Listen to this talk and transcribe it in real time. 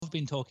have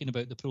been talking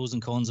about the pros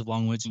and cons of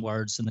language and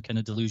words and the kind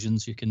of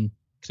delusions you can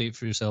create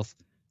for yourself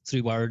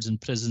through words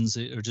and prisons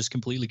that are just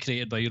completely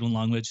created by your own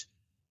language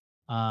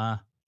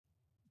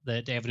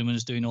that everyone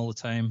is doing all the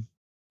time.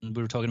 And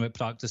we were talking about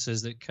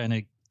practices that kind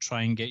of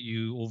try and get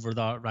you over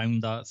that,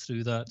 around that,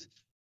 through that.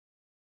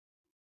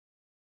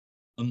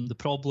 The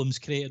problems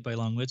created by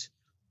language.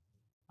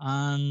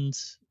 And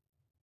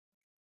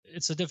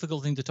it's a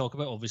difficult thing to talk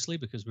about, obviously,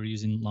 because we're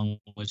using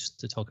language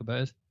to talk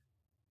about it.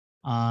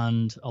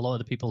 And a lot of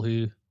the people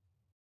who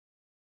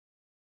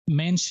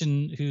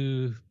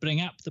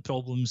bring up the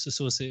problems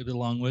associated with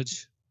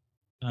language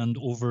and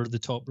over the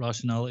top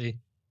rationality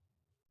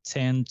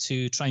tend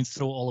to try and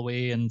throw it all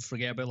away and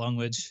forget about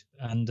language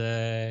and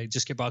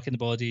just get back in the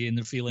body and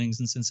their feelings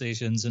and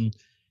sensations, and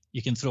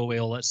you can throw away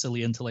all that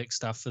silly intellect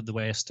stuff of the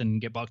West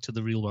and get back to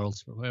the real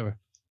world or whatever,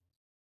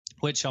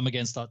 which I'm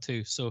against that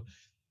too. So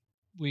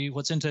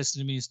what's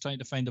interesting to me is trying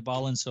to find a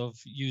balance of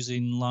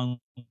using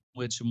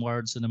language and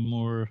words in a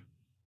more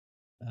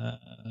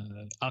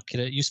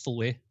accurate, useful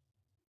way,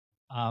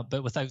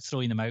 but without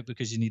throwing them out,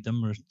 because you need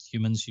them. We're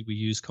humans, we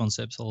use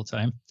concepts all the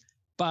time.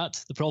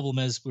 But the problem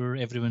is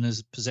everyone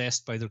is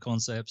possessed by their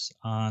concepts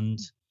and,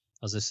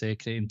 as I say,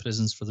 creating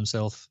prisons for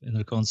themselves in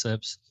their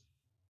concepts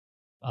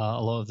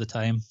a lot of the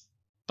time.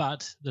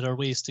 But there are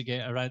ways to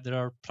get around. There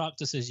are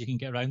practices you can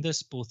get around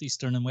this, both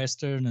Eastern and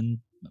Western, and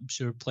I'm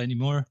sure plenty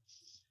more.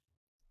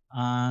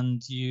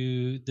 And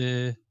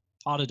the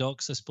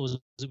paradox, I suppose,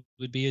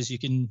 would be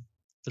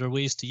there are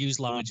ways to use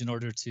language in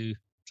order to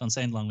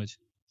transcend language.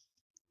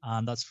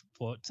 And that's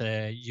what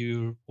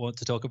you want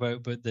to talk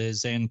about the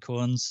Zen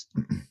koans,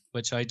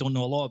 which I don't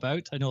know a lot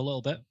about. I know a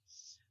little bit,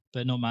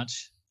 but not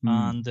much.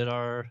 And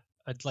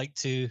I'd like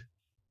to,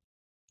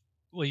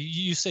 well,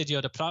 you said you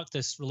had a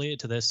practice related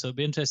to this, so it'd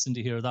be interesting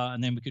to hear that.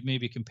 And then we could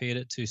maybe compare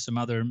it to some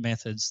other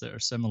methods that are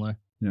similar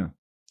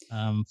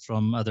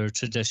from other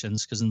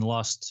traditions. Because in the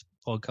last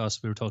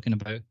podcast, we were talking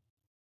about,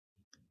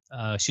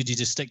 should you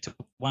just stick to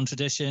one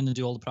tradition and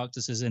do all the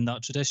practices in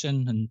that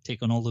tradition and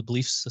take on all the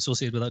beliefs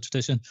associated with that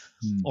tradition?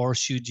 Or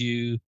should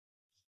you,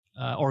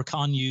 or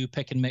can you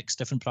pick and mix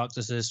different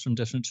practices from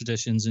different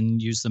traditions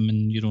and use them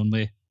in your own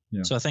way?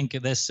 Yeah. So I think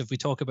if we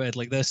talk about it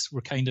like this,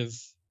 we're kind of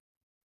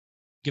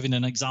giving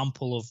an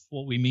example of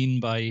what we mean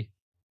by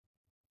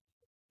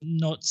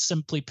not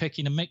simply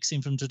picking and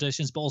mixing from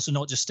traditions, but also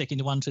not just sticking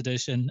to one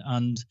tradition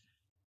and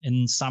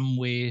in some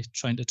way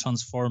trying to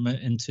transform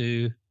it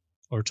into,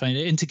 or trying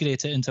to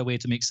integrate it into a way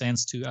to make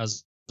sense to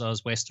us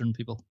as Western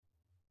people.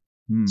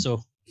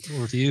 So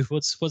over to you.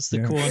 What's the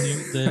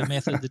koan, the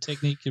method, the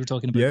technique you were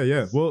talking about?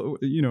 Yeah. Well,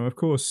 of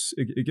course,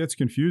 it gets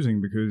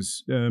confusing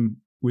because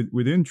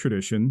within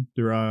tradition,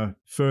 there are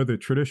further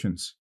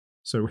traditions.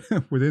 So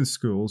within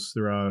schools,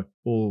 there are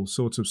all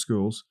sorts of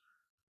schools,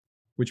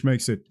 which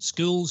makes it...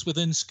 Schools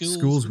within schools.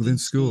 Schools within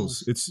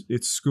schools.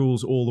 It's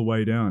schools all the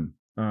way down.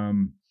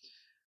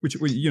 Which,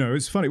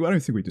 it's funny. Well, I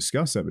don't think we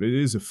discussed that, but it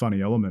is a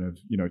funny element of,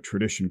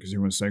 tradition, because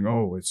everyone's saying,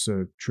 oh, it's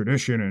a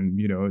tradition and,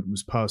 it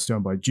was passed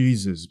down by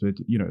Jesus. But,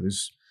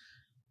 there's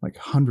like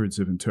hundreds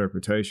of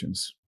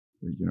interpretations,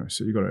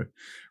 so you got to,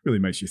 really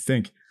makes you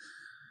think.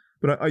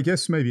 But I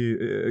guess maybe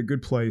a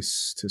good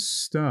place to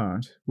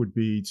start would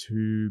be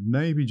to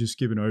maybe just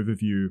give an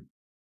overview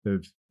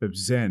of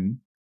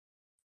Zen,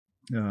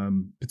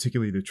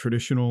 particularly the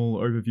traditional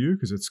overview,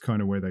 because it's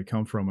kind of where they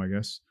come from, I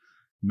guess.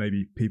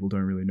 Maybe people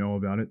don't really know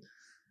about it.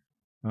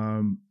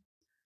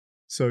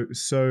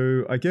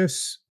 So I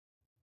guess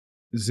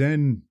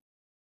Zen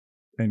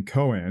and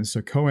Koans.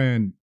 So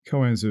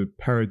Koans are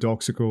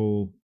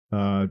paradoxical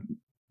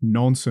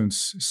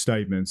nonsense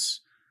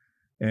statements,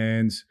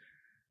 and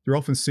they're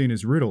often seen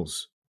as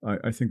riddles.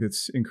 I think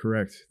that's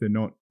incorrect. They're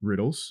not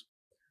riddles,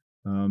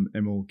 and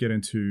we'll get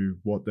into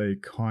what they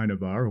kind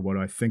of are, or what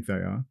I think they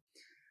are.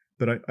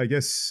 But I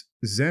guess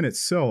Zen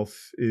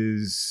itself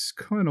is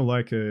kind of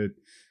like a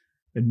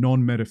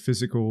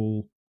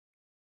non-metaphysical.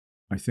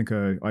 I think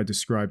I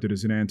described it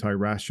as an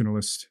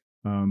anti-rationalist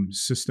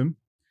system.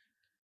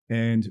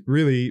 And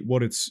really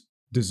what it's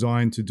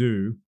designed to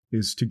do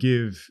is to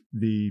give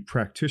the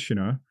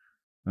practitioner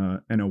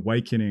an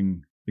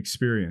awakening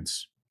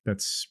experience.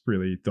 That's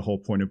really the whole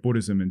point of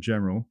Buddhism in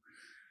general.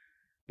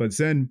 But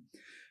Zen,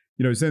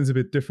 Zen's a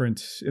bit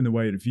different in the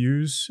way it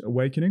views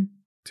awakening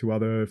to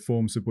other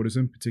forms of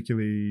Buddhism,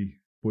 particularly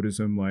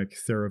Buddhism like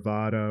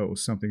Theravada or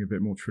something a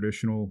bit more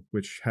traditional,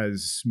 which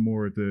has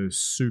more of the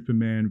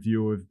Superman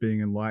view of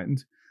being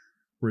enlightened,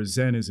 whereas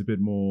Zen is a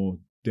bit more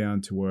down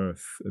to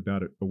earth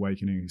about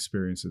awakening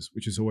experiences,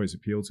 which has always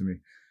appealed to me.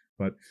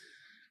 But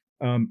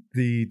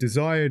the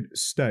desired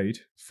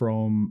state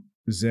from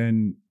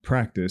Zen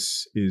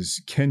practice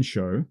is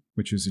kensho,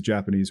 which is a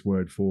Japanese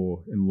word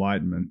for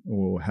enlightenment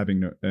or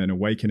having an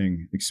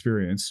awakening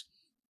experience.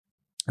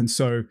 And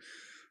so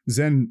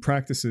Zen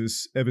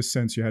practices, ever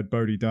since you had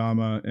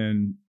Bodhidharma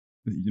and,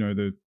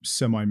 the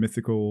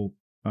semi-mythical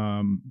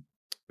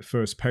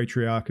first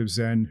patriarch of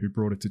Zen who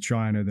brought it to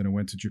China, then it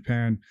went to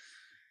Japan.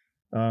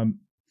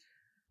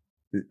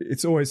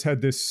 It's always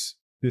had this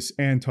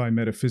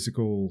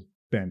anti-metaphysical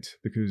bent,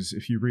 because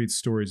if you read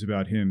stories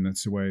about him,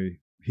 that's the way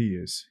he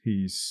is.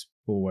 He's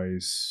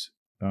always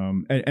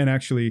and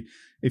actually,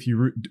 if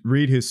you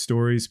read his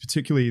stories,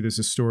 particularly there's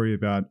a story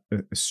about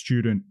a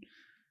student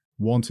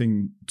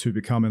wanting to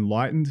become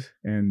enlightened,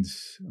 and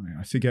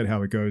I forget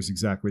how it goes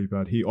exactly,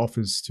 but he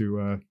offers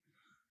to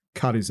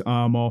cut his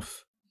arm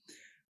off.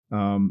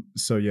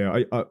 So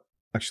yeah, I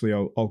actually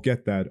I'll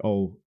get that.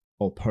 I'll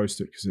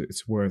post it because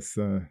it's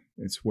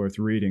worth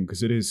reading,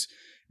 because it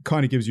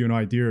kind of gives you an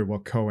idea of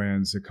what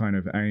koans are kind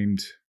of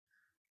aimed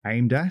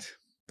at,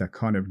 that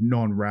kind of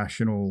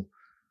non-rational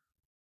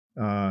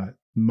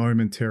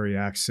momentary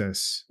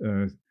access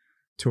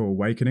to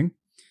awakening.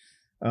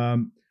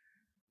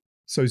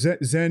 So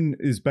Zen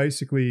is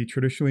basically,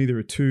 traditionally there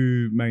are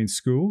two main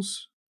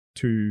schools,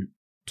 two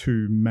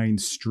main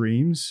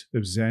streams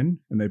of Zen,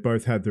 and they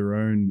both had their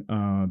own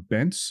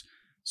bents.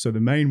 So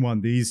the main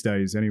one these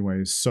days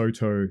anyway is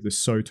Soto, the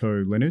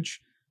Soto lineage.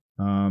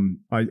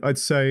 I'd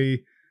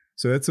say,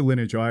 so that's a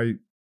lineage I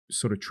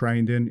sort of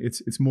trained in.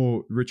 It's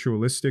more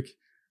ritualistic.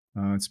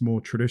 It's more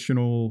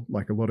traditional.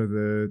 Like a lot of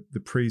the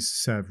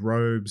priests have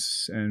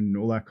robes and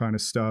all that kind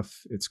of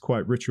stuff. It's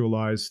quite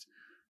ritualized.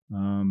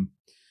 And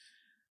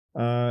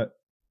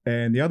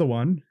the other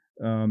one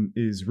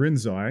is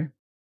Rinzai,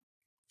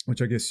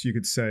 which I guess you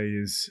could say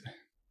it's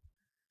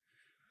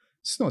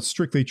not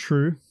strictly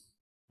true,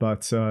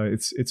 but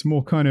it's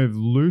more kind of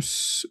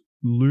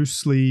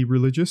loosely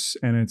religious,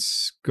 and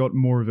it's got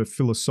more of a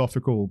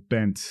philosophical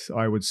bent,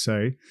 I would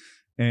say.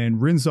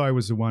 And Rinzai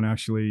was the one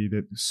actually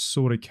that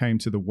sort of came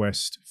to the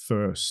West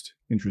first,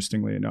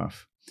 interestingly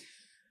enough.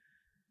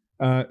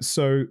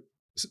 So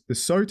the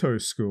Soto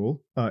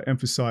school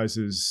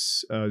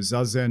emphasizes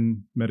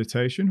zazen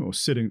meditation, or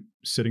sitting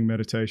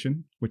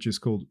meditation, which is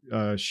called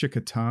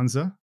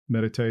shikatanza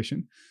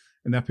meditation.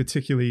 And that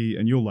particularly,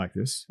 and you'll like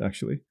this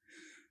actually,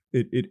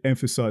 it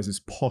emphasizes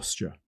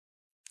posture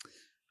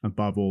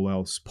above all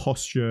else,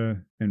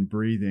 posture and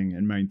breathing,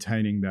 and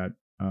maintaining that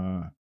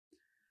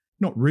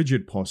not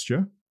rigid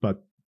posture,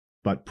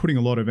 but putting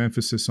a lot of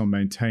emphasis on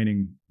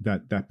maintaining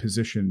that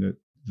position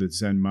that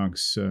Zen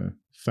monks are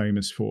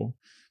famous for,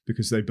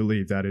 because they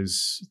believe that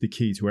is the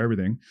key to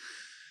everything.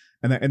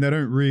 And they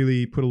don't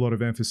really put a lot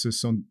of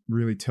emphasis on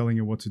really telling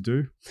you what to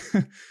do.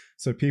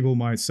 So people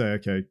might say,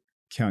 okay,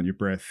 count your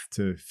breath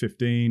to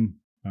 15,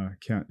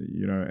 count,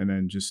 and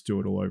then just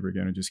do it all over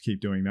again and just keep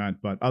doing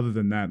that. But other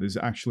than that, there's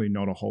actually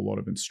not a whole lot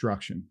of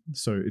instruction.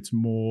 So it's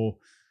more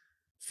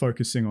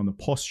focusing on the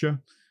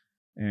posture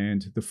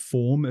and the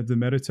form of the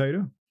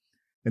meditator.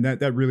 And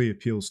that really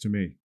appeals to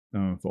me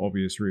for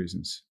obvious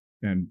reasons,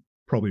 and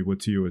probably would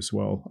to you as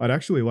well. I'd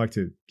actually like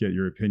to get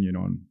your opinion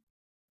on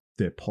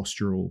their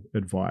postural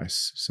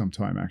advice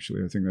sometime,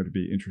 actually. I think that'd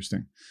be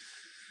interesting.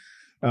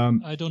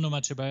 I don't know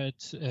much about it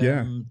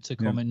to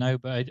comment now,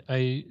 but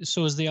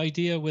so is the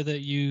idea with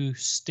it, you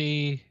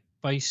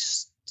by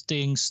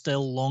staying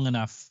still long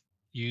enough,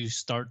 you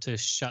start to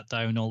shut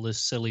down all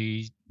this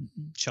silly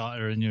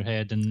chatter in your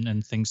head,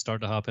 and things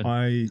start to happen.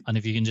 And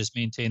if you can just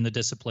maintain the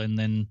discipline,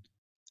 then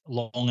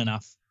long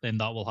enough, then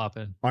that will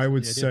happen. I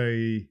would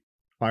say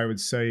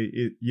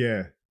it,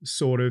 yeah,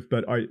 sort of,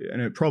 but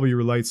and it probably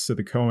relates to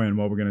the koan,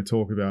 what we're going to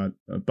talk about,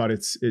 but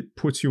it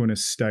puts you in a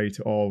state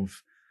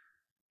of,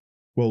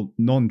 well,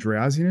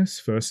 non-drowsiness,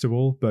 first of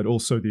all, but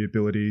also the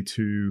ability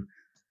to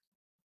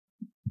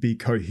be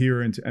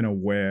coherent and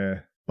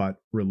aware, but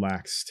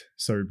relaxed.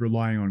 So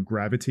relying on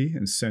gravity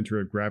and center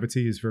of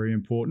gravity is very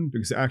important,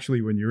 because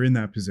actually when you're in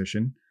that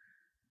position,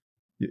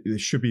 there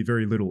should be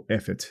very little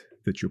effort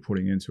that you're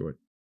putting into it.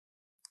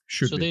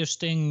 So they're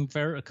staying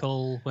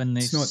vertical when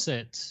they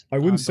sit. I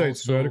wouldn't say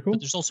it's vertical. But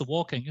there's also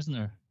walking, isn't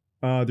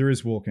there? There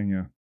is walking,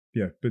 yeah.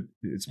 Yeah, but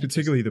it's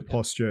particularly the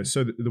posture.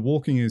 So the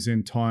walking is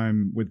in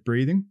time with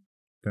breathing.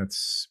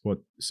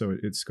 So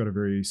it's got a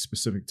very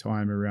specific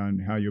time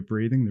around how you're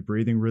breathing, the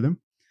breathing rhythm.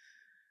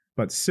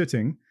 But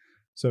sitting,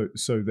 so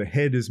the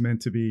head is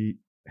meant to be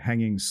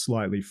hanging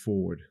slightly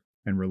forward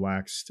and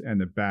relaxed,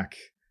 and the back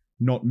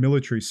not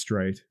military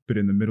straight, but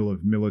in the middle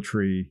of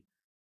military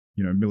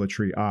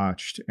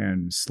arched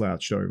and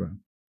slouched over,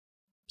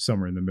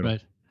 somewhere in the middle.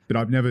 Right. But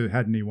I've never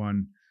had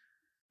anyone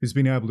who's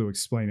been able to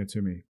explain it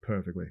to me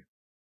perfectly.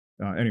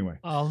 Anyway,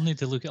 I'll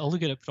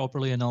look at it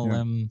properly, and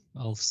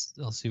I'll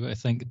see what I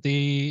think.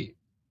 The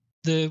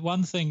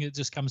one thing that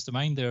just comes to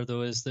mind there,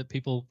 though, is that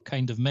people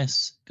kind of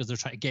miss, because they're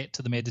trying to get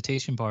to the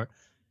meditation part,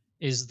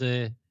 is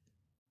the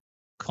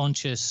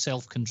conscious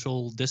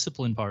self-control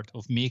discipline part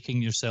of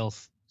making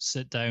yourself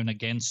sit down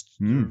against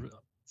your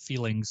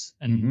feelings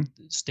and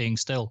staying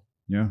still.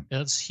 Yeah,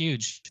 that's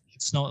huge.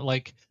 It's not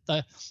like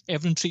that.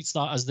 Everyone treats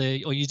that as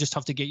you just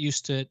have to get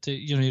used to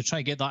you're trying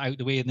to get that out of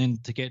the way, and then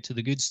to get to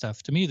the good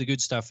stuff. To me, the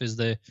good stuff is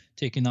the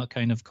taking that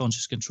kind of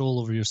conscious control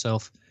over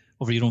yourself,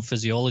 over your own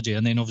physiology.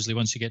 And then obviously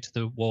once you get to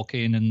the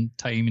walking and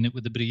timing it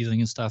with the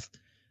breathing and stuff,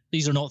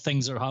 these are not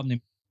things that are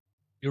happening.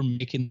 You're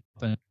making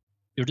happen.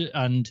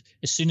 And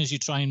as soon as you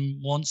try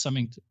and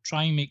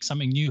make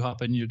something new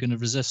happen, you're going to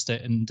resist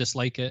it and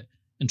dislike it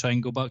and try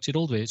and go back to your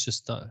old way. It's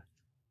just that,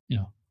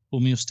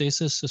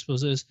 homeostasis, I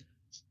suppose it is.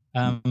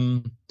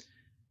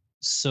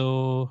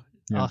 So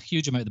Yeah. a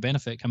huge amount of the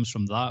benefit comes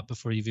from that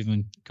before you've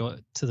even got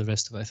to the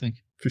rest of it, I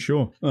think. For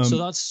sure. So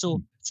that's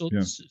so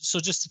yeah.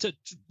 just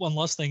one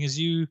last thing is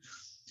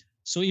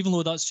so even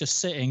though that's just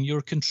sitting,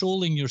 you're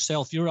controlling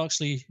yourself. You're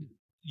actually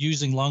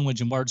using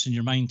language and words in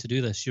your mind to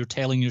do this. You're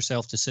telling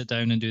yourself to sit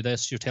down and do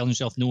this. You're telling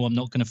yourself, no, I'm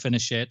not going to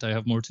finish yet. I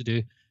have more to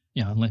do.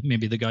 You know,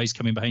 maybe the guy's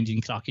coming behind you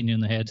and cracking you in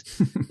the head.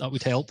 That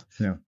would help.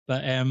 Yeah.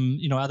 But,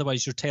 you know,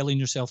 otherwise you're telling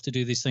yourself to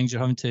do these things.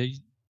 You're having to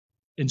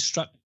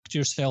instruct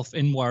yourself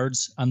in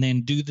words and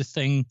then do the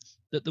thing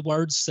that the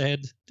words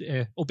said,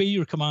 obey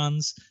your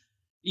commands,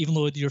 even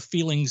though your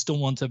feelings don't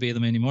want to obey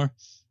them anymore.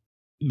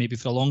 Maybe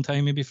for a long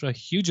time, maybe for a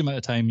huge amount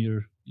of time,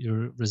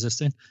 you're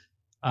resisting.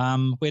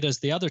 Whereas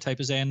the other type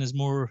of Zen is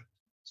more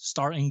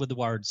starting with the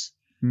words.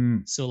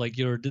 So like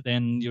you're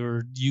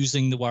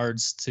using the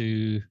words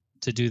to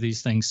do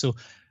these things. So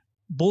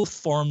both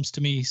forms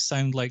to me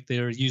sound like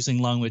they're using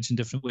language in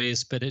different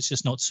ways, but it's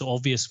just not so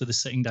obvious with the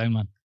sitting down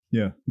one.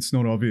 Yeah, it's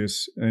not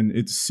obvious, and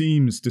it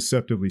seems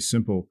deceptively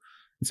simple.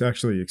 It's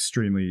actually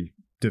extremely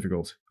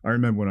difficult. I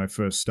remember when I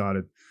first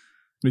started,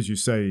 as you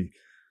say,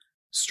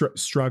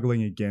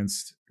 struggling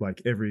against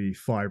like every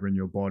fiber in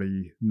your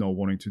body, not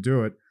wanting to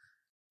do it,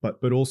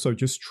 but also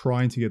just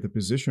trying to get the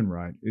position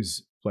right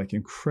is like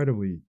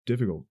incredibly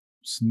difficult.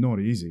 It's not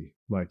easy.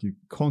 Like you're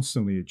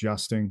constantly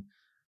adjusting,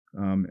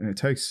 and it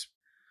takes,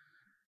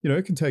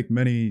 it can take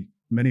many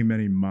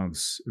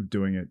months of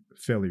doing it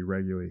fairly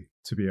regularly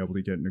to be able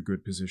to get in a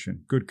good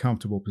position, good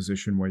comfortable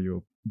position where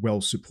you're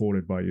well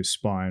supported by your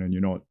spine and you're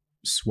not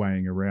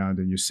swaying around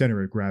and your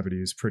center of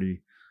gravity is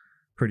pretty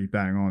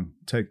bang on.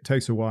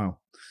 Takes a while.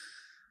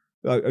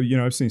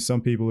 I've seen some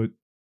people that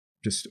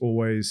just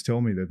always tell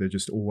me that they're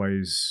just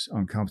always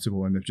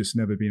uncomfortable and they've just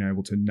never been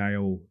able to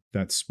nail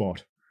that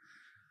spot.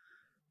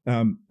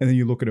 And then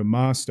you look at a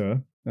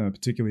master,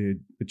 particularly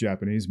a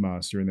Japanese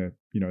master, and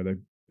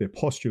their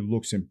posture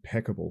looks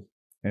impeccable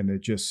and they're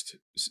just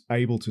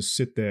able to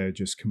sit there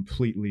just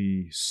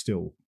completely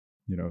still.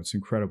 It's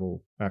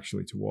incredible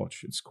actually to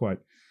watch. It's quite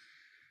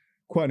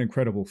an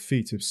incredible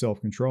feat of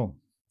self-control.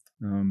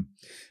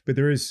 But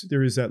there is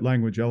that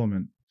language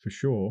element for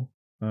sure.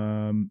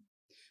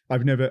 I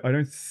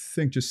don't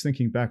think, just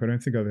thinking back, I don't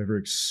think I've ever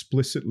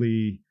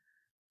explicitly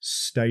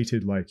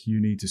stated like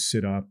you need to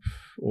sit up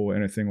or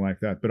anything like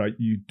that, but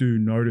you do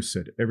notice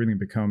it. Everything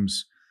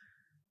becomes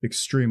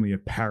extremely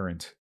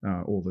apparent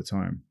all the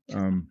time.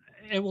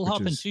 It will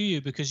happen to you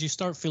because you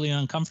start feeling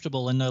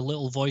uncomfortable and a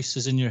little voice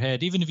is in your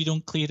head. Even if you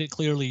don't clear it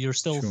clearly, you're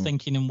still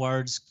thinking in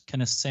words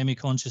kind of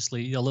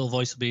semi-consciously. A little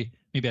voice will be,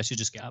 maybe I should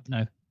just get up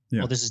now.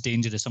 Yeah. Oh, this is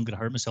dangerous. I'm going to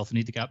hurt myself. I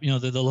need to get up. The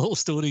little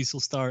stories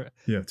will start.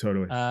 Yeah,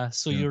 totally.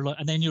 You're like,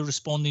 and then you're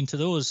responding to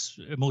those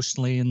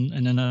emotionally and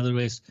in other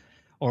ways.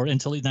 Or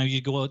until now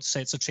you go out,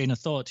 sets a train of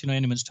thought.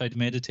 Anyone's tried to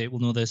meditate will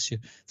know this. You're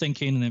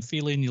thinking and then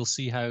feeling. You'll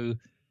see how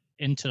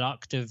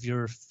interactive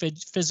your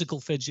physical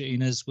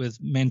fidgeting is with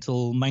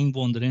mental mind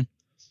wandering.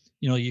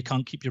 You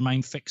can't keep your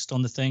mind fixed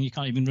on the thing. You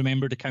can't even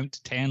remember to count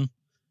to 10.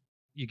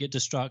 You get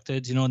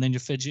distracted, and then you're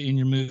fidgeting,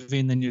 you're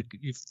moving, then you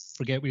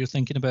forget what you're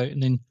thinking about.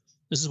 And then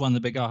this is one of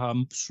the big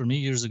ahas for me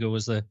years ago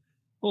was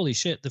holy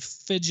shit, the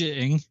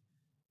fidgeting,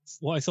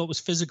 what I thought was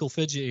physical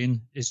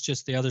fidgeting is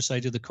just the other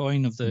side of the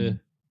coin of the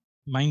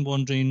mind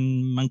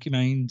wandering, monkey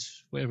mind,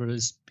 whatever it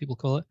is people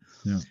call it.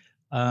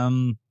 Yeah.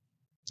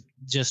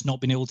 Just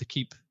not being able to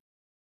keep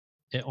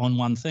it on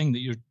one thing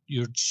that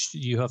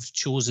you have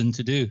chosen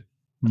to do.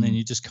 And then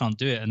you just can't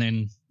do it. And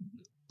then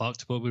back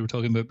to what we were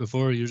talking about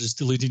before, you're just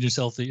deluding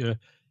yourself that you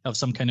have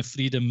some kind of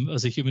freedom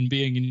as a human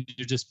being and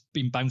you're just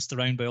being bounced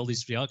around by all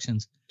these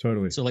reactions.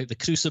 Totally. So like the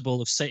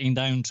crucible of sitting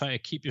down, try to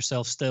keep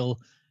yourself still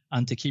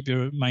and to keep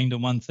your mind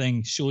on one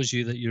thing shows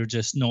you that you're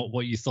just not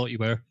what you thought you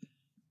were.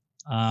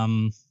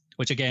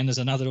 Which again is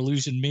another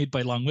illusion made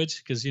by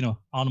language because,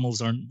 animals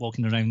aren't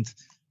walking around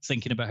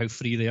thinking about how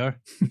free they are.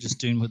 They're just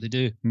doing what they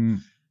do.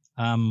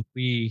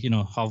 We,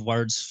 have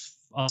words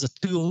as a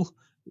tool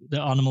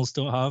that animals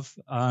don't have,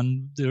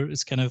 and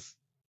it's kind of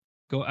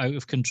got out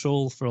of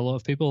control for a lot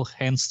of people,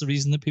 hence the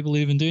reason that people are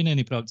even doing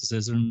any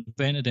practices or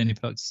invented any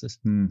practices.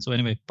 So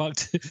anyway, back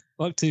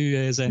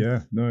to Zen.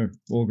 Yeah, no,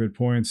 all good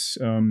points.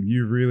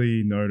 You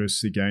really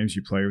notice the games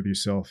you play with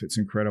yourself. It's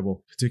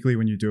incredible, particularly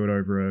when you do it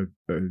over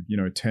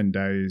a 10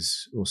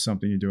 days or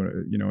something. You do it,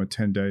 a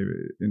 10-day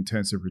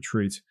intensive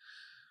retreat.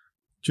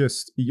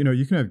 Just,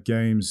 you can have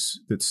games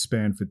that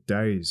span for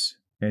days.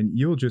 And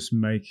you'll just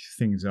make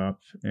things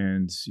up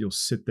and you'll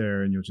sit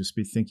there and you'll just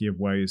be thinking of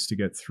ways to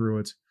get through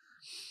it.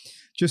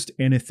 Just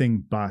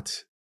anything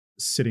but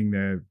sitting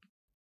there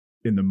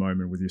in the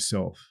moment with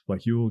yourself.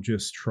 Like you'll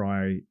just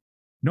try,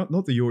 not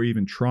that you're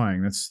even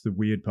trying. That's the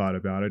weird part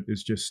about it,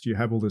 is just you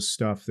have all this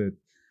stuff that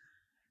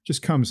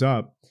just comes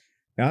up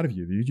out of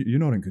you. You're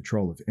not in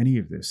control of any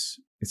of this.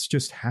 It's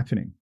just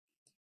happening.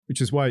 Which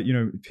is why,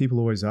 people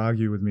always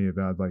argue with me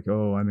about like,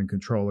 oh, I'm in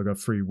control. I got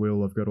free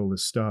will. I've got all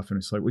this stuff. And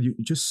it's like, well, you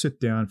just sit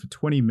down for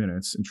 20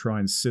 minutes and try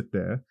and sit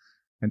there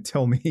and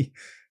tell me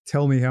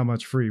how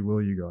much free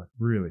will you got,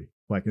 really.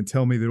 Like, and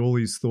tell me that all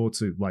these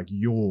thoughts are like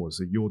yours,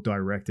 that you're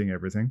directing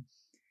everything.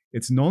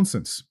 It's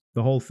nonsense.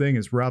 The whole thing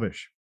is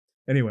rubbish.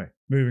 Anyway,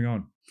 moving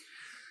on.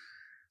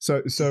 So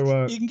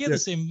you can get the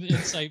same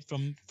insight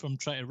from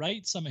trying to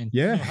write something.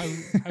 Yeah, how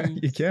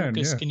you can.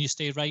 focused Yeah. can you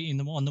stay writing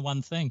on the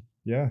one thing?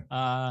 Yeah.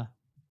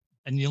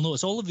 And you'll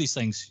notice all of these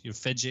things. You're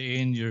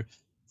fidgeting. You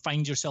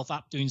find yourself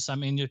up doing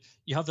something.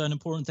 You have an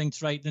important thing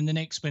to write. Then the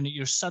next minute,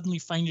 you suddenly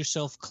find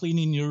yourself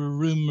cleaning your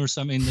room or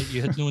something that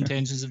you had no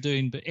intentions of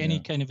doing. But any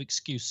kind of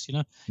excuse,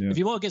 Yeah. If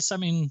you want to get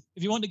something,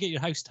 if you want to get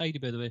your house tidy,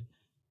 by the way,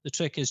 the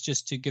trick is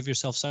just to give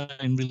yourself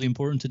something really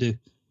important to do.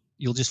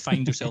 You'll just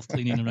find yourself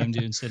cleaning around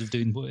you instead of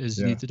doing what it is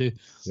you need to do.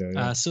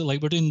 Yeah. So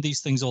like we're doing these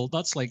things all.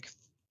 That's like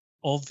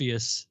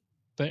obvious,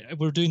 but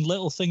we're doing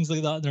little things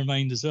like that in our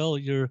mind as well.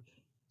 Your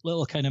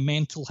little kind of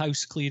mental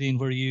house clearing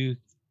where you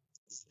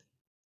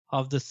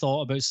have the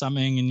thought about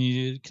something and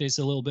you creates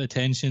a little bit of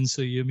tension,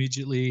 so you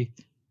immediately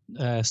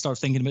start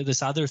thinking about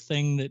this other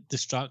thing that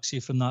distracts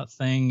you from that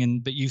thing,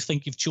 but you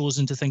think you've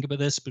chosen to think about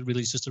this, but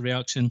really it's just a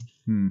reaction.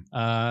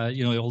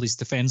 All these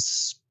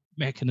defense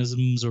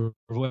mechanisms or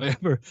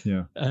whatever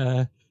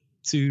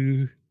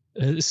to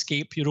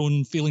escape your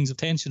own feelings of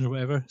tension or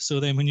whatever. So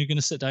then when you're going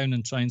to sit down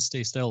and try and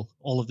stay still,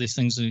 all of these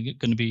things are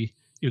going to be,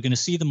 you're going to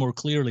see them more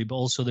clearly, but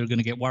also they're going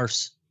to get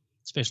worse,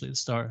 especially at the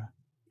start.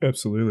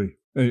 Absolutely.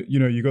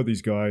 You got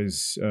these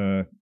guys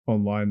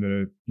online that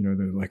are,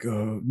 they're like,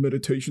 oh,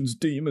 meditation's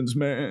demons,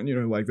 man,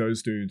 like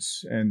those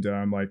dudes. And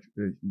like,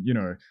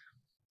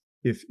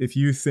 if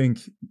you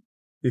think,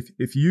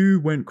 if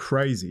you went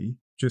crazy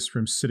just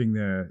from sitting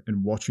there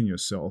and watching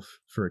yourself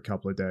for a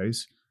couple of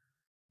days,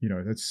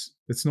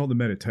 it's not the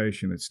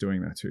meditation that's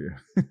doing that to you.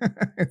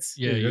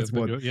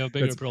 You have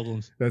bigger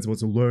problems. That's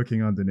what's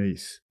lurking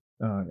underneath.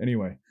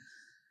 Anyway.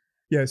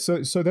 Yeah,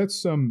 so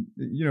that's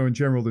in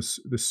general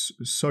this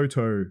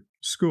Soto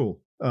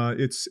school.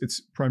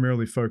 It's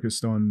primarily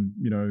focused on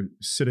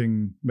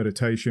sitting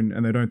meditation,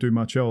 and they don't do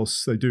much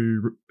else. They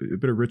do a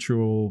bit of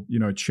ritual,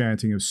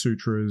 chanting of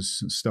sutras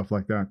and stuff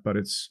like that, but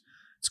it's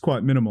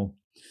quite minimal.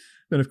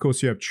 Then of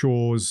course you have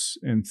chores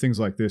and things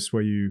like this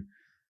where you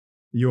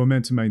are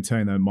meant to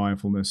maintain that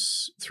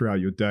mindfulness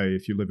throughout your day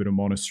if you live in a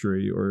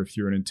monastery or if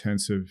you're an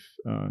intensive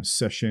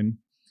session.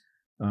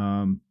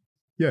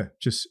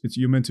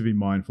 You're meant to be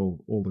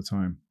mindful all the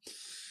time.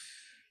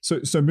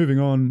 So moving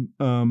on.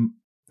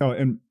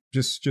 And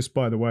just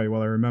by the way,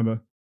 while I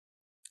remember,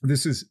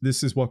 this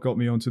is what got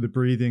me onto the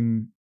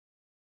breathing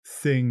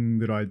thing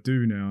that I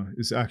do now.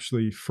 Is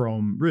actually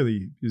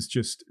is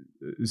just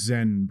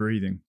Zen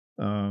breathing.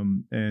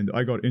 And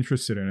I got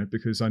interested in it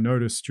because I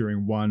noticed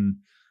during one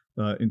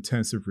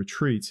intensive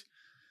retreat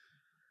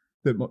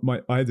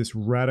that I had this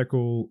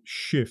radical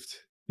shift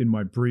in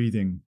my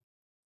breathing.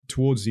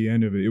 Towards the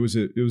end of it, it was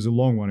a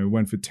long one. It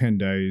went for 10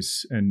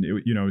 days, and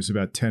it was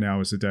about 10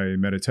 hours a day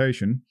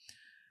meditation.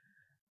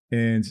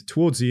 And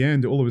towards the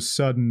end, all of a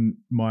sudden,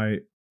 my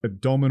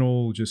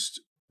abdominal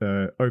just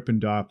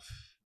opened up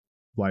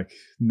like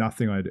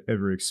nothing I'd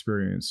ever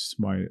experienced.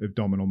 My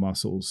abdominal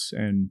muscles,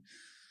 and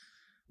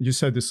I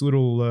just had this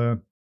little,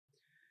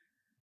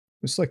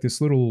 it's like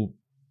this little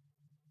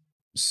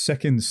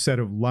second set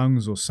of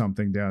lungs or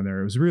something down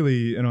there. It was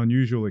really an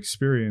unusual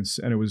experience,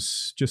 and it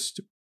was just.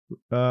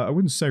 I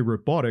wouldn't say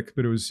robotic,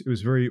 but it was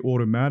very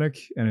automatic,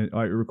 and it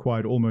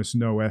required almost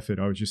no effort.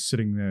 I was just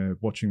sitting there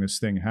watching this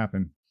thing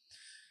happen,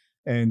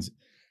 and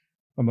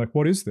I'm like,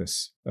 "What is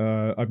this?"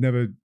 I've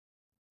never,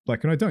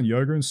 and I'd done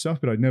yoga and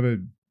stuff, but I'd never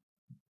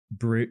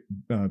breathed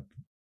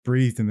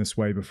in this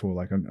way before.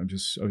 Like, I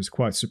was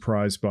quite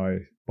surprised by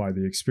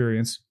the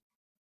experience.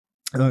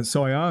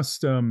 So I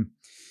asked the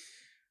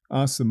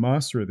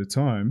master at the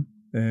time,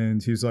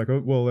 and he's like,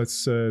 "Oh, well,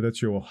 that's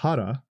your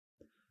hara."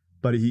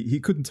 But he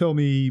couldn't tell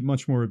me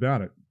much more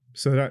about it.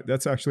 So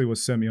that's actually what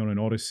sent me on an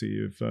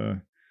odyssey of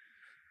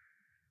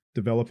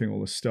developing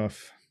all this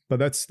stuff. But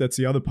that's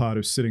the other part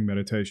of sitting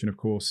meditation, of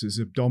course, is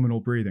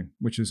abdominal breathing,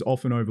 which is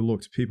often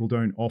overlooked. People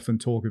don't often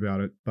talk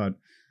about it, but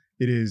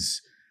it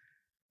is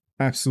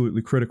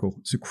absolutely critical.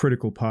 It's a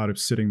critical part of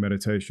sitting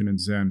meditation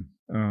and Zen.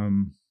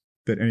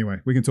 But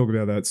anyway, we can talk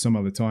about that some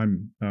other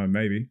time,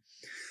 maybe.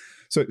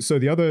 So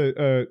the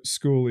other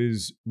school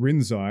is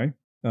Rinzai.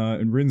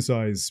 And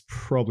Rinzai is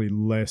probably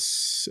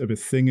less of a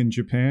thing in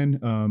Japan.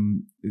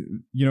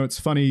 It's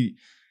funny,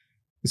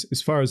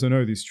 as far as I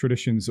know, these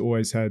traditions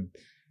always had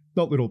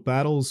not little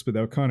battles, but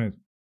they were kind of,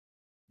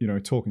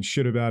 talking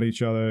shit about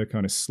each other,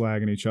 kind of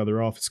slagging each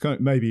other off. It's kind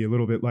of maybe a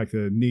little bit like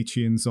the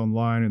Nietzscheans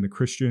online and the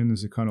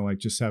Christians are kind of like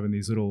just having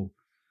these little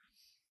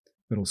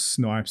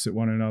snipes at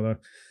one another.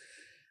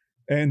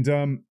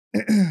 And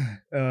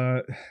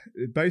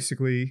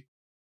basically,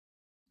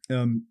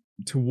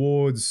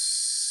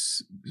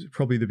 towards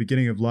probably the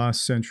beginning of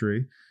last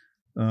century,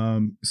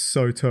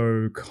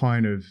 Soto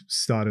kind of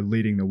started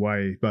leading the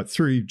way. But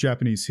through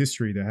Japanese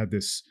history, they had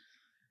this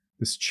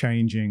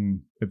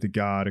changing of the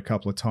guard a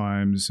couple of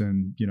times,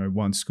 and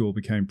one school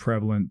became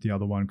prevalent, the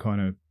other one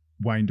kind of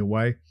waned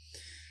away.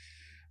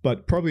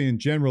 But probably in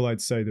general,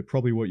 I'd say that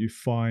probably what you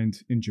find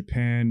in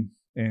Japan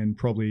and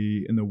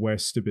probably in the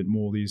West a bit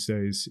more these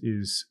days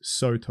is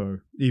Soto,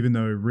 even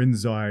though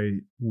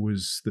Rinzai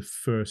was the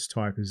first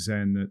type of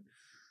Zen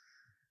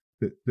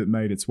that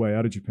made its way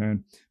out of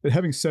Japan. But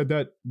having said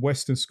that,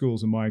 Western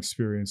schools, in my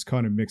experience,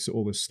 kind of mix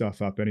all this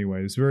stuff up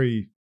anyway. It's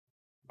very,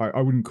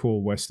 I wouldn't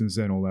call Western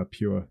Zen all that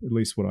pure. At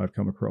least what I've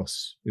come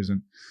across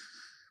isn't,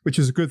 which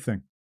is a good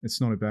thing. It's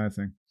not a bad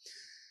thing.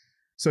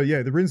 So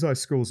yeah, the Rinzai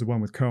school is the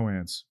one with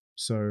koans.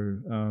 So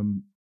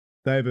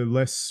they have a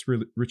less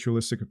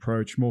ritualistic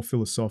approach, more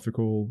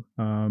philosophical,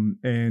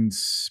 and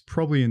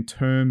probably in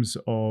terms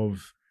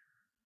of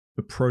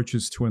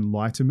approaches to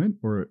enlightenment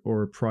or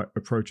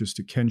approaches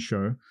to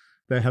Kensho,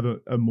 they have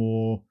a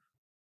more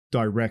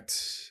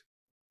direct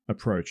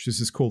approach. This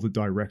is called the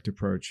direct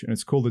approach. And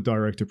it's called the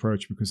direct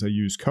approach because they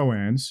use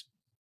koans,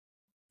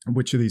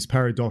 which are these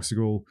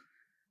paradoxical,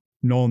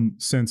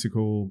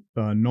 nonsensical,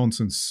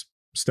 nonsense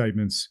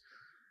statements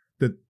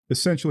that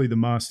essentially the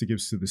master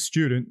gives to the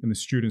student, and the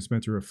student's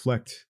meant to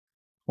reflect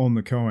on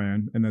the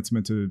koan, and that's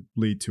meant to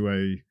lead to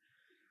an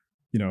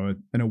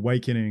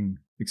awakening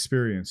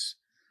experience.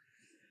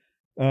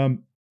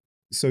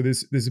 So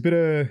there's a bit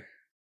of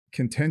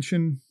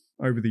contention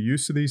over the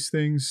use of these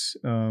things.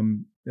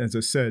 As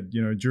I said,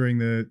 during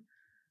the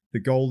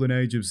golden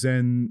age of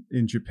Zen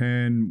in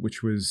Japan,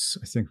 which was,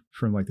 I think,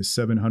 from like the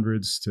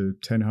 700s to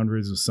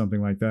 1000s or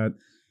something like that.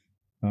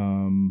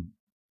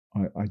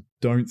 I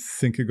don't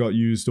think it got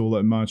used all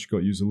that much. It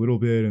got used a little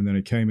bit, and then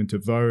it came into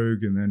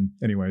vogue. And then,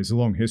 anyway, it's a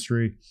long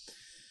history.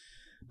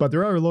 But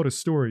there are a lot of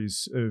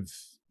stories of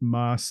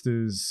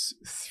masters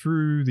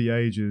through the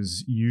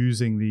ages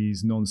using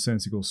these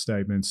nonsensical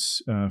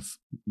statements after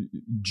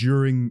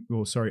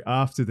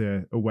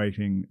their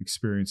awakening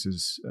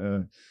experiences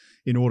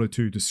in order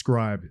to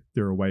describe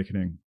their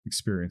awakening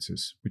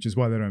experiences, which is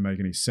why they don't make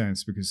any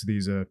sense, because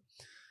these are,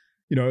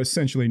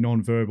 essentially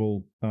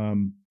nonverbal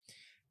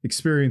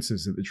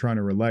experiences that they're trying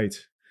to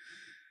relate.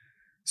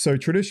 So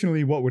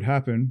traditionally what would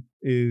happen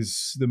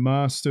is the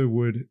master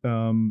would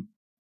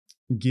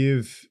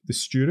give the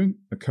student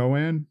a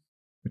koan,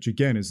 which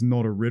again is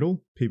not a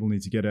riddle. People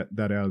need to get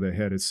that out of their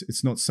head.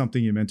 It's not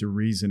something you're meant to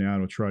reason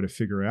out or try to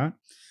figure out.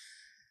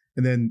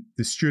 And then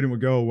the student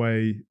would go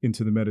away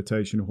into the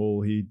meditation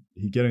hall. He'd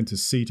get into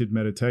seated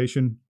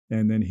meditation,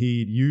 and then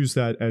he'd use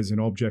that as an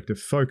object of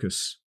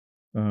focus,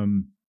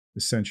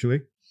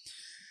 essentially.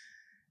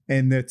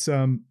 And that's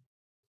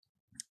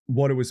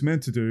what it was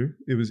meant to do.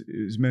 It was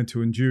meant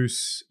to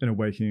induce an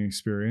awakening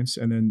experience.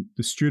 And then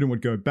the student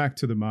would go back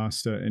to the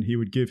master, and he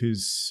would give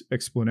his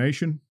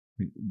explanation,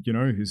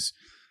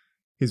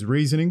 his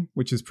reasoning,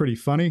 which is pretty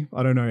funny.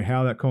 I don't know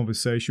how that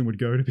conversation would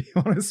go, to be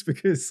honest,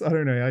 because I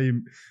don't know how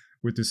you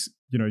would just,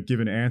 give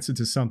an answer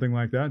to something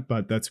like that,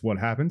 but that's what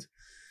happened.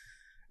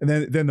 And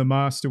then the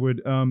master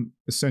would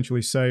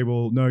essentially say,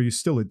 well, no, you're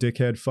still a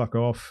dickhead, fuck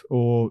off,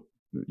 or,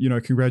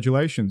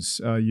 congratulations,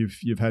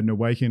 you've had an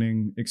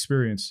awakening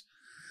experience.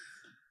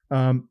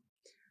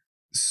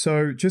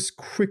 So just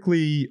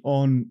quickly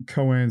on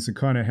koans and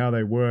kind of how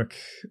they work.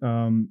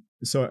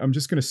 So I'm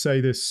just going to say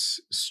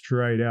this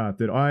straight out,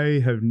 that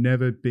I have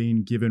never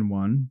been given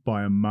one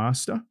by a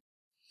master.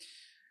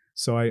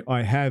 So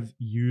I have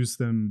used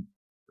them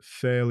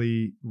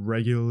fairly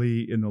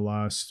regularly in the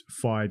last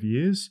 5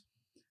 years.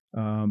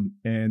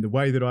 And the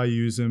way that I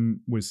use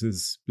them was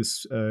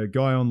this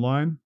guy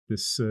online,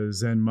 this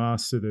Zen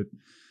master that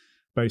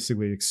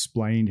basically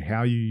explained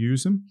how you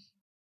use them.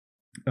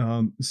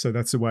 So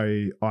that's the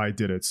way I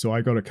did it. So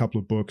I got a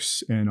couple of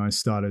books and I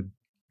started,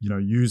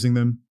 using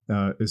them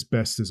as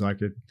best as I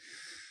could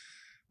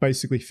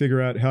basically figure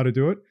out how to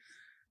do it.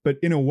 But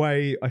in a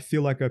way, I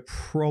feel like I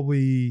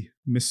probably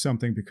missed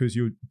something, because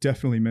you're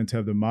definitely meant to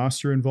have the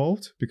master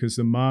involved, because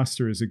the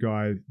master is a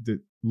guy that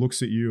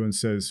looks at you and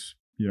says,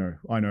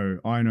 I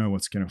know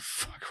what's going to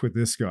fuck with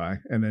this guy,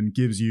 and then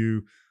gives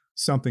you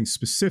something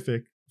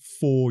specific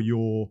for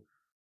your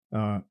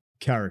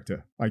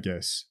character, I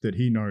guess, that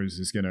he knows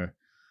is going to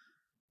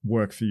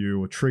work for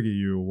you or trigger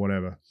you or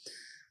whatever.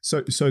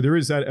 So there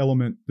is that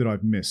element that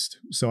I've missed.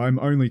 So I'm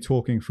only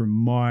talking from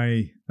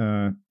my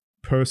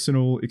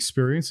personal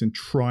experience and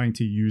trying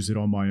to use it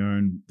on my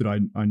own, that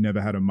I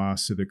never had a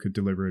master that could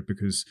deliver it,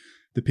 because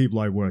the people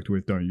I worked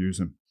with don't use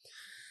them.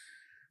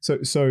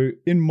 So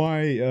in my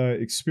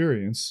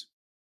experience,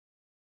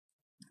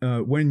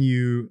 when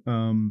you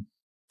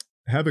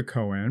have a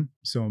koan,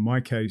 so in my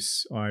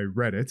case, I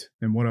read it,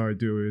 and what I would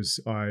do is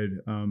I'd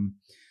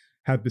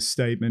have the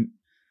statement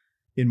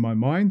in my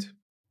mind,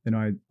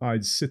 and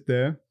I'd sit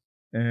there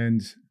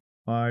and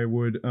I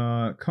would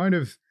kind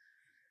of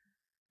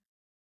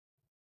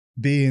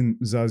be in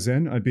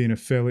zazen. I'd be in a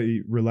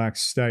fairly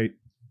relaxed state.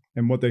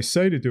 And what they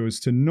say to do is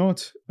to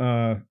not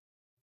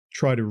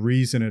try to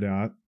reason it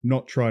out,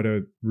 not try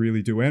to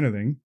really do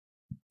anything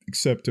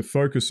except to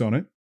focus on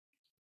it,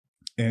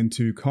 and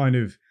to kind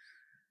of,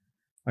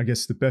 I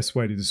guess the best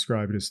way to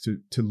describe it is to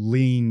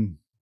lean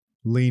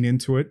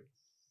into it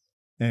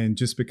and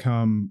just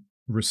become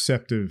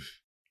receptive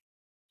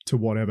to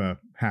whatever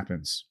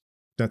happens.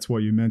 That's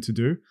what you're meant to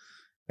do.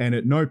 And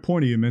at no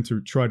point are you meant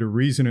to try to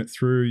reason it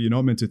through. You're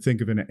not meant to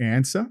think of an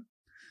answer,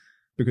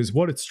 because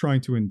what it's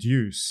trying to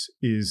induce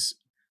is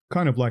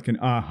kind of like an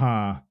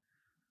aha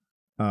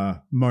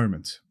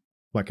moment.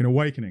 like an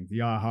awakening,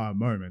 the aha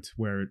moment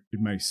where it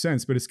makes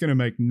sense, but it's going to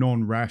make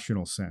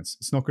non-rational sense.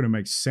 It's not going to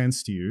make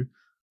sense to you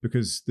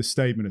because the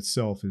statement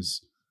itself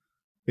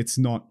it's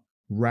not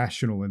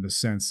rational in the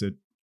sense that,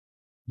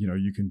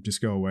 you can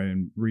just go away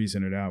and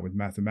reason it out with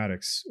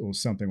mathematics or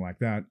something like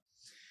that.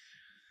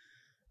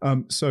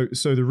 So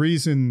the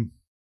reason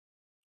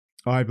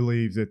I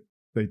believe that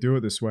they do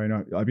it this way,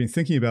 and I've been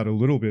thinking about it a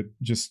little bit,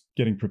 just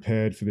getting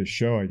prepared for this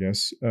show, I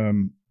guess,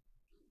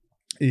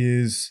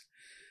 is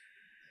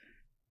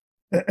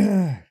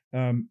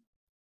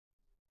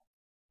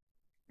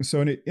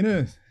so in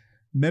a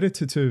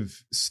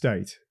meditative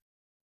state,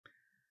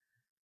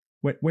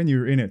 when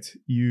you're in it,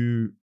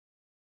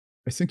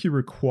 I think you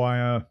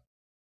require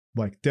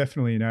like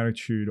definitely an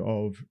attitude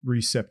of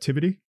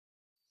receptivity.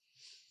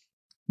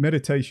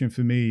 Meditation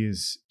for me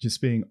is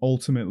just being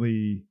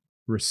ultimately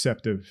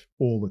receptive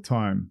all the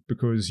time,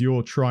 because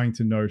you're trying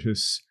to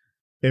notice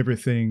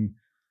everything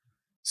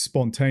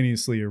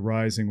spontaneously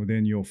arising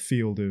within your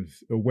field of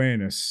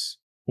awareness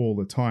all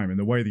the time. And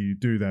the way that you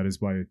do that is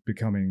by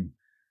becoming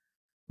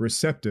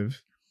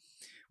receptive,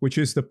 which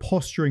is the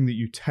posturing that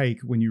you take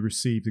when you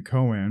receive the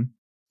koan.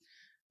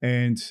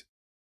 And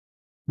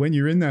when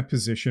you're in that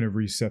position of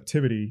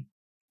receptivity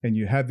and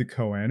you have the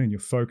koan and you're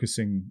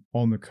focusing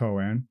on the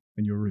koan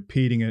and you're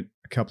repeating it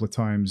a couple of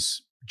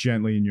times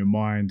gently in your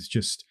mind,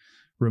 just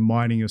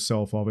reminding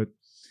yourself of it,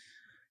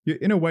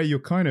 in a way, you're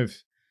kind of,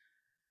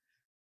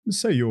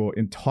 let's say you're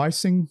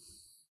enticing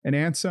an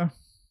answer.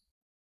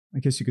 I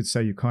guess you could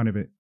say you're kind of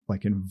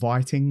like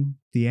inviting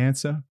the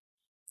answer.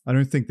 I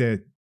don't think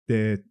they're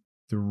the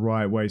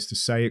right ways to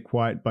say it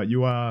quite, but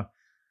you are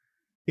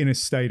in a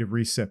state of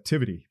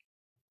receptivity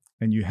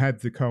and you have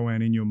the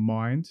koan in your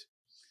mind.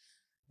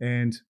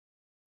 And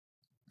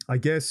I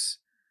guess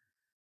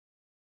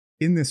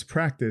in this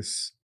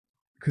practice,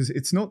 because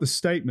it's not the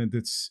statement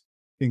that's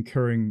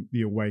incurring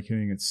the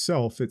awakening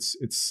itself, it's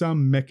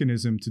some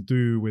mechanism to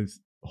do with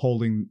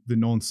holding the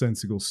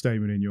nonsensical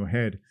statement in your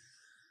head.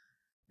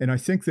 And I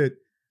think that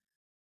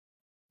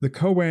the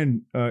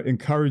koan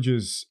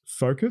encourages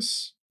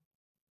focus,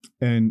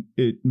 and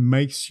it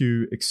makes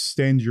you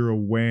extend your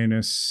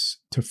awareness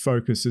to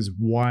focus as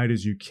wide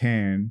as you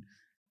can,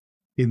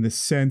 in the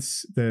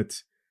sense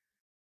that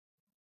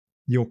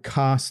you're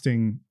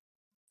casting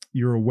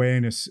your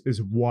awareness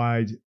as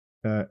wide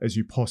as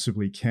you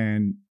possibly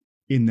can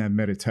in that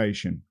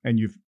meditation. And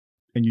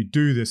you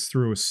do this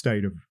through a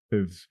state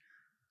of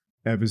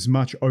as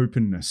much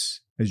openness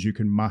as you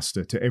can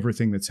muster to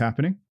everything that's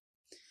happening.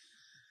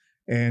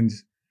 And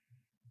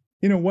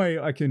in a way,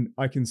 I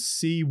can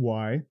see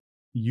why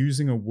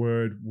using a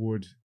word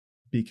would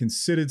be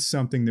considered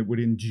something that would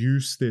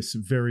induce this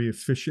very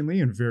efficiently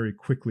and very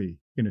quickly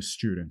in a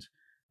student.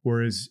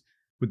 Whereas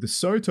with the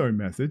Soto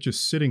method,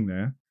 just sitting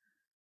there,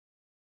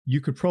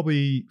 you could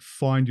probably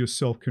find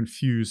yourself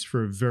confused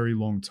for a very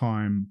long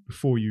time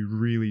before you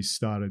really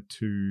started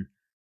to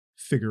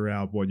figure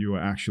out what you were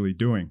actually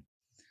doing.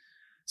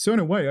 So in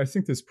a way, I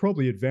think there's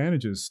probably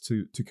advantages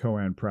to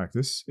koan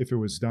practice if it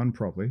was done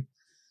properly.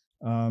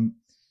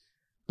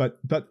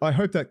 But I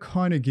hope that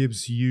kind of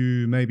gives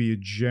you maybe a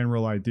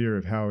general idea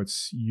of how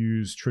it's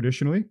used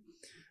traditionally.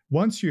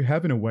 Once you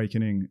have an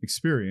awakening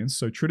experience,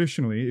 so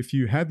traditionally, if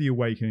you had the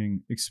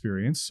awakening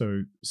experience,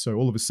 so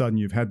all of a sudden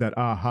you've had that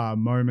aha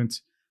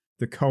moment,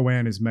 the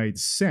koan has made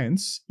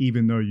sense,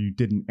 even though you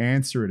didn't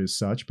answer it as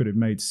such, but it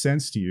made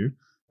sense to you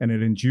and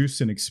it induced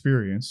an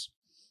experience,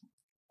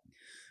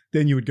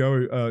 then you would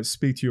go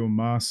speak to your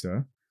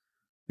master.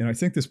 And I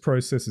think this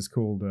process is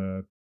called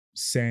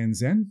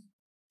Sanzen,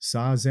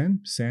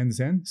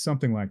 Sanzen,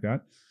 something like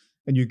that.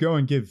 And you go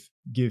and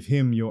give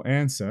him your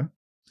answer.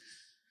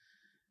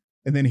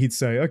 And then he'd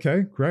say,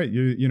 okay, great.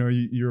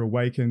 You're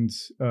awakened.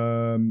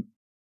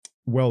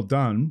 Well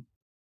done.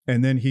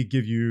 And then he'd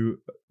give you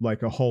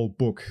like a whole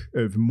book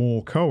of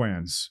more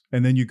koans.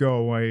 And then you go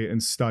away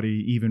and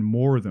study even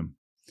more of them.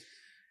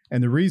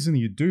 And the reason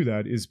you do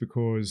that is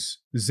because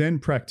Zen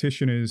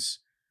practitioners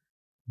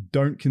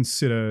don't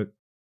consider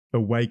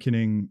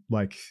awakening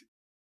like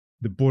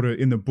the Buddha,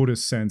 in the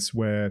Buddhist sense,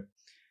 where,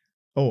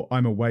 oh,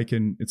 I'm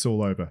awakened, it's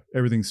all over.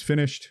 Everything's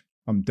finished.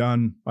 I'm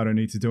done. I don't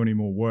need to do any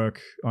more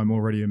work. I'm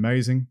already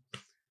amazing.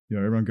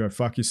 Everyone go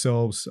fuck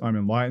yourselves. I'm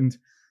enlightened.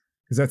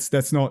 Because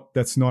that's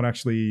not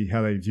actually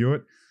how they view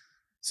it.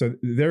 So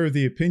they're of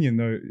the opinion,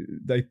 though,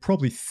 they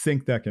probably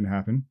think that can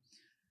happen,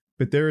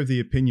 but they're of the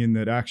opinion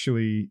that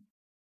actually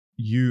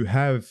you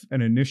have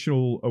an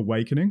initial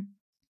awakening,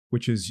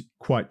 which is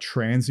quite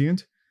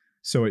transient.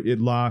 So it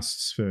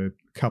lasts for a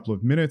couple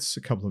of minutes,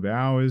 a couple of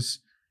hours.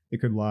 It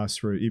could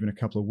last for even a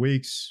couple of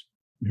weeks.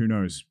 Who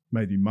knows,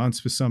 maybe months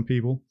for some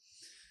people.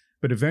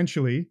 But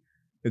eventually,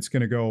 it's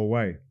going to go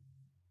away.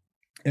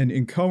 And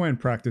in koan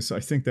practice, I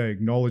think they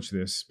acknowledge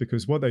this,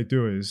 because what they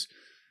do is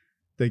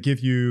they give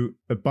you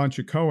a bunch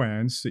of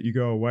koans that you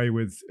go away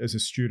with as a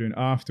student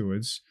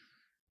afterwards,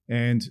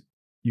 and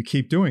you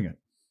keep doing it.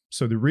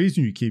 So the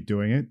reason you keep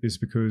doing it is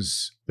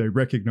because they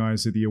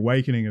recognize that the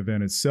awakening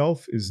event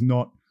itself is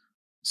not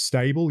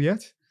stable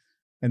yet.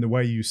 And the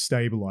way you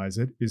stabilize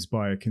it is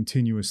by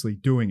continuously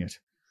doing it.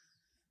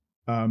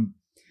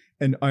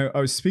 And I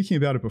was speaking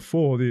about it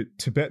before, the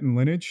Tibetan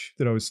lineage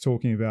that I was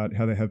talking about,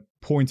 how they have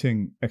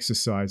pointing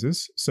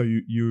exercises. So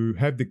you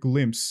have the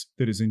glimpse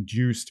that is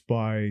induced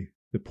by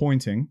the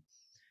pointing.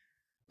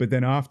 But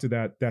then after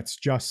that, that's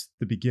just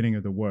the beginning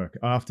of the work.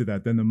 After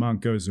that, then the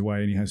monk goes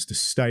away and he has to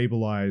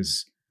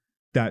stabilize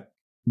that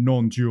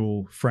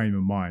non-dual frame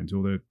of mind,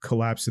 or the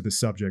collapse of the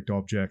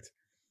subject-object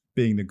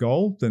being the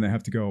goal. Then they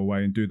have to go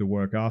away and do the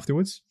work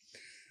afterwards.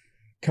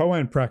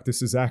 Koan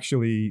practice is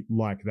actually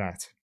like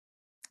that.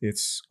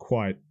 It's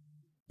quite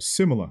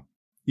similar,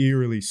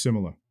 eerily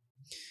similar.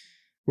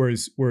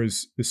 Whereas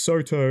the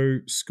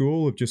Soto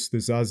school of just the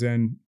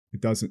Zazen, it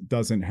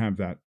doesn't have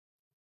that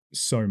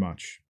so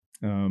much.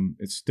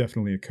 It's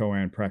definitely a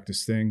Koan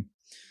practice thing.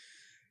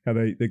 How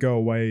they go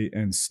away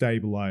and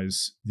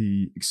stabilize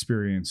the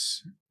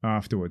experience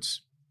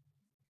afterwards.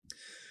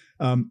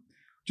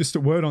 Just a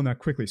word on that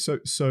quickly.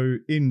 So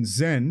in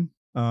Zen,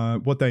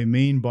 what they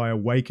mean by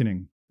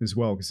awakening as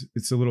well, because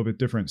it's a little bit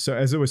different. So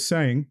as I was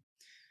saying,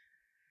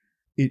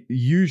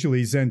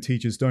 usually Zen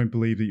teachers don't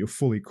believe that you're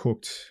fully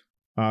cooked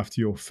after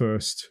your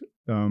first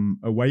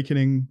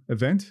awakening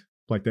event.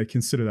 Like they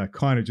consider that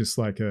kind of just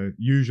like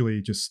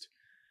usually just,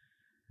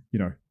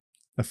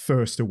 a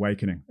first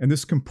awakening. And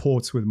this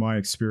comports with my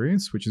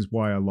experience, which is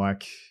why I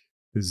like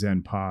the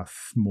Zen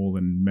path more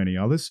than many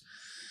others.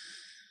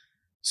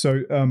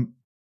 So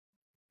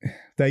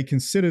they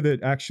consider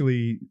that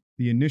actually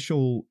the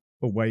initial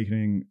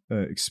awakening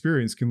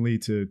experience can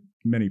lead to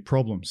many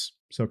problems.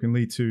 So it can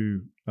lead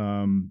to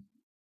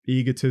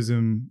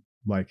egotism,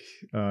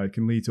 it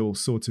can lead to all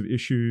sorts of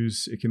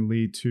issues. It can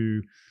lead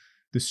to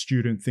the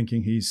student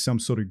thinking he's some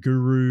sort of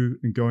guru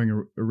and going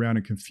around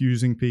and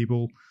confusing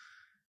people.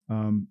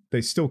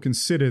 They still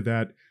consider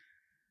that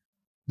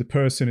the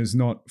person is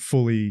not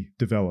fully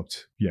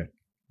developed yet,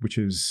 which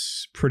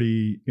is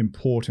pretty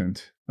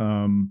important.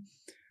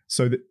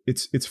 So that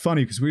it's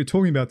funny because we were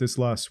talking about this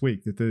last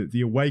week, that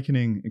the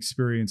awakening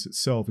experience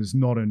itself is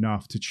not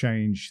enough to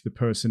change the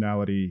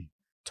personality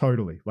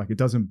totally. Like it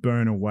doesn't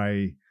burn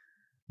away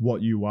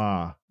what you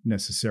are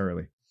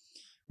necessarily,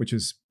 which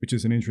is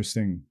an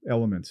interesting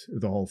element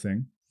of the whole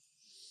thing.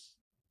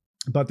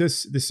 But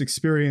this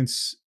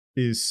experience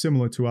is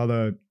similar to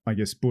other, I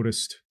guess,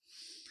 Buddhist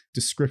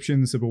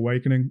descriptions of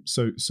awakening.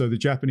 So the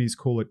Japanese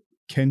call it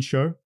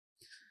kensho,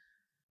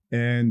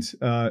 and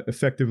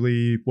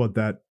effectively what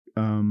that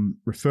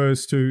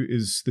refers to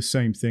is the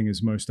same thing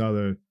as most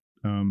other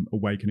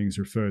awakenings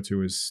refer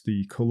to, as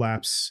the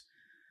collapse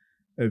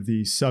of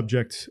the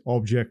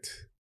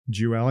subject-object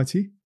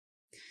duality.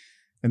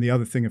 And the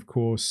other thing, of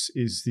course,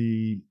 is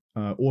the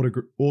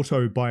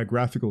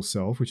autobiographical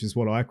self, which is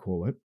what I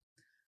call it.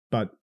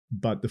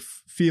 But the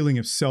feeling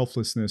of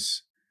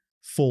selflessness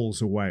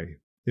falls away.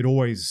 It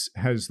always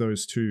has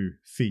those two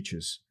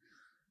features.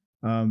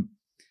 And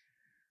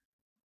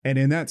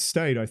in that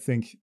state, I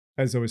think,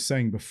 as I was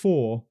saying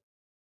before,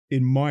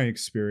 in my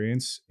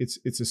experience,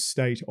 it's a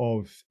state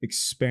of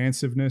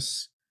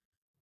expansiveness,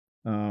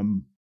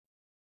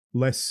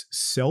 less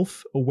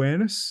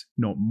self-awareness,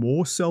 not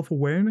more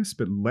self-awareness,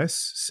 but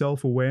less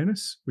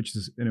self-awareness, which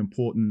is an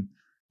important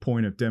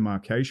point of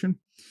demarcation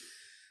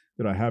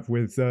that I have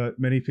with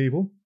many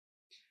people.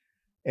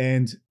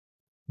 And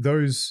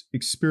those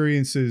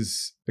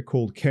experiences are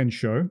called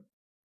kensho.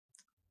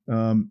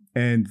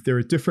 And there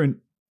are different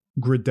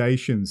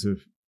gradations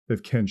of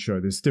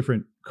kensho. There's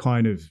different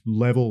kind of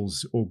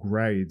levels or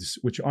grades,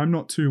 which I'm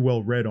not too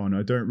well read on.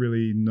 I don't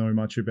really know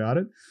much about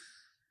it.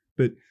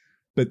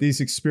 But these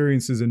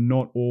experiences are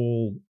not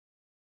all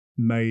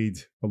made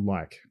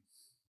alike.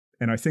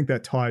 And I think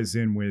that ties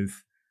in with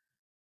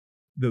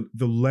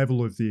the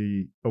level of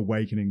the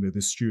awakening that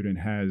the student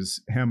has,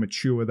 how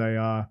mature they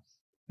are,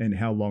 and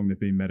how long they've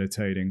been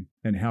meditating,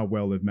 and how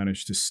well they've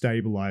managed to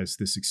stabilize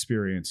this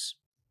experience.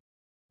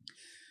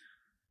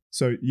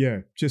 So yeah,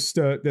 just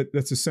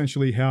that's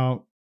essentially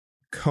how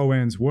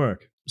koans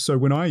work. So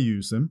when I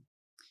use them,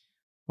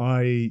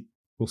 I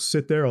will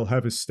sit there, I'll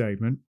have a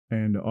statement,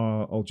 and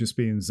I'll just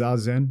be in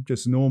zazen,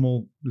 just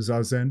normal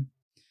zazen,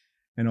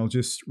 and I'll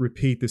just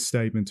repeat the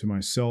statement to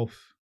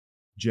myself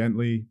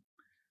gently,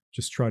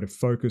 just try to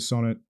focus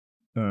on it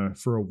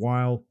for a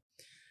while,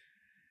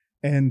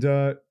 and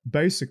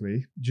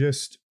basically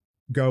just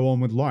go on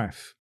with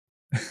life.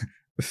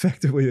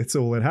 Effectively, that's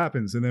all that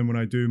happens. And then when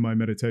I do my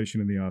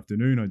meditation in the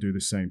afternoon, I do the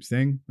same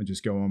thing. I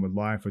just go on with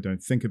life. I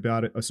don't think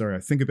about it. I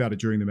think about it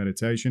during the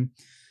meditation.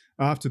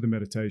 After the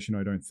meditation,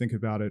 I don't think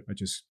about it. I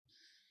just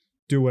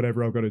do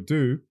whatever I've got to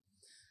do.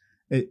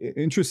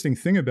 Interesting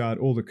thing about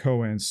all the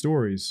koan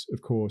stories,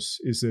 of course,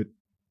 is that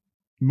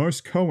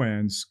most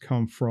koans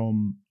come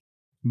from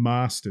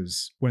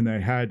masters. When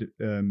they had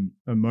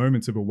a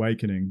moment of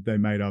awakening, they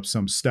made up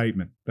some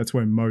statement. That's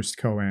where most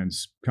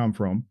koans come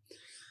from.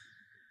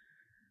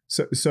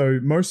 So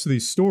most of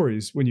these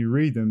stories, when you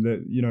read them,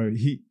 that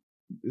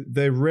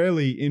they're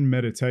rarely in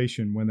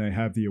meditation when they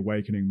have the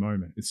awakening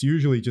moment. It's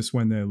usually just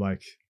when they're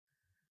like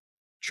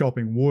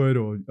chopping wood,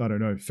 or I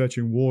don't know,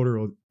 fetching water,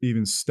 or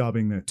even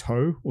stubbing their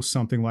toe or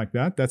something like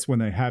that. That's when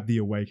they have the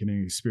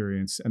awakening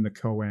experience, and the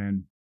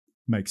koan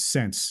makes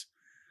sense.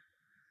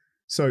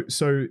 So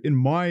in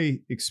my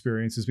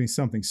experience, there's been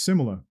something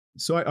similar.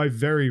 So I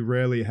very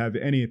rarely have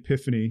any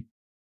epiphany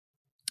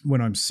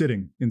when I'm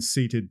sitting in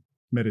seated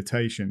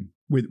meditation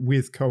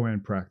with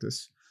koan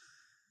practice.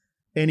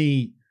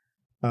 Any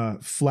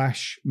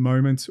flash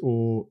moment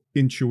or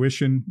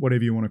intuition,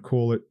 whatever you want to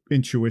call it.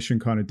 Intuition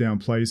kind of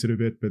downplays it a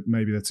bit, but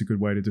maybe that's a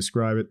good way to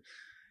describe it.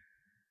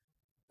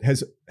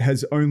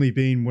 Has only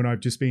been when I've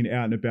just been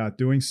out and about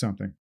doing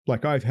something.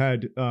 Like I've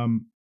had,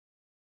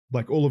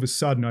 like all of a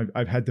sudden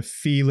I've had the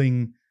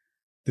feeling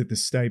that the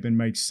statement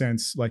makes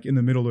sense. Like in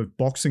the middle of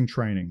boxing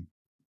training,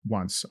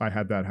 once I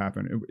had that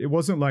happen. It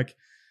wasn't like,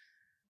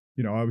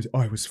 you know,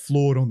 I was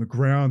floored on the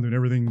ground and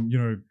everything, you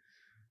know,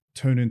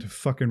 turned into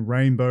fucking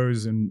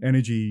rainbows and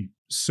energy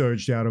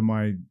surged out of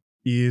my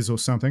ears or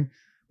something.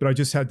 But I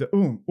just had the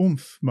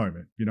oomph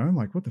moment, you know, I'm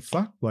like, what the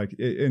fuck? Like,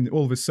 and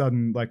all of a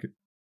sudden, like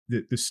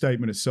the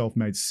statement itself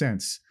made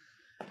sense.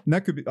 And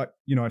that could be, like,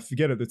 you know, I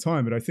forget at the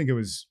time, but I think it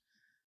was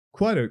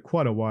quite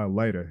a while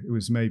later. It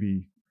was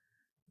maybe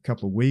a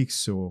couple of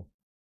weeks or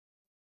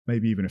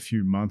maybe even a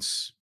few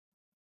months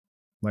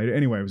later.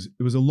 Anyway,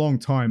 it was a long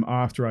time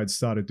after I'd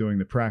started doing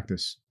the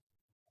practice.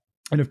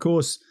 And of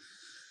course,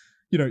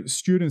 you know,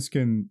 students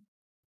can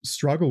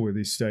struggle with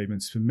these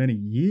statements for many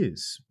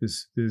years.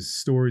 There's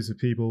stories of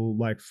people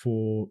like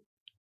for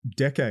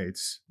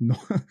decades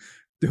not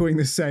doing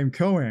the same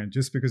koan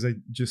just because they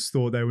just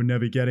thought they were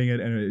never getting it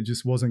and it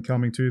just wasn't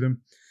coming to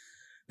them.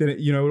 Then,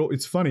 you know,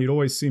 it's funny. It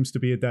always seems to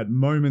be at that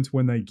moment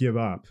when they give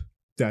up,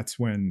 that's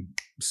when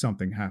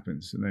something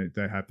happens and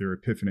they have their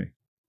epiphany.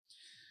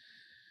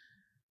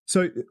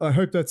 So I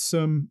hope that's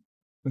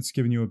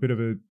given you a bit of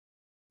a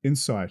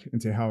insight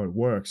into how it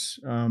works.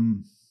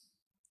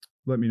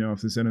 Let me know if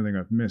there's anything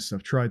I've missed.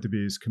 I've tried to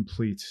be as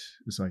complete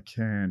as I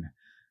can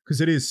because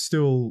it is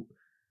still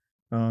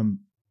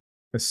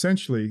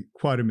essentially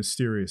quite a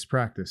mysterious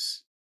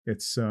practice.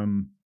 It's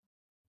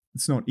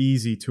not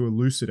easy to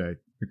elucidate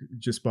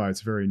just by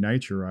its very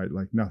nature, right?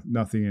 Like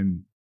nothing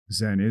in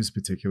Zen is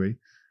particularly,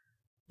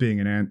 being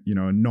a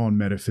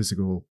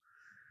non-metaphysical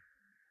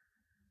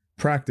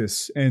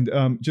practice. And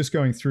just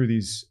going through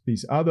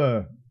these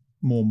other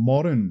more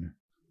modern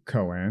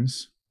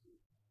koans,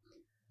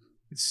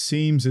 it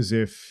seems as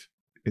if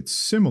it's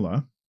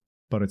similar,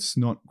 but it's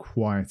not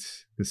quite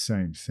the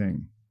same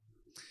thing.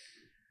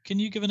 Can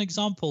you give an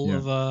example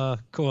of a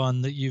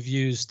koan that you've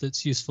used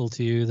that's useful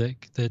to you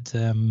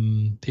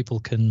that people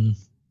can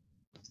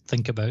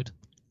think about?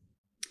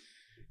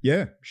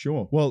 Yeah,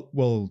 sure.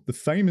 Well, the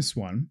famous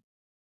one,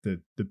 the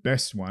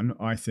best one,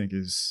 I think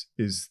is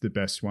the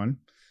best one,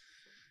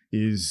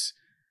 is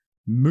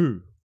mu.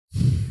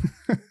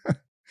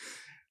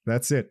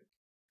 That's it.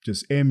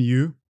 Just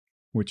mu,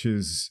 which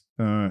is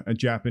a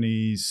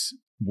Japanese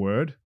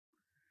word,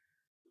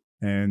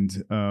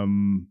 and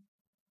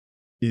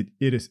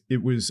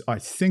it was, I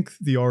think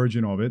the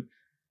origin of it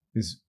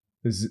is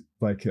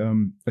like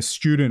a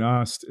student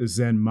asked a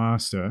Zen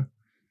master,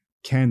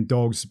 "Can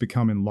dogs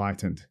become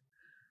enlightened?"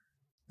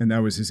 And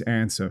that was his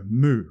answer,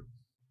 mu,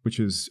 which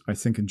is, I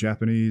think in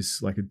Japanese,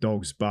 like a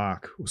dog's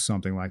bark or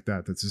something like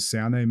that. That's the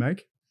sound they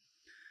make.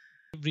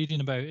 Reading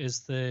about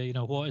is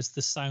what is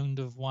the sound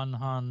of one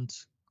hand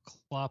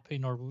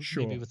clapping, or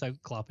sure, maybe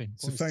without clapping?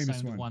 It's a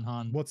famous sound one. Of one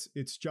hand? What's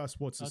the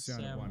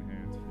sound of one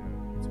hand? Yeah.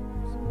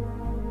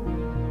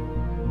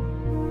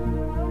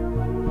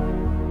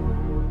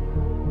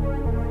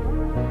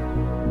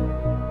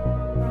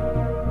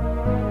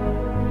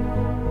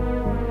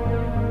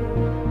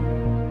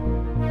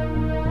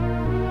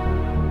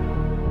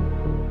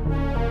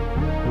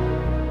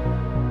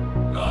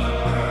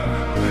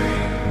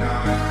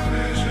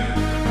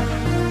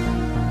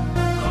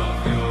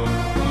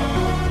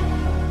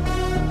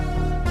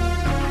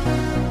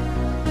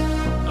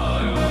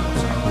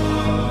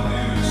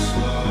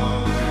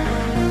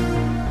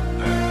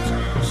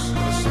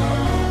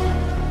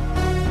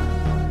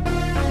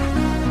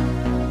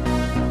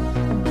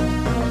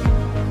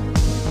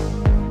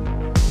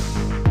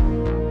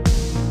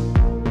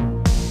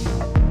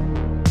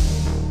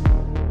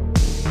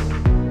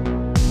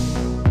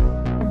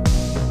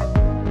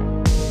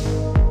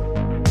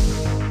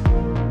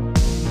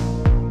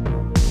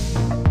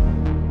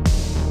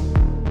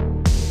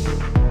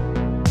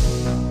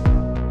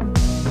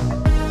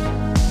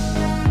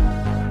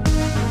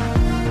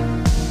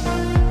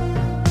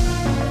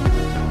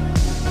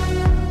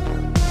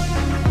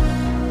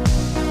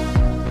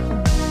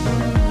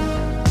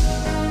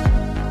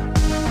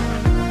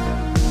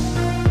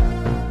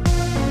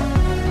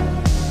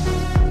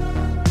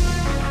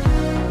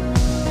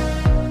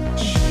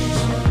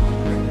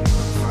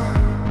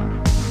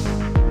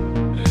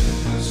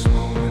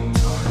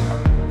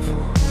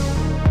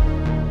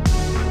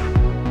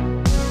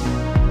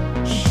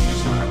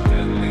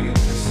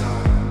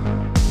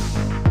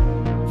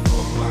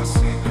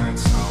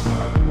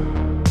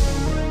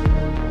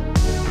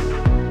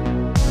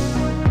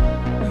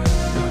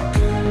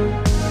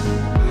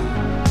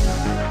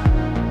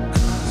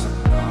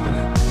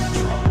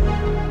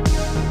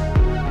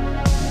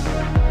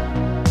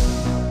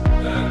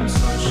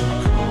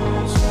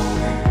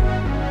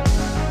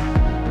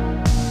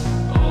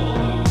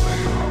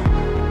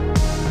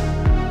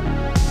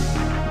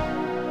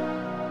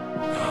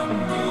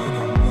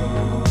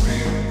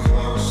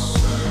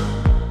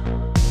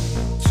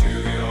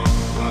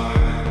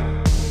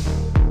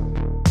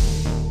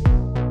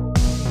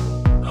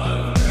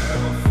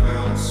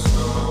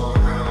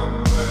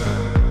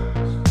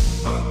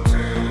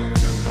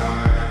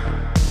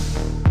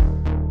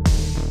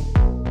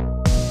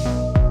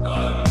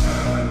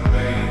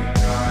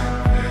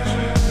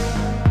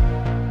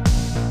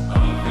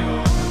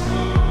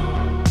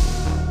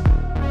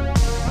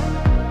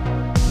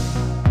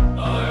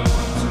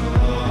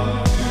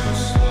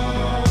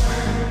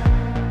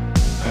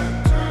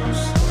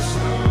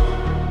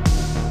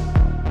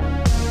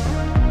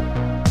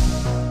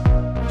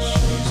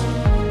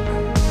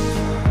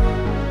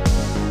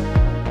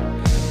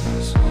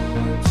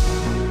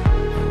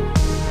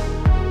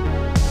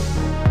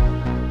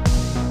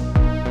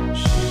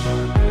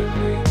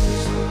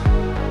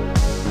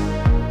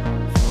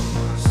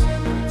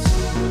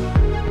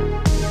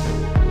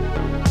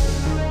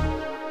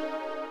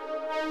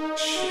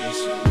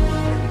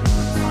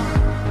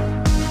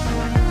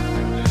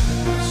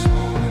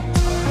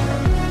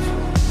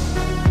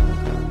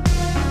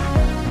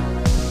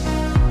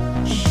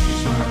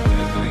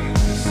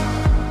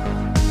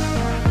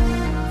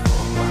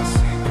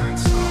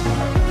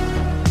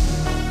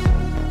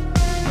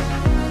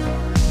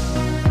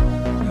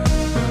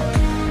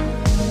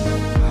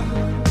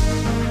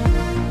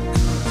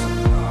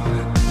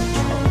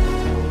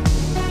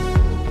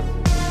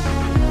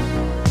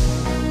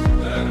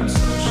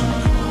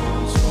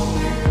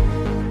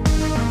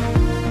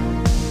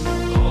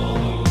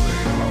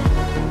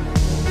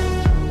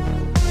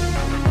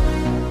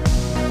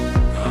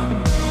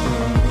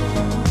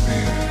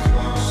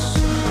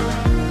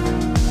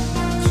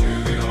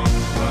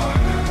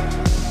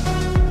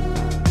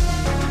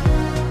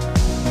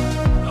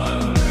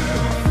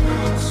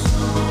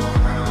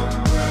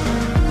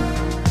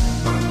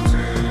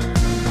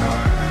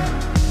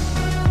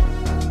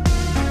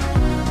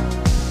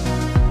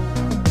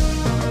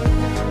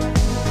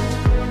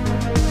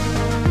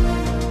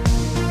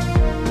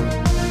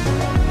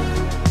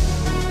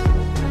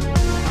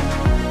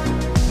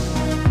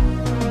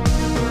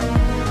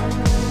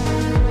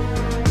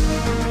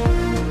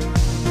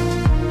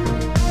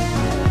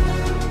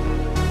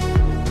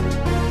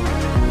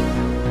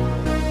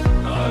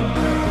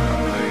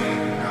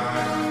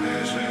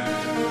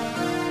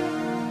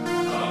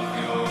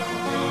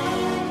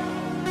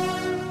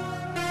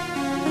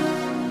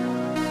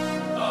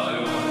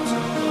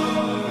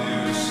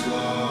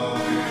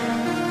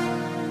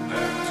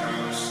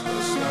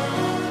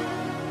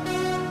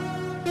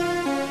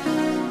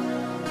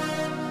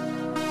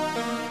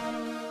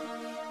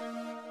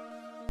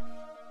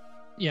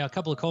 a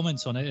couple of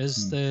comments on it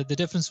is the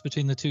difference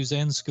between the two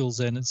Zen schools.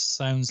 Then it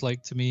sounds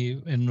like to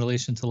me in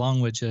relation to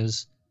language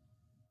is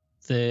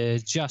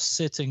the just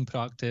sitting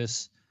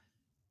practice,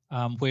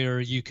 where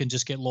you can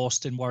just get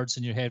lost in words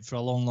in your head for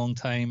a long, long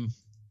time.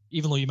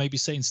 Even though you might be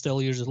sitting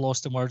still, you're just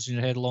lost in words in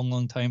your head a long,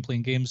 long time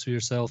playing games for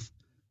yourself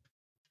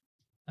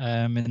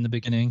in the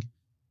beginning,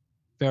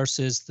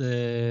 versus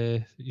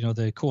the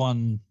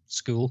Koan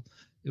school,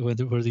 where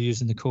they're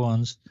using the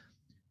Koans,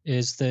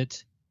 is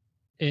that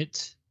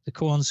the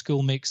Koan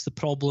school makes the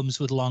problems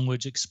with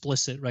language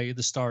explicit right at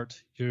the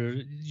start.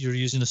 You're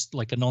using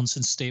a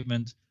nonsense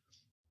statement,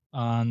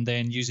 and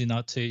then using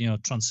that to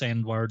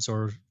transcend words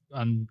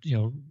and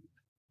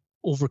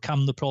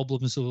overcome the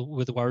problems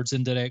with words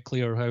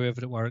indirectly or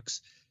however it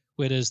works.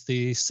 Whereas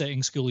the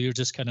sitting school, you're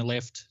just kind of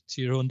left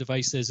to your own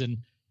devices, and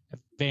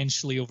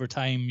eventually over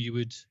time you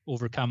would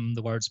overcome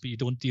the words, but you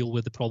don't deal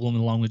with the problem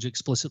in language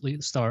explicitly at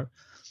the start.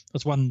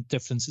 That's one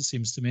difference, it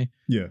seems to me.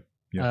 Yeah.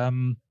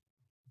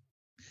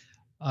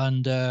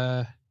 And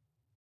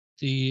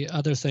the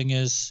other thing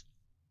is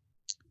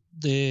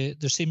there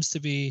seems to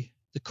be,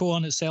 the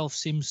koan itself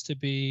seems to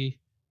be,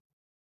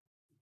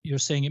 you're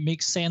saying it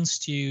makes sense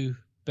to you,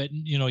 but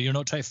you're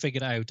not trying to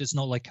figure it out. It's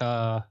not like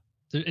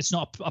it's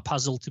not a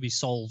puzzle to be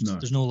solved. No.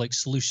 There's no like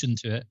solution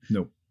to it.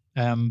 No.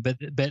 But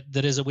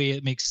there is a way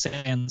it makes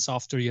sense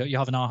after you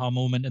have an aha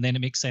moment, and then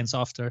it makes sense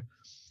after.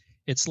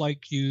 It's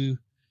like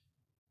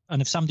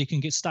and if somebody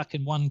can get stuck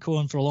in one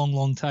koan for a long,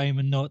 long time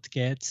and not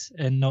get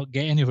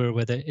anywhere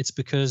with it, it's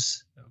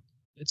because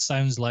it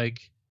sounds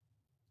like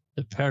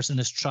the person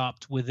is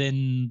trapped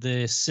within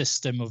the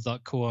system of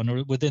that koan,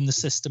 or within the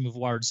system of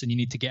words, and you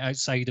need to get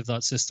outside of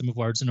that system of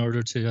words in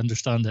order to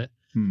understand it.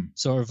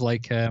 Sort of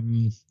like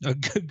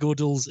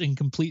Gödel's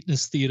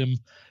incompleteness theorem,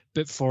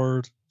 but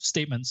for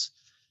statements.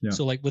 Yeah.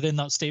 So like within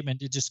that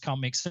statement, it just can't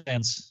make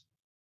sense.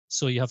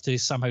 So you have to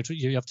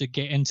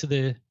get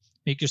into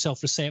make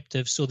yourself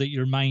receptive so that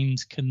your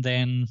mind can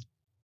then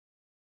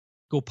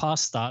go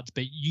past that,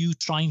 but you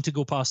trying to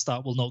go past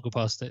that will not go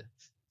past it.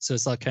 So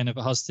it's that kind of,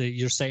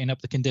 you're setting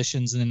up the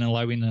conditions and then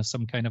allowing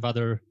some kind of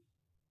other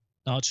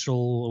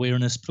natural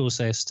awareness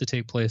process to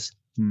take place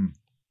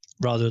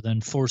rather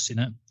than forcing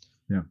it.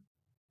 Yeah.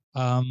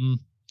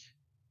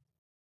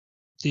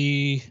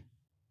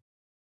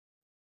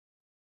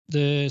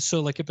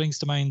 So like it brings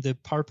to mind the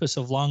purpose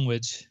of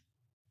language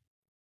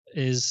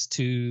is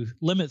to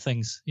limit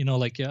things.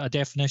 Like a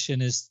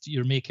definition is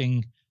you're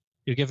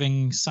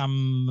giving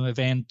some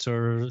event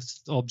or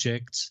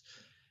object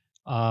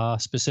a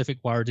specific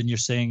word, and you're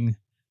saying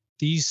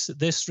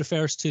this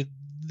refers to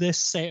this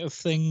set of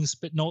things,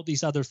 but not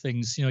these other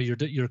things.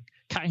 You're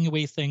cutting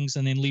away things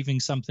and then leaving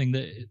something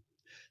that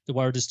the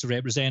word is to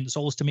represent. It's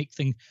always to make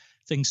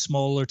things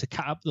smaller, to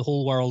cut up the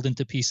whole world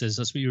into pieces.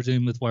 That's what you're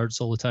doing with words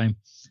all the time.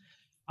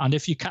 And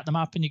if you cut them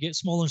up and you get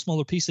smaller and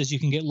smaller pieces, you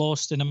can get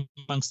lost in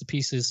amongst the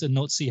pieces and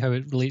not see how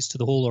it relates to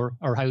the whole,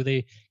 or how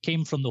they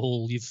came from the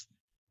whole. You've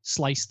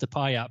sliced the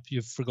pie up,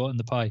 you've forgotten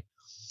the pie.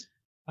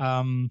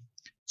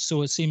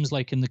 So it seems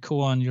like in the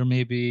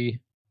koan,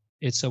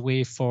 it's a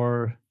way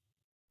for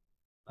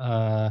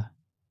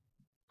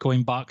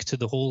going back to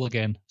the whole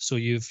again. So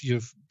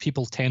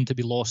people tend to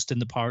be lost in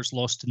the parts,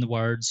 lost in the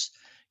words,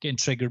 getting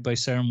triggered by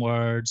certain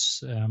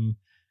words,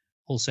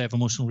 whole set of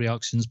emotional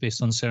reactions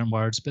based on certain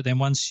words. But then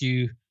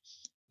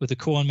with the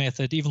koan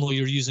method, even though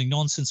you're using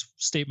nonsense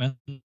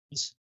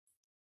statements,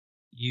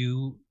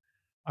 you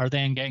are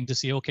then getting to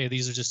see, okay,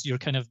 these are just, you're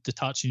kind of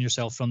detaching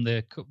yourself from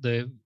the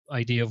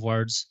idea of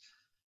words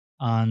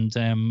and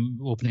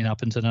opening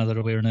up into another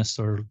awareness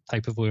or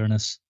type of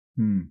awareness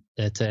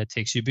that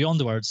takes you beyond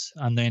the words.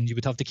 And then you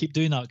would have to keep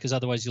doing that, because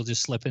otherwise you'll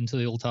just slip into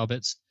the old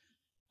habits.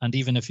 And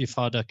even if you've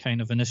had a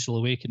kind of initial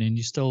awakening,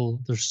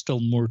 there's still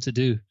more to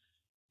do.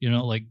 You're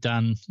not like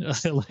Dan,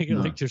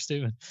 like your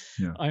statement.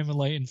 Yeah. I'm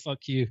enlightened,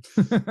 fuck you.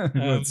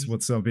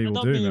 What some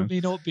people do, man.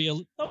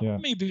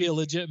 May be a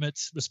legitimate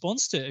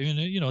response to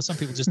it. Some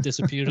people just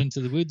disappear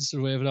into the woods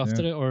or whatever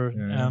after it, or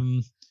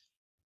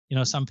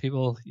some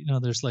people,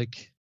 there's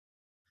like,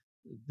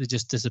 they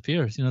just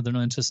disappear. They're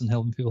not interested in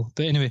helping people.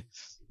 But anyway,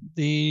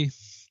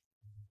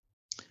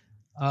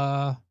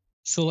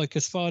 so like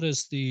as far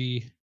as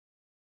the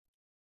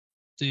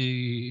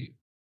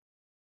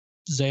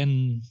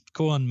Zen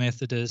koan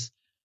method is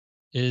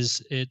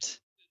it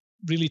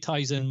really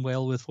ties in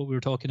well with what we were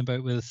talking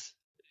about with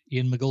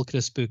Ian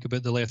McGilchrist's book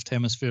about the left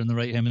hemisphere and the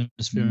right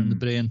hemisphere in the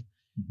brain.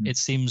 Mm-hmm. It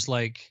seems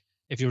like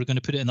if you were going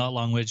to put it in that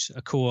language,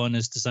 a koan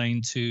is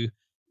designed to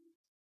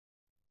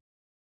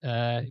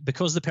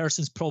because the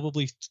person's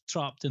probably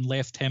trapped in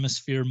left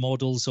hemisphere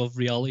models of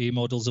reality,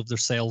 models of their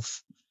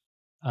self.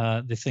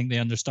 They think they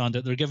understand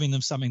it. They're giving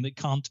them something that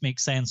can't make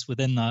sense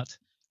within that,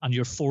 and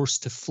you're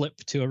forced to flip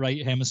to a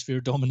right hemisphere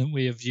dominant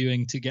way of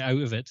viewing to get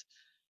out of it.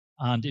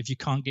 And if you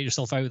can't get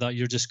yourself out of that,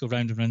 you just go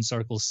round and round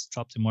circles,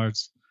 trapped in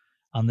words.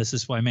 And this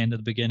is what I meant at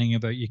the beginning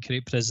about you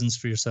create prisons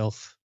for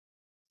yourself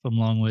from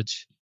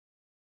language,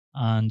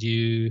 and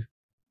you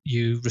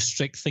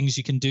restrict things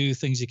you can do,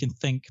 things you can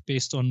think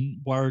based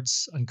on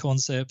words and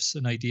concepts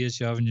and ideas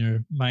you have in your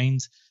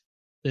mind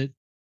that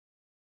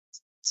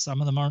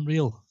some of them aren't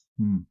real.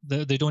 Hmm.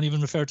 They don't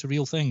even refer to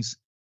real things.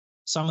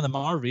 Some of them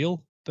are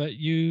real, but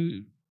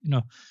you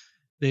know,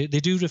 they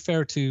do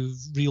refer to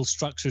real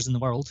structures in the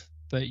world,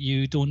 but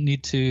you don't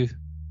need to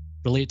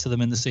relate to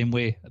them in the same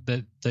way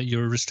that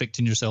you're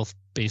restricting yourself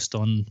based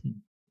on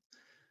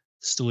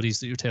stories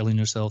that you're telling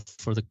yourself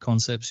for the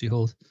concepts you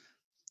hold.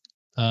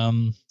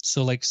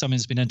 So like something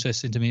that's been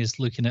interesting to me is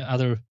looking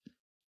at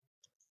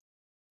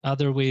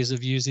other ways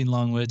of using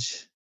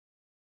language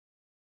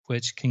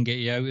which can get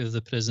you out of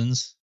the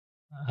prisons,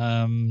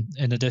 in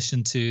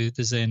addition to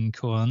the Zen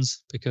koans,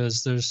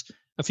 because there's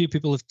a few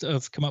people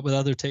have come up with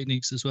other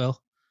techniques as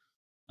well,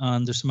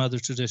 and there's some other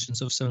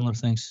traditions of similar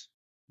things.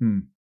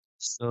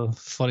 So,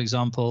 for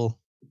example,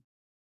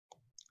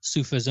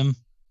 Sufism,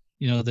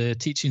 the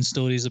teaching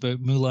stories about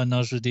Mullah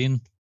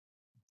Nasruddin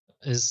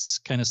is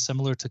kind of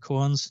similar to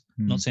koans.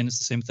 I'm not saying it's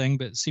the same thing,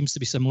 but it seems to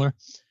be similar,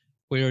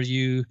 where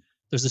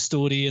there's a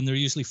story and they're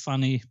usually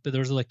funny, but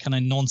there's like kind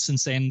of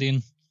nonsense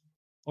ending,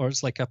 or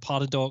it's like a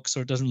paradox,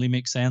 or it doesn't really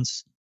make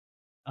sense.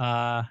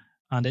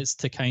 And it's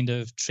to kind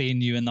of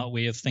train you in that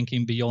way of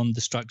thinking beyond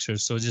the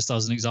structures. So just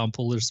as an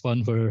example, there's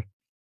one where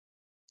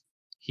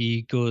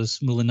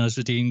Mullah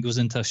Nasruddin goes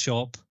into a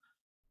shop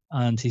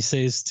and he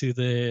says to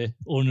the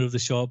owner of the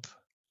shop,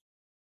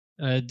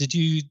 did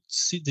you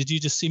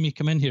just see me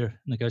come in here?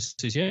 And the guy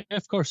says, yeah,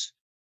 of course.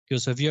 He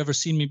goes, have you ever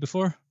seen me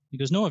before? He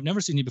goes, no, I've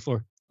never seen you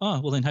before. Oh,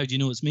 well then how do you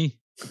know it's me?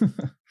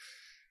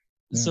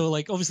 Yeah. So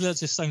like, obviously that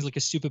just sounds like a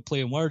stupid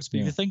play on words, but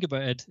if you think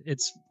about it,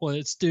 it's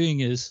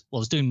doing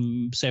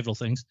several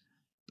things.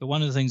 But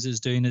one of the things it's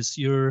doing is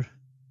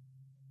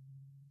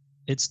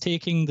it's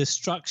taking the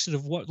structure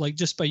of what, like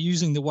just by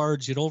using the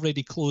words, you're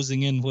already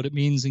closing in what it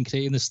means and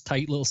creating this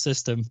tight little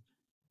system.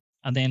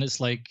 And then it's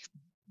like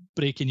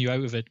breaking you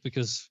out of it,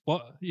 because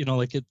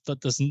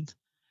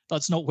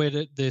that's not where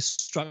the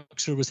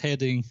structure was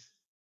heading.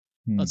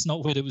 That's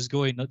not where it was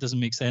going. That doesn't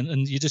make sense.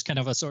 And you just kind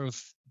of a sort of,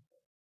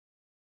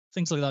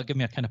 things like that give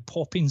me a kind of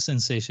popping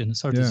sensation.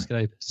 It's hard to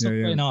describe. It's not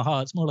quite an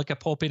aha. It's more like a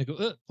popping. I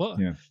go, what?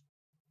 Yeah.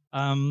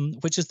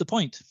 Which is the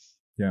point.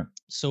 Yeah.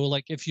 So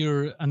like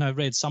and I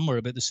read somewhere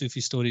about the Sufi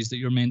stories that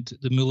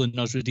the Mullah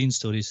Nasruddin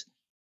stories,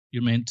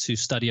 you're meant to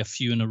study a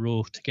few in a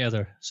row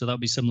together. So that'd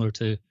be similar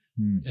to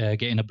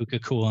getting a book of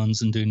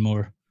koans and doing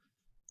more.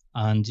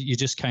 And you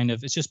just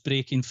it's just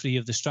breaking free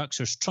of the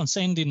structures,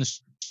 transcending the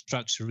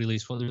structure really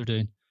is what they're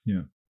doing.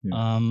 Yeah.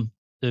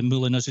 The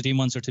Mullah Nasruddin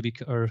ones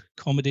are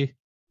comedy.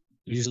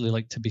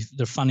 Usually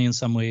they're funny in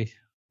some way.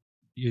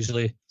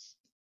 Usually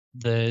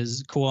the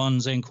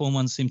koans and koan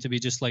ones seem to be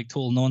just like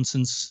total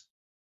nonsense.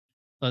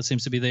 That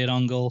seems to be their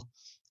angle.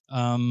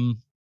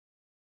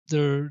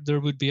 There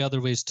would be other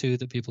ways too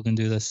that people can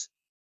do this.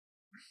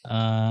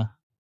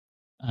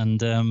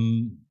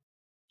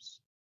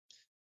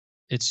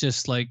 It's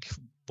just like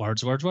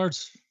words.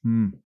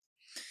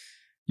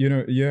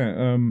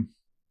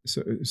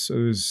 So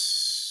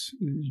there's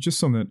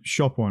just on that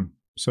shop one.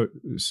 So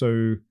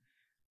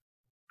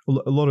a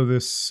lot of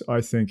this,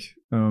 I think,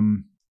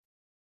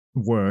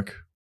 work,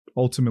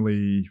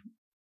 ultimately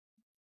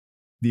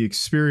the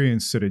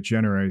experience that it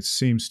generates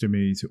seems to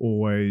me to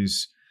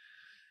always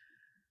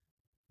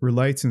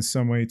relate in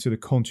some way to the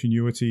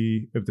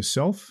continuity of the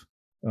self.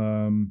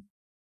 And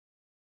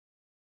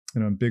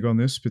I'm big on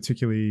this,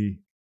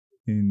 particularly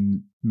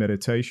in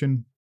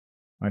meditation.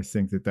 I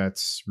think that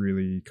that's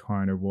really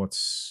kind of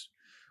what's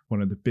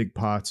one of the big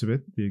parts of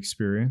it, the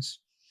experience.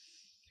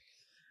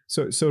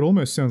 So it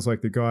almost sounds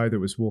like the guy that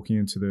was walking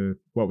into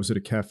a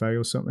cafe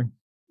or something,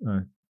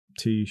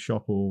 tea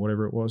shop or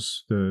whatever it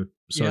was. I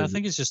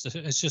think it's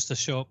just a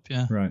shop.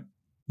 Yeah. Right.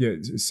 Yeah.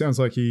 It sounds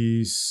like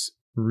he's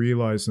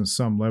realized on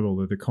some level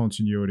that the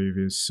continuity of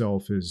his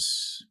self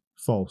is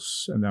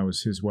false, and that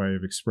was his way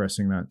of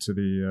expressing that to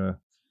the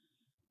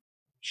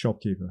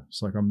shopkeeper.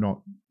 It's like I'm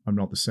not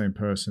the same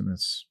person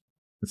that's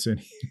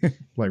in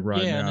like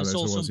right now as it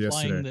was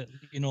yesterday. That,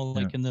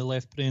 in the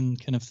left brain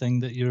kind of thing,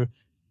 that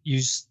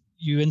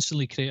you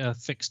instantly create a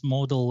fixed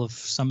model of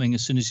something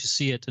as soon as you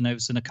see it, and now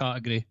it's in a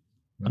category,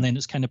 and then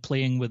it's kind of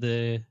playing with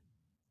the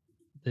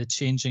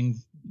changing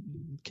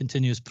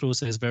continuous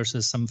process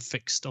versus some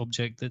fixed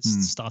object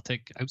that's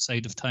static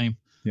outside of time.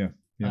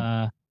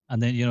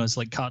 And then it's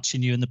like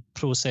catching you in the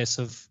process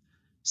of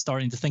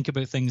starting to think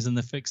about things in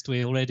the fixed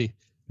way already.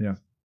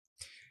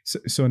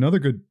 So another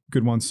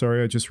good one,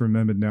 sorry, I just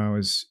remembered now,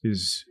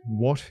 is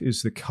what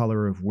is the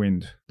color of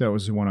wind? That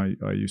was the one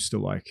I used to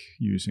like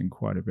using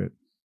quite a bit.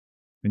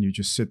 And you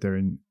just sit there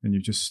and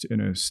you're just in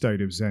a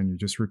state of Zen. You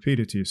just repeat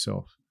it to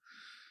yourself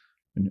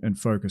and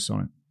focus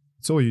on it.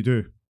 That's all you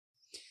do.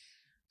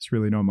 It's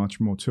really not much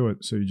more to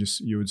it. So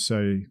you would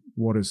say,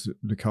 what is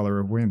the color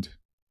of wind?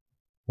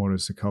 What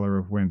is the color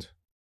of wind?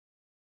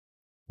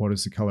 What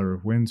is the color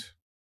of wind?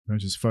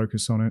 Just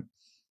focus on it.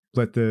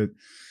 Let the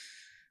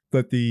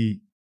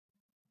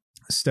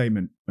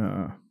statement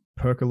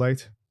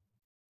percolate,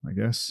 I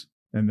guess,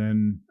 and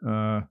then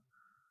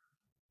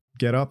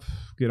get up,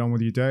 get on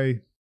with your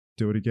day,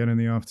 do it again in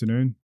the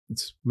afternoon.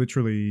 It's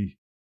literally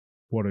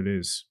what it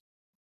is.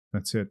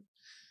 That's it.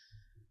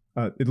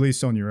 At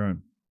least on your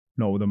own.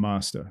 not with a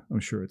master. I'm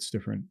sure it's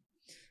different.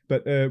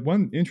 But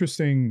one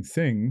interesting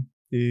thing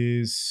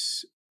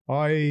is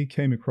I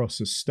came across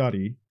a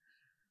study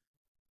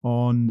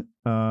on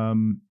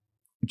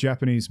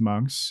Japanese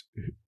monks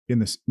in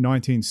the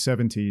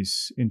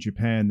 1970s in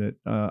Japan that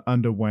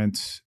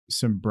underwent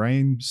some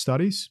brain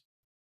studies,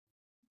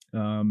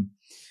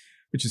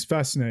 which is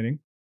fascinating.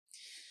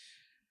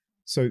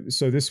 So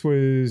this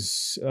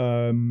was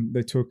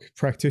they took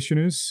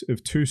practitioners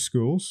of two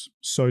schools,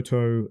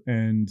 Soto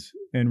and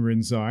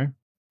Rinzai,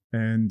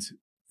 and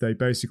they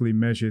basically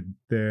measured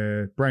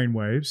their brain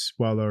waves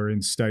while they were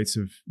in states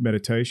of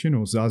meditation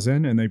or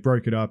zazen, and they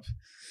broke it up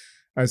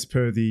as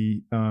per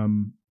the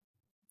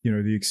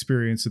the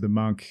experience of the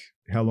monk,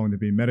 how long they've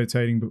been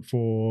meditating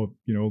before,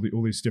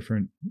 all these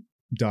different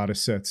data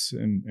sets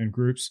and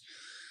groups.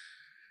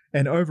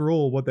 And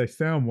overall, what they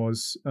found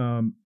was,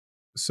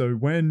 so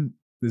when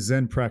the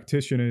Zen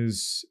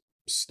practitioners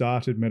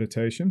started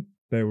meditation,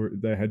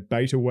 they had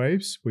beta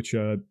waves, which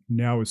are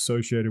now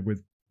associated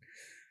with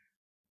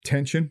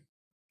tension,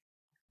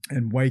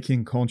 and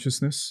waking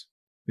consciousness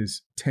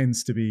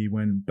tends to be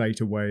when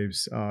beta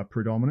waves are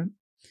predominant.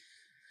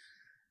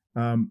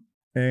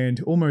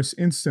 And almost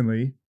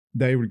instantly,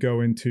 they would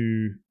go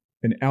into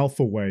an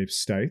alpha wave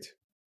state.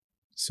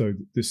 So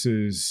this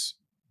is,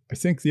 I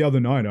think the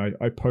other night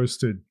I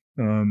posted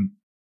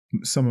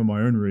some of my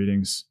own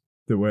readings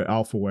that were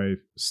alpha wave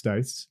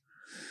states.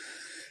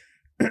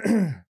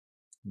 If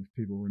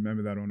people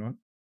remember that or not.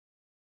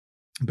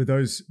 But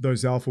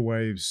those alpha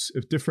waves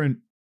of different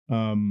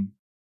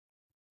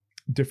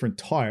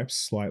types,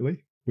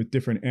 slightly, with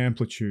different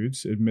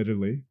amplitudes,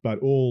 admittedly, but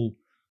all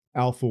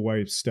alpha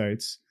wave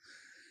states.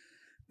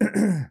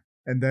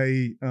 And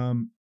they,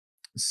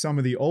 some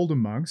of the older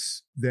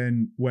monks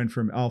then went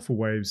from alpha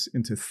waves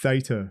into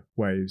theta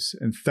waves.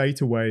 And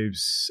theta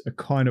waves are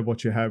kind of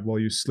what you have while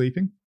you're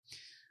sleeping.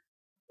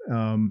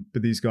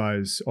 But these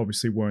guys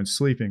obviously weren't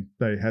sleeping.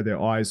 They had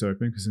their eyes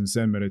open, because in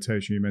Zen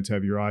meditation, you're meant to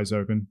have your eyes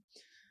open.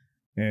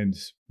 And,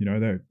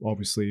 they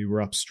obviously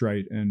were up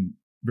straight and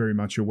very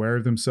much aware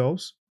of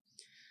themselves.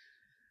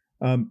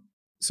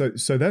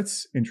 So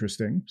that's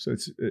interesting. So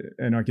it's,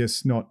 and I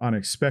guess not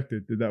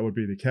unexpected that would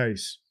be the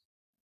case.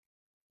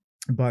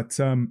 But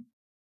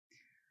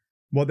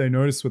what they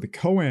noticed with the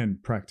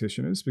Koan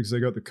practitioners, because they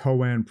got the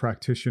Koan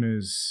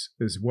practitioners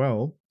as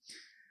well,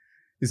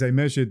 is they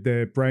measured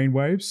their brain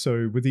waves.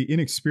 So with the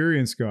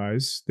inexperienced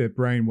guys, their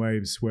brain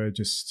waves were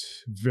just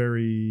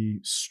very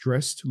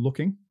stressed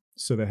looking.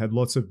 So they had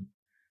lots of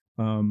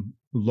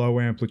low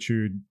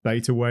amplitude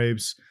beta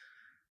waves.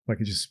 Like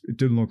it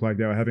didn't look like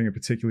they were having a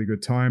particularly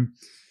good time.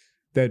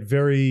 They had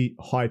very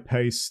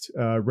high-paced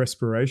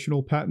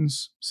respirational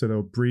patterns. So they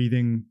were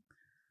breathing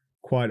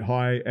quite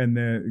high, and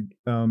their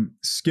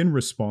skin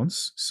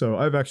response. So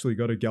I've actually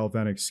got a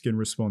galvanic skin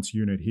response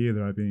unit here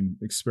that I've been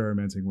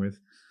experimenting with.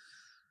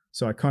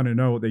 So I kind of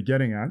know what they're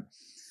getting at.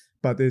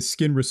 But their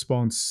skin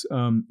response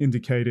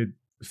indicated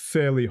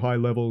fairly high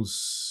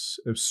levels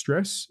of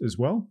stress as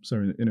well.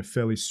 So in a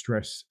fairly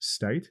stressed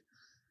state.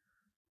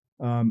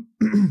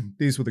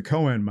 These were the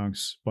Koan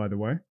monks, by the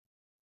way.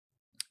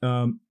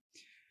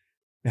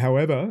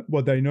 However,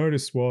 what they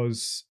noticed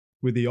was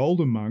with the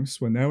older monks,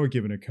 when they were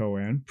given a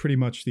koan, pretty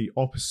much the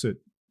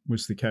opposite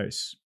was the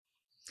case.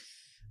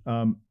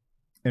 And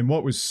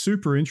what was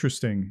super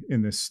interesting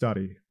in this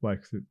study,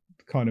 like it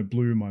kind of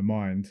blew my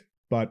mind,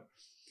 but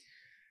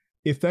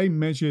if they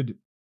measured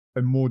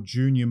a more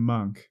junior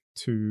monk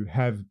to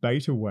have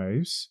beta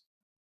waves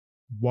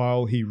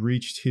while he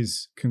reached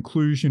his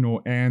conclusion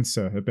or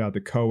answer about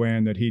the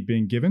koan that he'd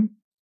been given,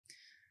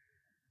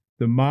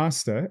 the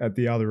master at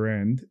the other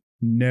end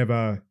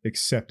never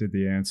accepted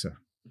the answer,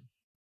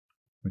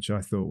 which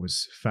I thought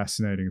was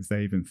fascinating. If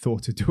they even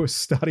thought to do a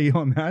study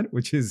on that,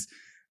 which is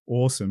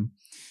awesome.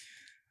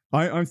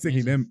 I'm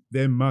thinking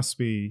there must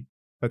be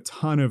a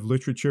ton of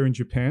literature in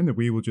Japan that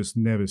we will just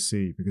never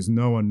see because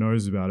no one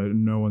knows about it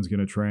and no one's going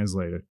to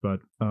translate it.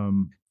 But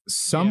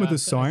some of the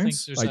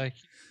science,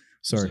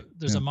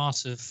 there's a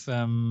massive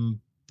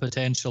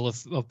potential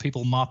of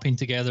people mapping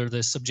together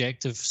the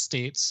subjective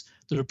states,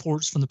 the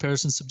reports from the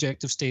person's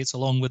subjective states,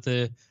 along with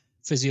the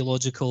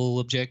physiological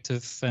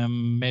objective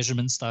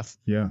measurement stuff.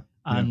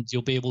 And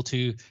you'll be able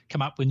to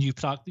come up with new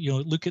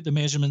look at the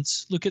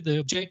measurements, look at the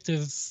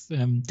objective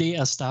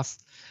data stuff,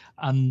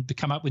 and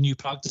come up with new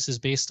practices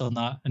based on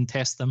that and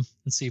test them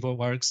and see what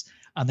works,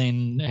 and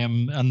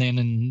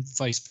then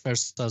vice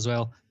versa as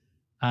well.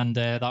 And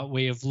that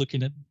way of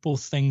looking at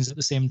both things at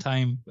the same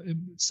time,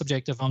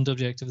 subjective and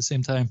objective at the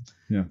same time.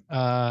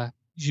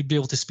 You'd be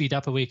able to speed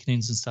up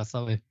awakenings and stuff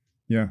that way.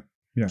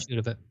 Sure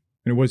of it.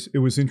 And it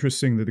was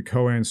interesting that the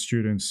Koan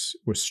students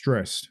were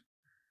stressed.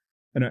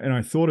 And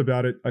I thought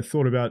about it. I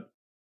thought about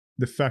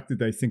the fact that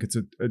they think it's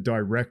a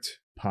direct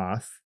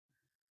path.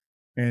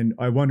 And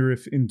I wonder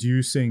if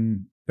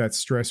inducing that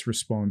stress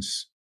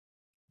response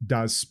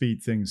does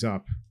speed things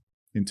up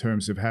in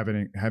terms of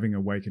having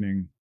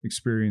awakening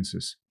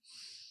experiences.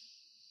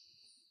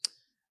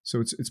 So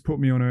it's put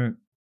me on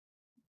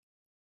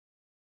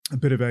a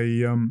bit of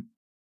a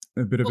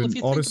a bit of Well, an if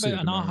you think odyssey about at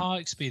an the moment. aha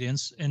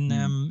experience,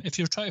 in if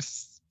you're trying to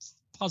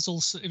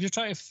puzzles, if you're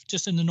trying to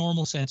just in the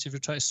normal sense, if you're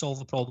trying to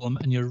solve a problem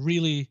and you're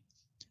really,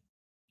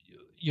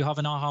 you have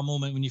an aha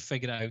moment when you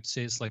figure it out.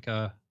 Say it's like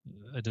a,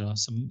 I don't know,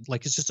 some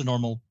like it's just a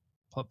normal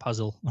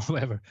puzzle or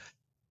whatever,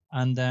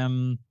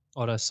 and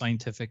or a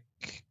scientific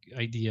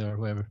idea or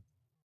whatever.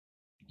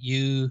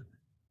 You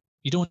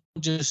don't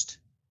just,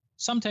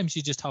 sometimes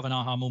you just have an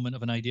aha moment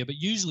of an idea, but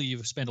usually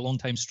you've spent a long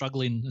time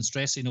struggling and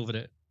stressing over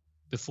it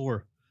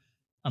before.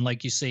 And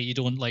like you say, you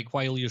don't, like,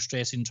 while you're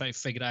stressing, try to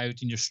figure it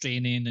out, and you're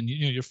straining, and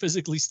you're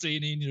physically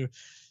straining,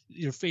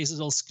 your face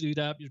is all screwed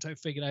up, you're trying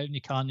to figure it out and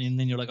you can't, and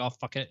then you're like, oh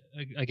fuck it,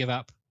 I give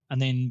up.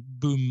 And then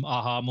boom,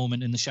 aha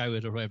moment in the shower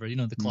or whatever,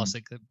 the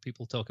classic that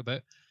people talk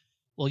about.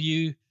 Well,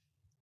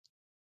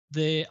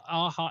 the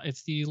aha,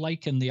 if you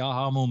liken the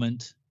aha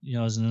moment,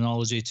 as an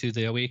analogy to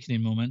the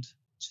awakening moment,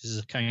 which is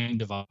a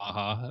kind of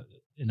aha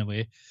in a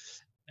way,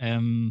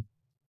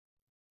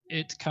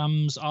 it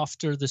comes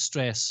after the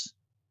stress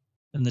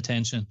and the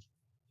tension.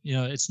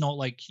 It's not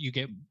like you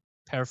get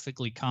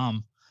perfectly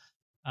calm.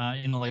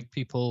 Like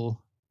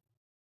people,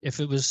 if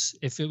you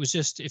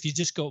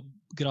just got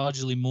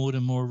gradually more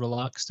and more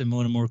relaxed and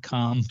more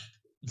calm,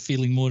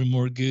 feeling more and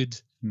more good,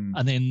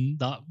 and then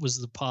that was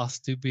the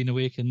path to being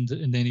awakened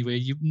in any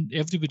way,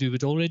 everybody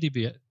would already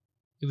be it.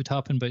 It would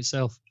happen by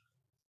itself.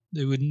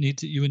 You wouldn't need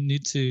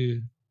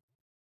to.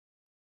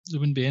 There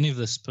wouldn't be any of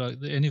these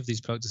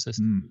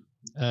practices.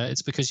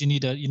 It's because you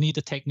need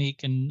a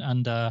technique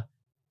and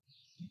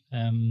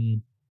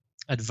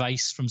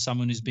advice from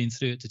someone who's been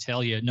through it to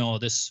tell you, no,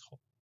 this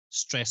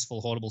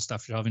stressful, horrible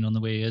stuff you're having on the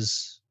way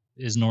is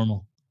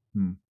normal,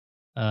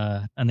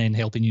 and then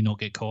helping you not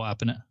get caught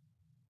up in it.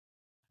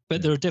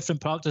 But there are different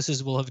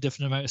practices will have a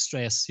different amount of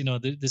stress.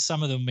 There's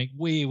some of them make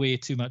way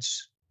too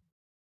much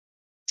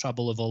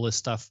trouble of all this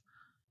stuff,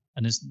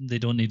 and they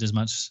don't need as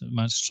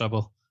much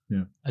trouble.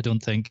 Yeah, I don't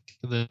think.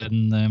 But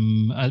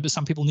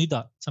some people need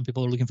that. Some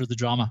people are looking for the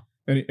drama.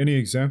 Any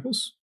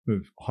examples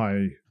of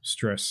high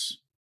stress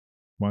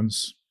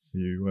ones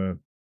you are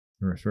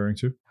referring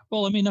to?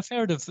 Well, I mean, I've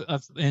heard of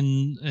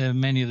in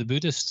many of the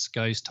Buddhist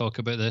guys talk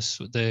about this.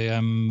 The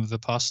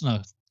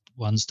Vipassana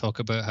ones talk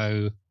about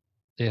how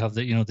they have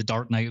the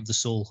dark night of the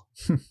soul.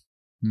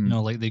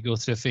 Like they go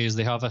through a phase.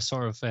 They have a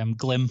sort of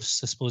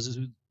glimpse. I suppose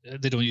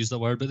they don't use that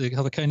word, but they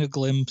have a kind of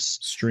glimpse.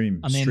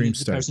 And then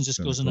the person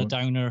just goes on a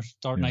downer,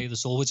 dark night of the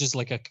soul, which is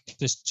like a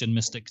Christian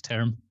mystic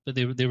term, but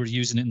they were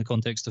using it in the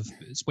context of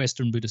it's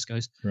Western Buddhist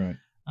guys. Right.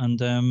 And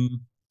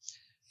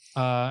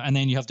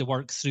then you have to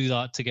work through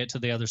that to get to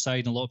the other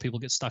side. And a lot of people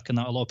get stuck in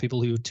that. A lot of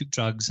people who took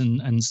drugs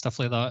and stuff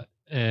like that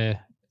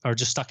are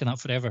just stuck in that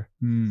forever.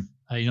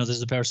 There's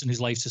the person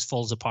whose life just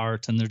falls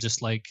apart, and they're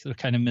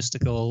kind of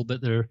mystical,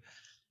 but they're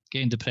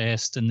getting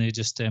depressed, and they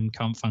just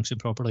can't function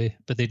properly.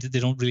 But they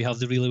don't really have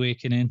the real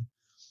awakening.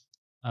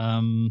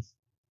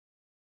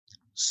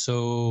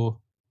 So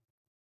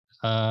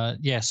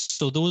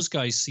so those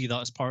guys see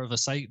that as part of the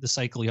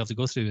cycle you have to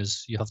go through.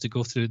 Is you have to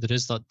go through. There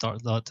is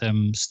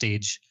that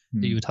stage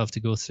that you would have to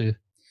go through.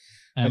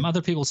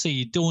 Other people say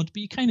you don't,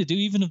 but you kind of do.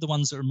 Even of the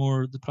ones that are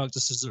more the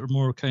practices that are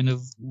more kind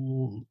of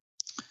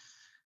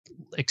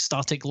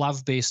ecstatic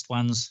love-based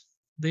ones,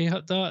 they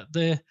have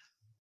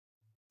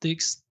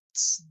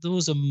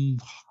those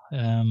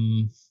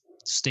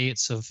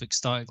states of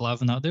ecstatic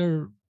love, and that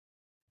they're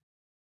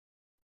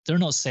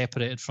not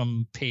separated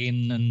from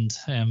pain and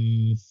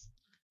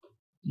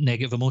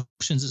negative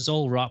emotions. It's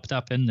all wrapped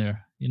up in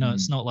there.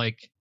 It's not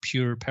like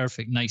pure,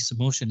 perfect, nice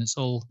emotion. It's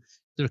all,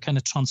 they're kind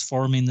of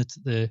transforming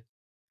the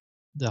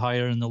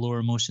higher and the lower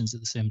emotions at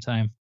the same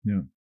time.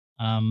 Yeah.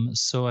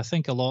 So I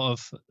think a lot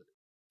of,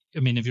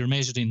 if you're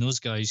measuring those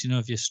guys,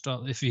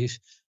 if you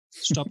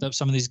strapped up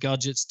some of these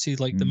gadgets to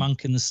like the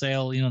monk in the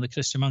cell, the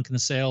Christian monk in the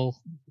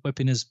cell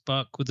whipping his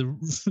back with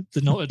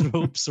the knotted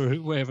ropes or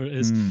whatever it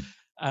is,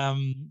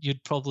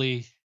 you'd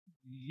probably,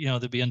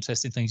 there'd be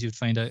interesting things you'd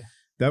find out.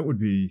 That would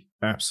be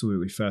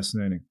absolutely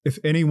fascinating. If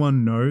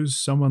anyone knows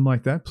someone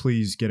like that,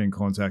 please get in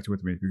contact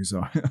with me, because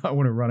I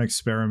want to run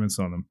experiments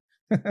on them.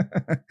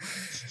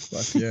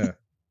 But yeah.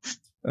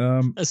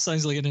 That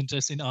sounds like an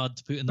interesting ad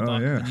to put in the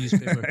back of the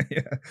newspaper.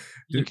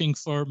 Looking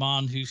for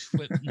man who's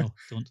no,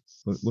 don't.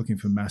 Looking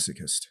for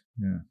masochist.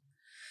 Yeah.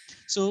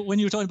 So when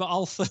you were talking about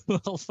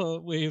alpha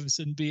waves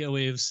and beta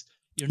waves,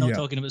 you're not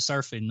talking about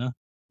surfing, no?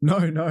 No,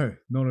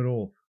 not at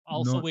all.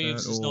 Alpha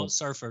waves is not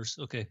surfers.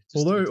 Okay.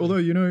 Although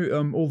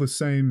all the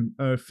same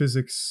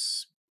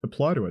physics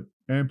apply to it.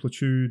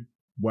 Amplitude,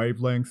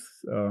 wavelength,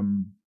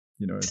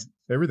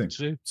 everything.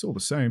 True. It's all the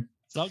same.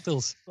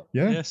 Fractals.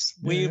 Yeah. Yes.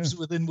 Waves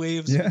within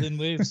waves within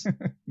waves.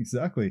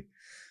 Exactly.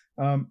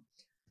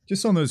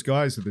 Just on those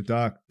guys of the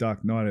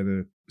dark night of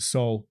the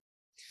soul,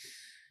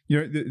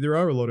 there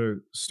are a lot of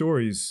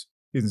stories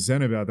in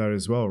Zen about that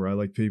as well, right?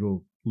 Like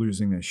people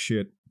losing their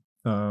shit.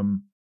 I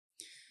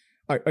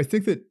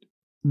think that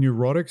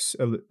neurotics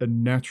are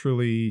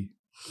naturally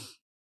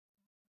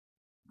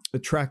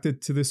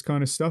attracted to this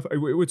kind of stuff.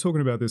 We were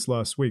talking about this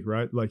last week,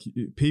 right? Like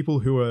people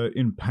who are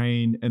in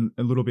pain and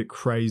a little bit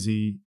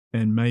crazy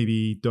and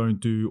maybe don't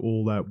do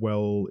all that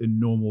well in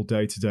normal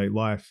day-to-day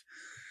life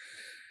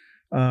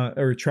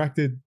are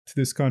attracted to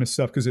this kind of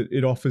stuff because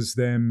it offers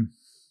them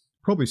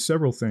probably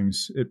several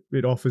things.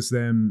 It offers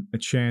them a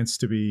chance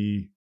to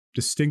be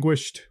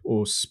distinguished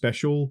or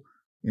special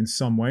in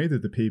some way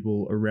that the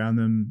people around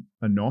them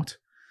are not.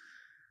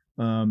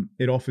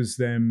 It offers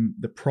them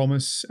the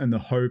promise and the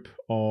hope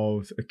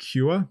of a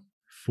cure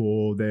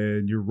for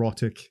their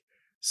neurotic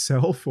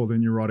self or their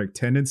neurotic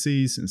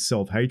tendencies and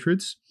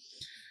self-hatreds.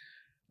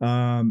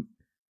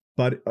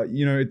 But,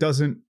 it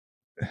doesn't,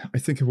 I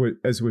think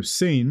as we've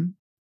seen,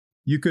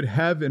 you could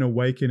have an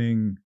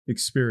awakening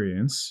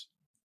experience,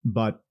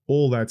 but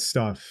all that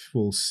stuff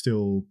will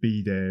still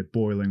be there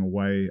boiling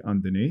away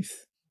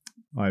underneath.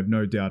 I have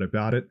no doubt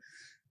about it.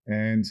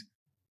 And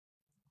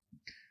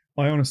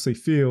I honestly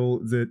feel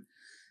that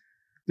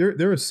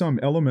there are some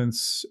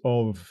elements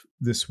of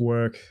this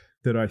work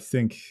that I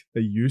think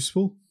are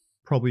useful,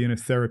 probably in a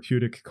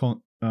therapeutic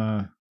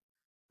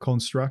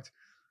construct.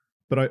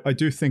 But I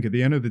do think at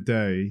the end of the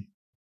day,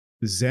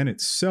 Zen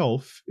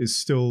itself is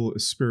still a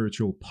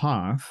spiritual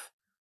path,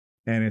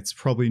 and it's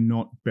probably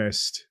not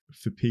best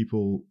for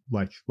people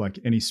like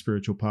any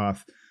spiritual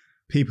path,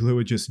 people who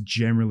are just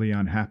generally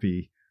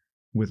unhappy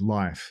with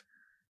life.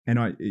 And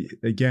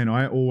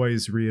I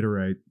always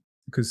reiterate,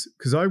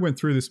 because I went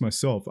through this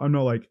myself. I'm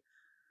not like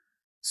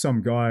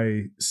some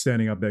guy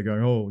standing up there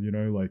going, oh,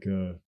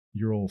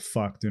 you're all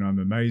fucked and I'm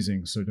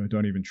amazing, so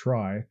don't even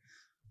try.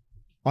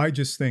 I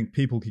just think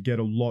people could get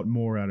a lot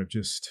more out of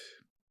just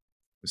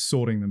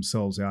sorting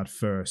themselves out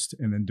first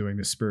and then doing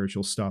the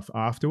spiritual stuff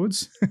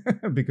afterwards,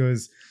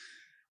 because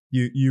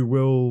you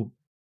will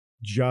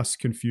just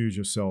confuse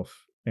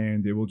yourself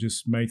and it will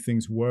just make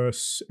things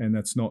worse, and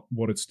that's not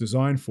what it's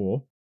designed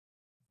for.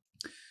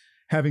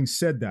 Having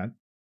said that,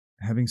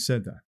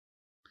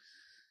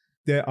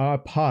 there are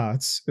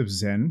parts of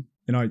Zen,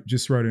 and I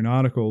just wrote an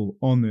article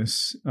on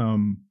this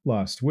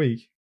last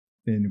week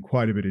in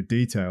quite a bit of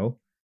detail.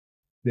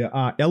 There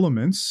are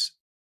elements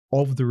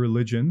of the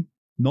religion,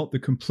 not the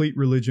complete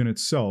religion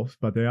itself,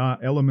 but there are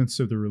elements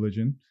of the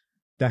religion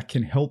that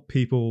can help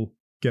people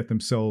get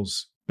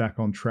themselves back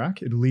on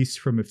track, at least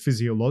from a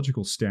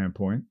physiological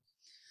standpoint.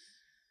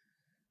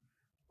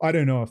 I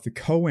don't know if the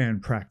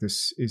Koan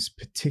practice is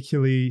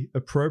particularly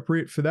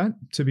appropriate for that,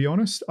 to be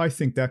honest. I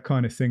think that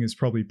kind of thing is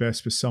probably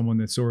best for someone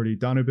that's already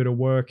done a bit of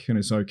work and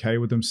is okay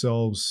with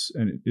themselves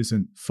and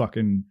isn't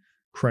fucking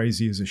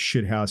crazy as a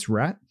shithouse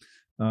rat.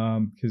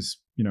 Because,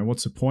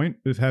 what's the point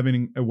of having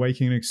an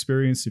awakening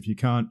experience if you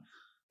can't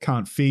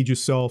feed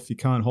yourself, you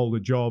can't hold a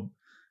job,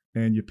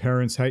 and your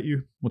parents hate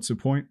you? What's the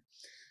point?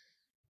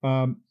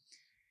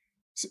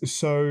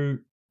 So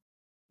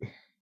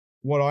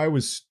what I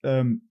was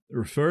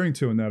referring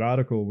to in that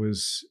article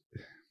was,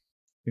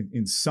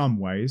 in some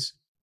ways,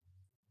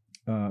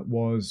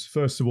 was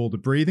first of all the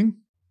breathing,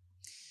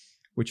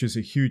 which is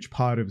a huge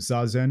part of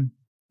Zazen.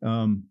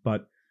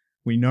 But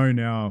we know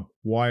now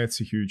why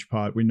it's a huge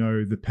part. We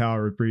know the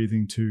power of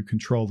breathing to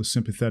control the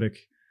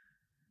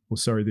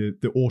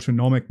the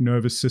autonomic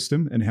nervous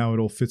system and how it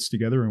all fits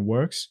together and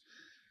works.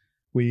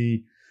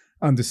 We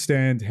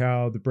understand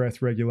how the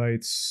breath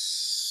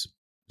regulates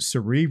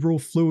cerebral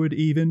fluid,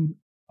 even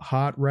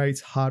heart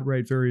rate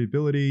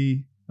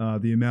variability,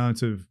 the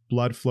amount of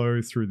blood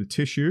flow through the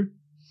tissue.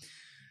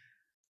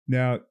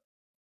 Now,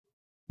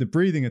 the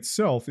breathing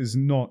itself is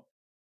not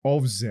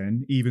of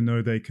Zen, even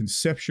though they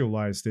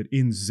conceptualized it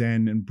in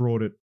Zen and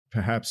brought it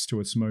perhaps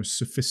to its most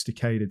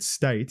sophisticated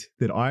state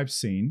that I've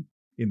seen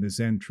in the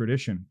Zen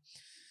tradition.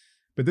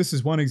 But this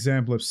is one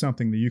example of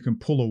something that you can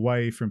pull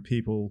away from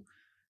people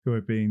who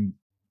have been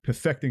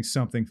perfecting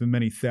something for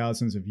many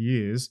thousands of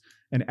years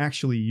and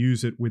actually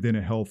use it within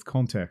a health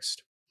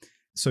context.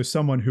 So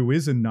someone who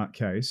is a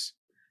nutcase,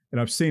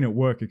 and I've seen it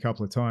work a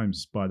couple of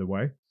times, by the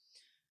way,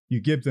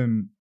 you give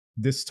them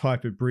this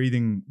type of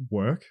breathing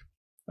work,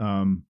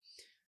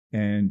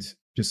 and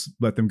just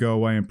let them go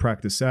away and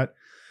practice that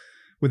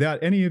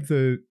without any of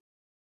the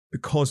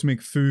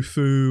cosmic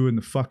foo-foo and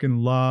the fucking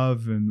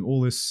love and all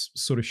this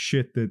sort of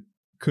shit that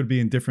could be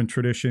in different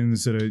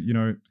traditions that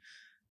are,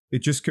 it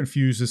just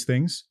confuses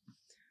things.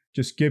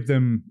 Just give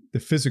them the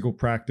physical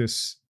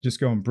practice.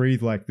 Just go and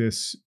breathe like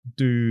this.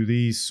 Do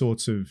these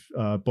sorts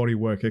of body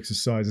work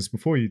exercises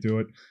before you do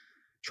it.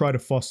 Try to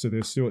foster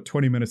this. Do it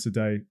 20 minutes a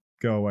day.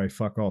 Go away.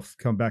 Fuck off.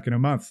 Come back in a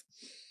month.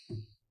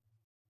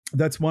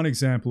 That's one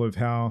example of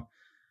how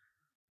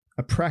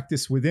a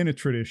practice within a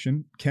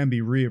tradition can be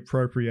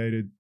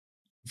reappropriated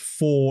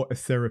for a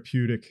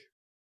therapeutic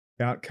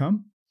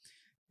outcome.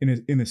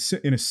 In a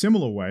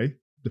similar way,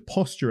 the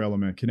posture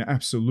element can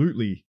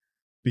absolutely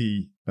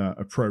be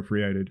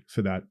appropriated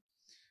for that.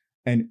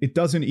 And it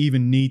doesn't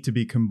even need to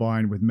be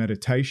combined with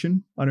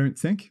meditation, I don't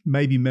think.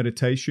 Maybe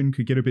meditation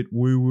could get a bit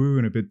woo-woo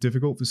and a bit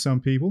difficult for some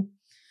people,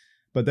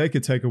 but they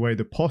could take away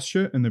the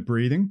posture and the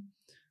breathing.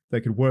 They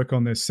could work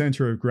on their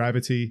center of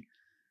gravity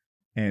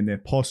and their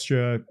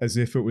posture as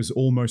if it was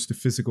almost a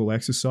physical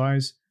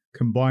exercise.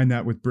 Combine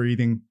that with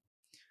breathing.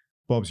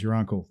 Bob's your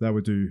uncle. That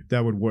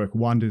would work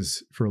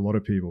wonders for a lot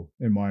of people,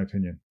 in my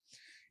opinion.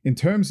 In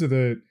terms of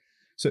the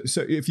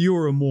So if you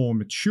were a more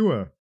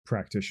mature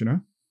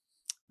practitioner,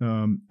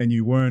 and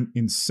you weren't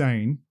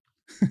insane,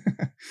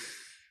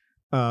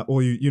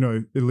 or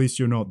at least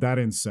you're not that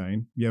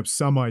insane. You have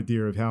some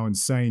idea of how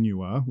insane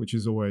you are, which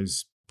is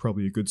always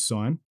probably a good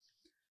sign.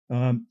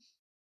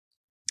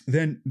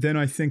 Then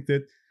I think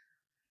that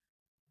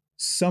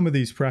some of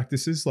these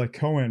practices, like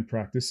Koan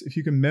practice, if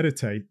you can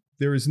meditate,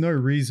 there is no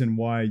reason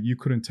why you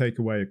couldn't take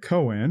away a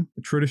koan,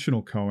 a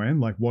traditional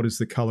koan, like what is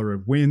the color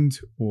of wind,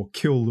 or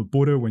kill the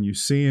Buddha when you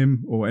see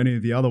him, or any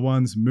of the other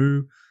ones,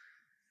 Mu,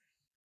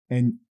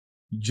 and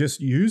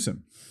just use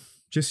them.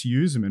 Just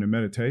use them in a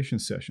meditation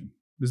session.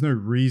 There's no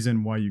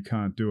reason why you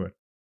can't do it,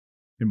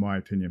 in my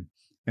opinion.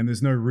 And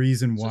there's no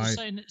reason why.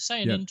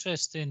 Something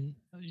interesting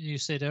you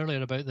said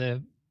earlier about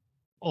the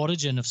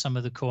origin of some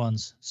of the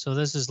koans. So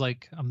this is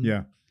like,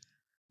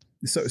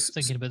 so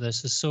thinking about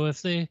this. So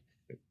if they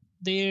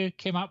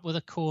came up with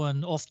a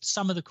koan,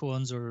 some of the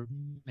koans, or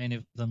many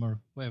of them, or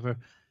whatever,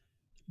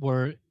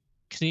 were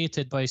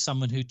created by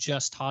someone who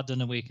just had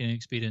an awakening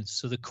experience.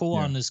 So the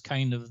koan is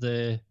kind of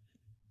the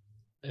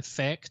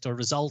effect or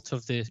result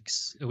of the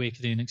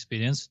awakening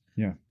experience.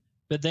 Yeah.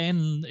 But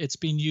then it's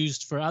been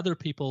used for other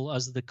people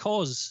as the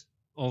cause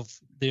of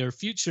their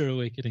future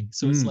awakening.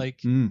 So it's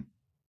like,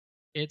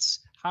 it's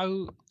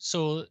how,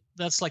 so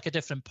that's like a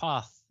different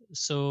path.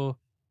 So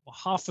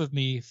half of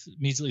me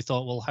immediately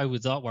thought, well, how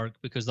would that work?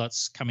 Because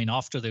that's coming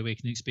after the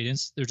awakening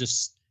experience. They're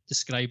just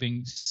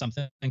describing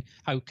something.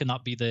 How can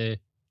that be the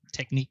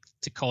technique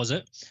to cause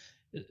it?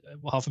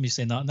 Half of me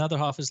saying that. And the other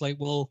half is like,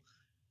 well,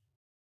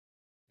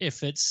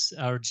 if it's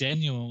our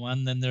genuine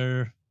one,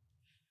 then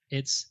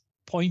it's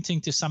pointing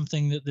to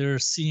something that they're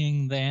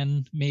seeing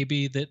then,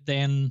 maybe that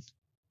then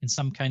in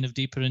some kind of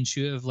deeper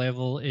intuitive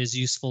level is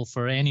useful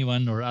for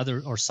anyone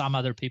or some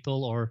other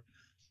people, or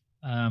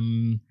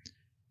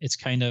it's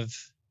kind of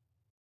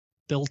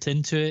built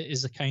into it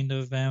is a kind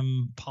of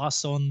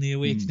pass on the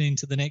awakening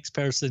to the next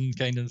person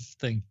kind of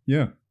thing.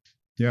 Yeah.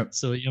 Yeah.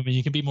 So, I mean,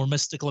 you can be more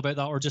mystical about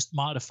that, or just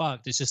matter of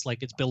fact. It's just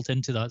like it's built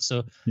into that.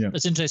 So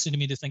it's interesting to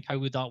me to think, how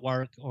would that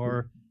work,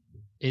 or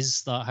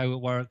is that how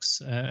it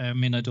works? I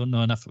mean, I don't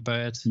know enough about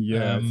it.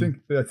 Yeah, I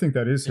think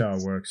that is how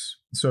it works.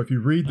 So if you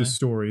read the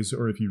stories,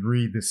 or if you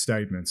read the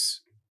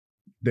statements,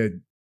 they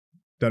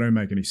don't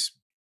make any,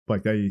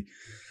 like they,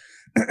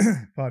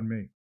 pardon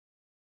me,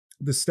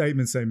 the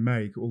statements they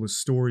make, all the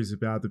stories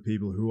about the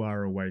people who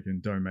are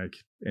awakened don't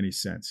make any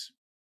sense.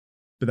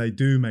 But they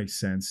do make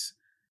sense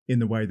in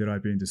the way that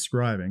I've been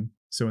describing.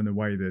 So in the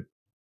way that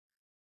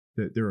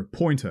they're a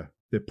pointer,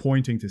 they're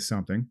pointing to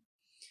something.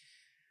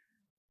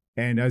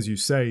 And as you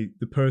say,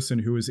 the person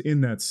who is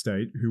in that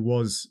state, who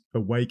was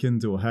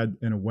awakened or had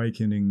an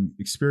awakening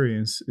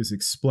experience, is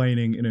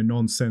explaining in a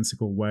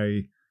nonsensical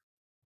way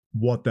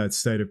what that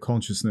state of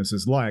consciousness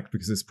is like,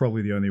 because it's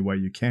probably the only way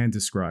you can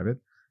describe it.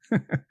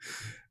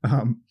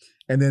 And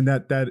then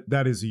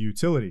that is a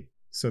utility.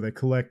 So they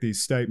collect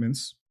these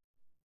statements,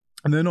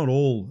 and they're not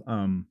all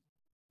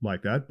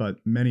like that, but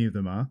many of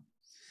them are.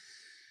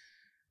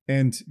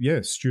 And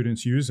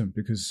students use them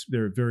because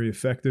they're very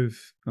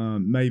effective.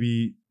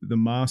 Maybe the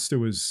master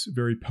was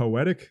very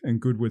poetic and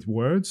good with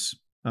words.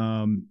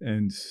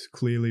 And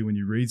clearly when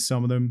you read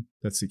some of them,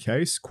 that's the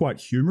case.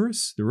 Quite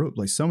humorous.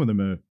 Some of them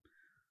are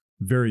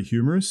very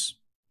humorous.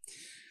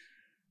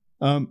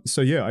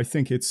 I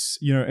think it's,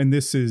 and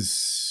this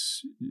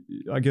is,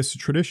 I guess, a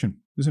tradition,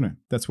 isn't it?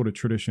 That's what a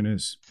tradition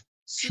is.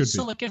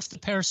 So like if the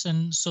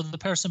person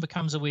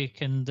becomes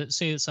awakened,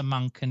 say it's a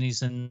monk and he's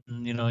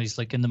he's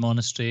like in the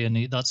monastery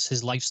and that's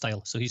his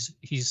lifestyle. So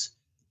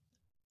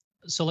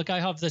so like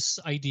I have this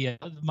idea,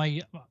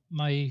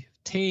 my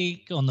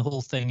take on the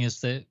whole thing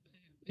is that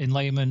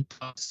enlightenment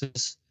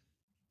practices,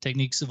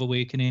 techniques of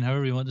awakening,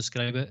 however you want to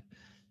describe it,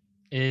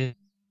 is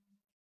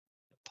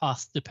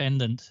path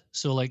dependent.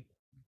 So like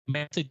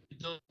methods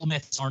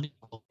aren't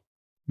equal.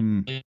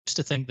 I used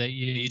to think that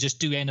you just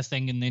do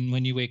anything and then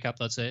when you wake up,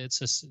 that's it.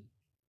 It's a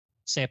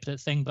separate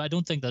thing, but I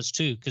don't think that's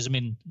true, because I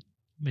mean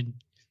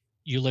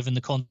you live in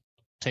the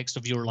context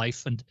of your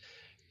life, and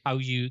how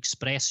you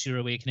express your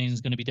awakening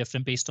is going to be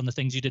different based on the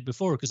things you did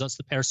before, because that's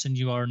the person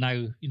you are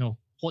now.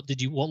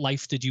 What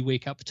life did you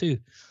wake up to,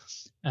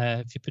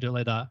 if you put it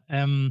like that.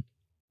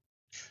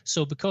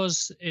 So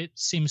because it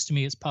seems to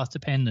me it's path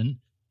dependent,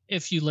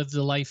 if you live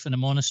the life in a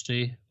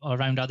monastery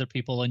around other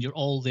people and you're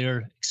all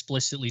there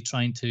explicitly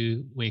trying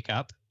to wake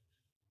up,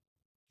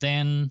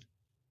 then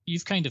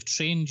you've kind of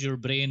trained your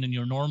brain and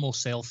your normal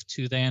self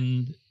to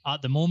then,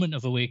 at the moment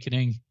of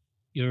awakening,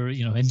 your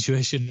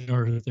intuition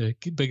or the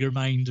bigger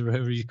mind, or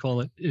however you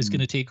call it, is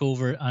going to take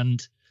over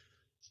and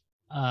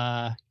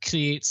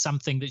create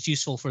something that's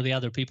useful for the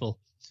other people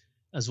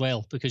as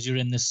well, because you're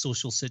in this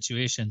social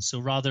situation. So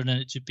rather than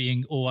it just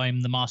being, oh,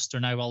 I'm the master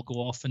now, I'll go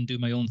off and do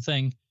my own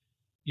thing,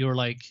 you're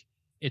like,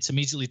 it's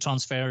immediately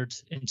transferred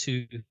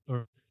into,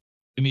 or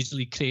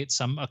immediately create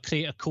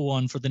a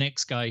koan for the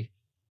next guy,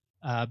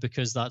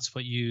 because that's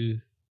what you're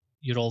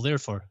all there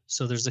for.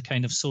 So there's a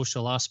kind of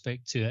social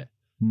aspect to it,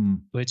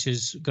 which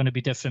is going to be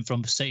different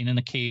from sitting in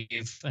a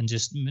cave and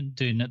just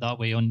doing it that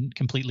way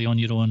completely on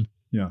your own.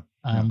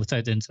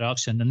 without the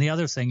interruption. And the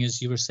other thing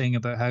is, you were saying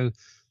about how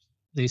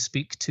they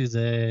speak to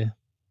the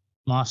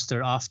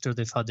master after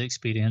they've had the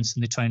experience,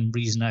 and they try and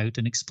reason out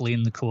and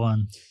explain the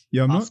koan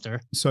after.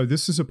 So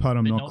this is a part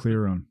I'm not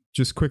clear on.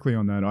 Just quickly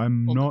on that,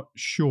 I'm not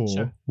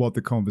sure what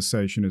the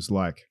conversation is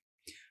like.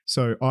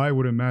 So I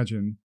would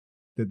imagine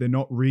that they're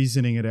not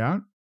reasoning it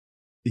out.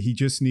 He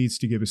just needs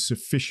to give a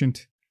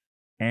sufficient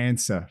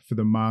answer for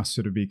the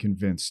master to be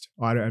convinced.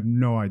 I have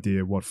no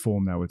idea what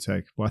form that would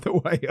take. By the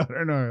way, I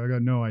don't know. I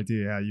got no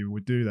idea how you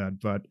would do that,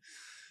 but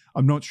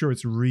I'm not sure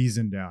it's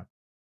reasoned out.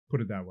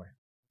 Put it that way.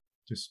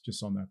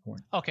 Just on that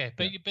point. Okay,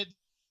 but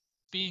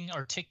being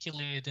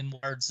articulated in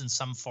words in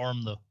some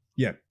form, though.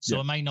 Yeah. So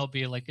it might not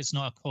be like, it's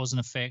not a cause and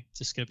effect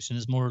description.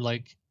 It's more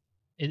like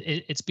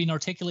it's been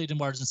articulated in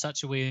words in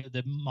such a way that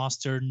the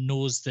master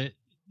knows that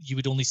you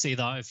would only say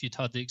that if you'd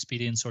had the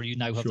experience, or you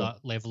now have that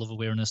level of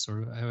awareness,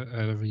 or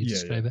however you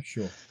describe it.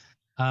 Sure.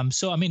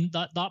 So I mean,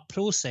 that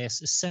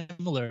process is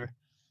similar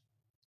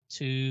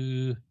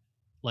to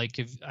like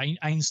if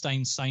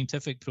Einstein's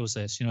scientific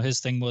process. You know, his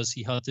thing was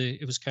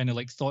it was kind of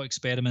like thought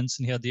experiments,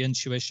 and he had the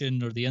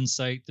intuition or the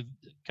insight,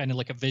 kind of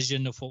like a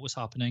vision of what was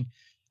happening,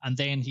 and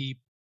then he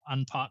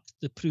unpacked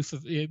the proof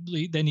of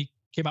it. Then he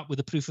came up with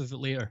the proof of it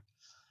later.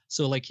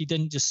 So like, he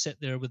didn't just sit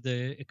there with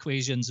the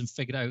equations and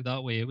figure it out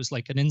that way. It was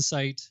like an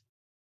insight,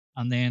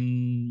 and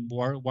then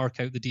work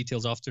out the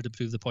details after to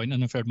prove the point.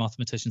 And I've heard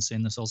mathematicians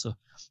saying this also.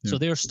 So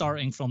they're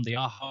starting from the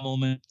aha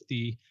moment.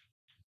 The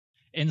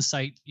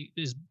insight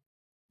is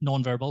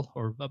nonverbal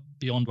or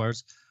beyond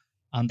words,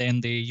 and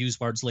then they use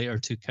words later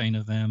to kind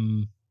of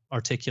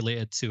articulate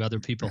it to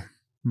other people.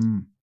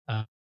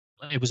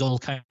 It was all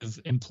kind of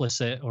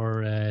implicit,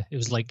 or it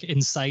was like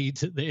inside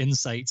the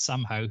insight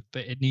somehow,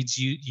 but it needs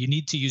you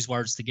need to use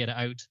words to get it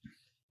out,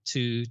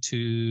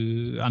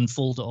 to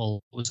unfold it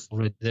all. It was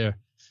already there,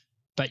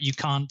 but you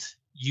can't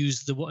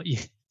use you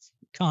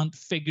can't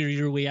figure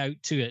your way out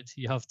to it.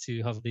 You have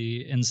to have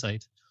the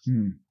insight.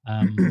 You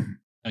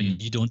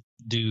don't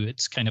do,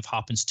 it kind of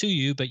happens to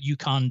you, but you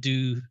can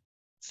do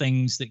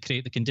things that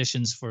create the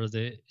conditions for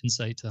the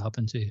insight to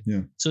happen to you. Yeah.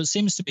 So it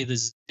seems to be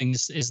this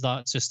things is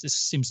that just, it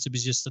seems to be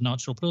just a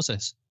natural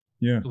process.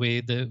 Yeah. The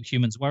way the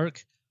humans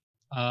work,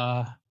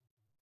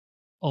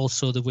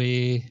 also the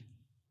way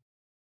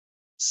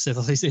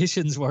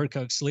civilizations work,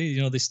 actually.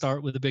 You know, they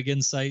start with the big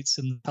insights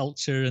and the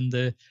culture and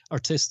the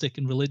artistic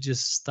and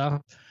religious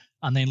stuff,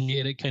 and then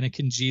later it kind of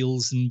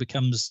congeals and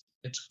becomes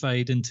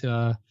petrified into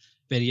a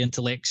very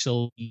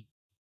intellectual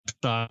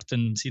abstract,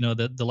 and you know,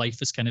 the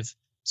life is kind of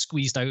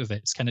squeezed out of it.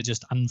 It's kind of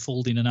just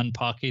unfolding and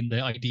unpacking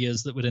the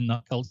ideas that were in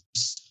that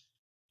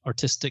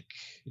artistic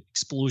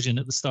explosion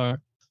at the start.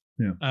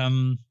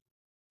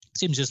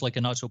 Seems just like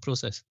a natural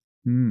process.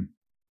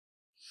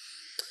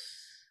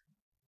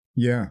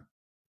 Yeah.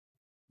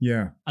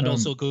 And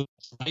also go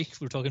Reich,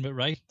 we're talking about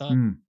Reich,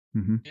 that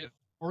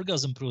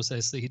orgasm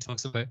process that he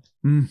talks about.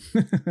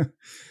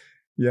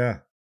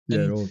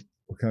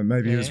 Okay,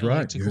 maybe he was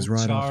right. He was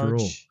right after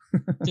all.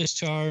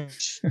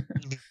 Discharge.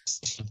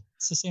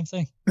 It's the same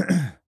thing.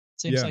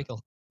 Same cycle.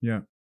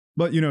 Yeah.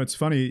 But, you know, it's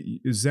funny,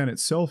 Zen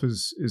itself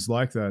is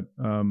like that.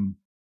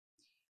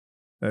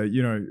 You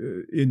know,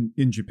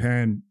 in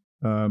Japan,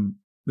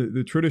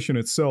 the tradition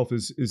itself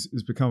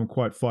is become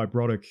quite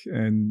fibrotic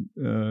and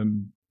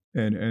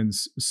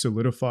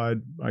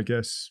solidified, I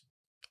guess,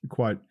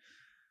 quite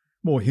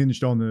more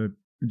hinged on the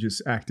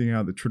just acting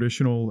out the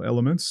traditional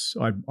elements,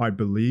 I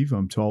believe,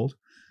 I'm told.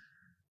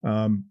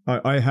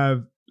 I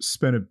have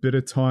spent a bit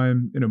of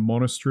time in a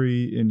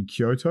monastery in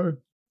Kyoto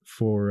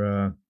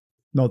for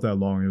not that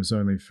long. It was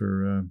only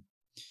for I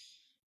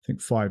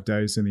think 5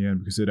 days in the end,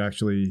 because it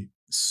actually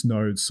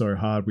snowed so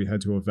hard we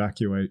had to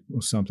evacuate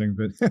or something.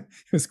 But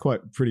it's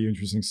quite a pretty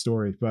interesting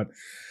story. But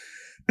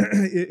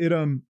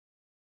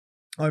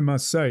I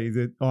must say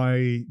that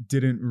I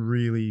didn't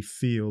really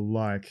feel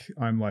like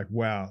I'm like,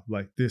 wow,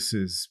 like this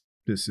is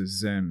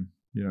Zen.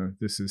 You know,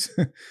 this is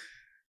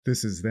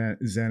this is that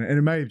Zen, and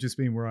it may have just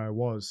been where I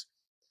was.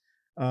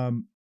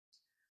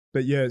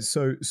 But yeah,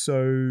 so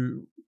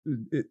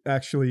it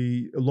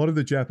actually, a lot of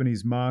the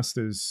Japanese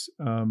masters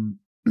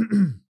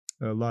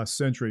last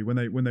century,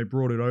 when they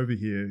brought it over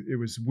here, it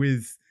was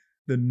with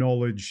the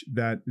knowledge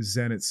that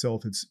Zen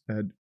itself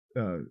had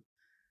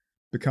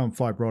become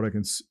fibrotic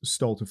and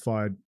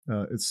stultified,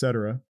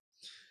 etc.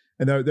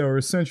 And they were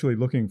essentially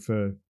looking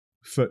for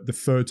the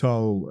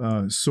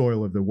fertile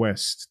soil of the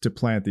West to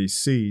plant these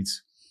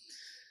seeds.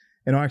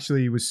 And I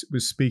actually was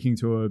speaking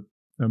to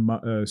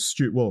a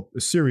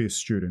serious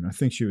student. I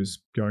think she was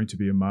going to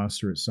be a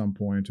master at some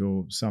point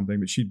or something,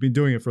 but she'd been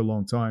doing it for a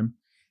long time.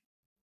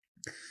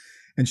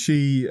 And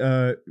she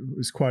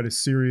was quite a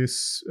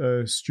serious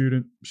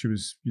student. She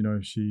was, you know,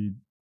 she'd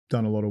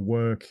done a lot of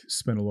work,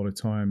 spent a lot of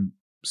time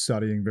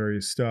studying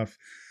various stuff.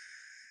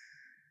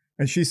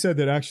 And she said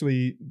that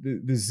actually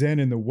the Zen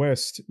in the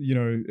West, you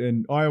know,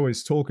 and I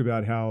always talk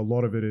about how a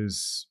lot of it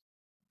is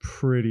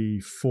pretty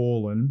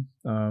fallen,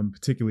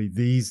 particularly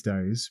these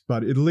days,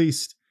 but at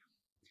least,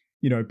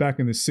 you know, back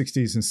in the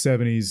 60s and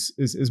 70s,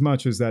 as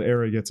much as that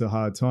era gets a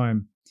hard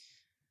time,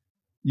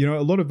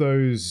 a lot of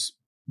those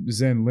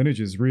Zen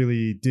lineages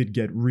really did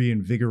get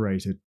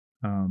reinvigorated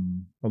a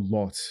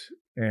lot,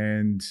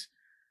 and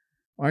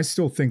I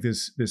still think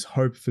there's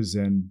hope for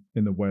Zen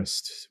in the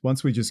West.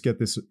 Once we just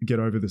get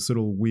over this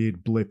little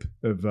weird blip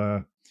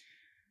of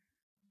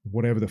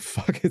whatever the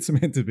fuck it's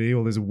meant to be,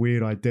 all this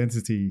weird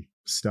identity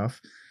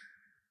stuff.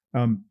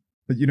 But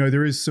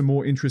there is some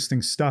more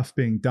interesting stuff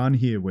being done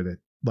here with it,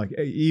 like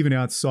even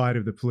outside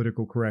of the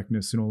political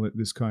correctness and all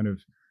this kind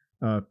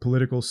of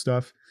political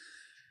stuff.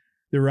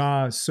 There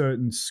are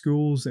certain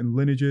schools and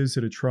lineages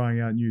that are trying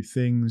out new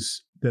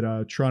things that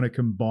are trying to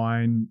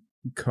combine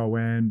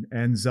Koan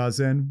and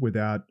Zazen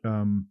without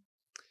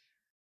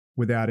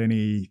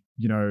any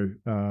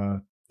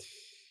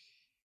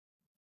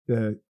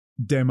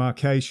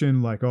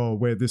demarcation, like, oh,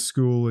 we're this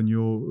school and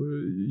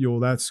you're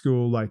that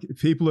school. Like,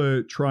 people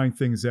are trying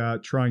things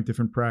out, trying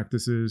different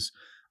practices.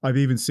 I've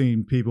even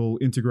seen people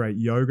integrate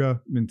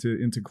yoga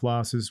into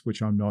classes,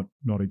 which I'm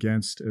not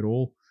against at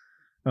all.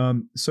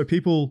 So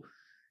people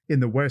in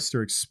the West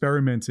are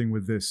experimenting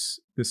with this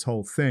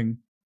whole thing.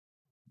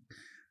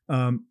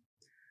 I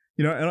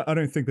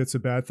don't think that's a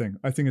bad thing.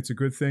 I think it's a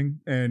good thing.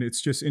 And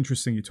it's just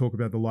interesting you talk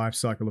about the life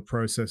cycle of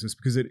processes,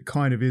 because it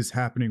kind of is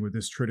happening with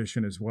this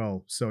tradition as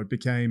well. So it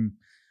became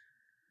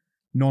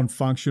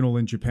non-functional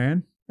in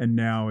Japan, and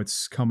now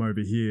it's come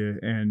over here.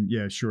 And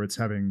yeah, sure, it's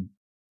having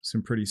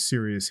some pretty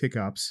serious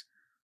hiccups.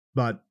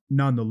 But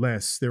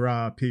nonetheless, there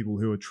are people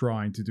who are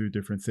trying to do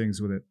different things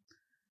with it,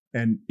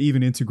 and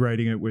even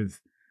integrating it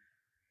with,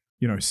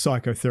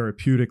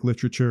 psychotherapeutic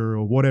literature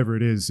or whatever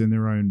it is in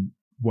their own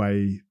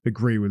way,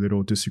 agree with it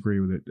or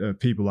disagree with it.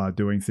 People are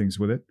doing things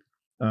with it.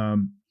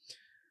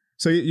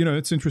 So,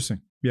 it's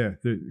interesting. Yeah,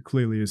 there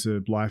clearly is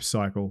a life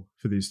cycle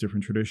for these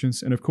different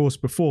traditions. And of course,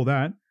 before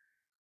that,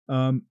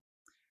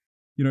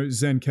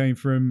 Zen came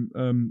from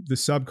the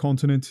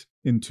subcontinent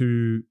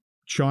into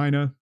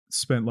China,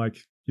 spent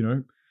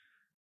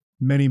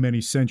many,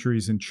 many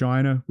centuries in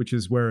China, which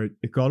is where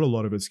it got a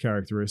lot of its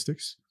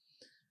characteristics.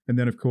 And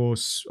then, of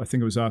course, I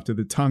think it was after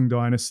the Tang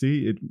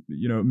Dynasty, it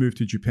moved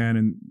to Japan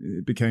and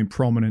it became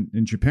prominent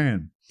in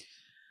Japan.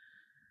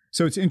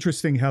 So it's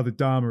interesting how the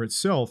Dharma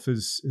itself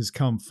has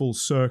come full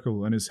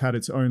circle and has had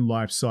its own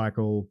life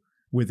cycle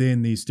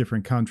within these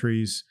different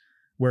countries,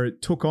 where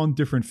it took on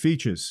different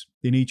features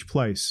in each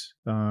place,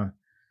 a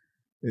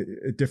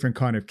different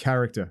kind of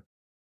character.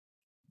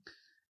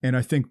 And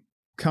I think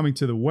coming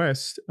to the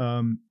West,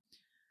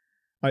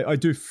 I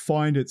do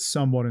find it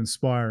somewhat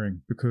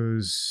inspiring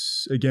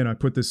because, again, I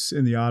put this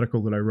in the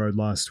article that I wrote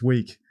last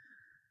week,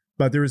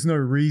 but there is no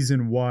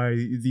reason why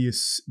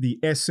the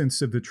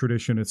essence of the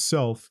tradition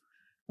itself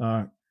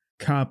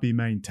can't be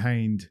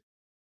maintained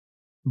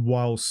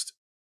whilst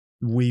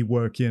we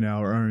work in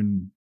our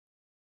own,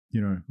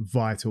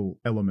 vital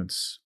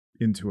elements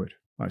into it,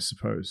 I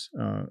suppose.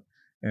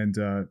 And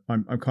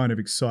I'm kind of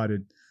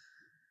excited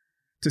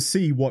to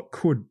see what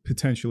could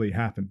potentially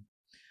happen.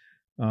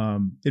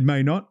 It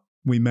may not.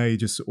 We may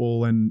just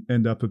all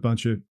end up a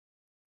bunch of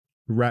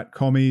rat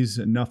commies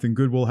and nothing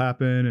good will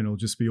happen, and it'll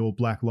just be all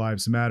Black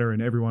Lives Matter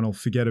and everyone will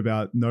forget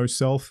about no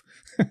self.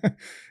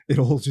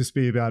 It'll just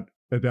be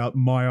about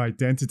my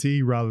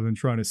identity rather than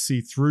trying to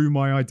see through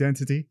my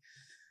identity,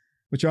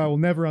 which I will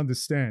never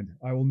understand.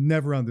 I will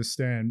never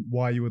understand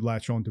why you would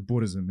latch on to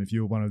Buddhism if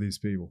you were one of these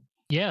people.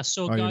 Yeah,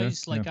 so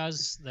guys like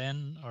us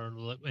then are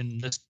in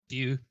this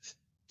view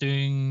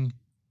doing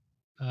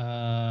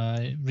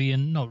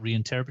not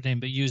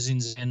reinterpreting, but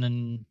using Zen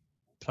and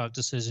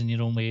practices in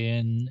your own way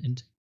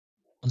and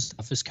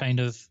stuff is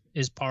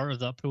part of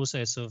that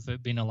process of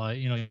it being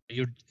alive.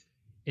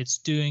 It's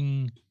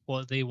doing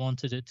what they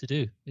wanted it to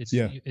do.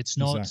 It's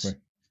not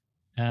exactly.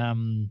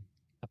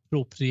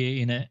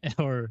 Appropriating it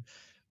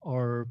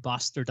or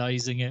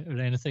bastardizing it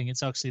or anything.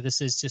 It's actually, this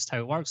is just how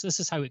it works.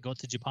 This is how it got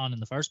to Japan in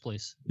the first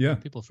place. Yeah,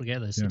 people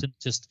forget this. Yeah.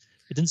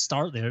 It didn't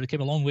start there. It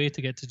came a long way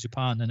to get to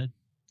Japan, and it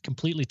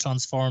completely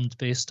transformed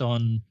based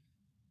on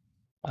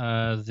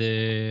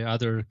the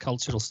other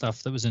cultural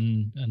stuff that was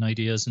in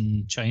ideas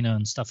in China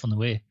and stuff on the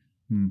way.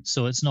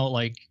 So it's not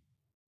like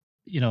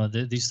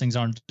these things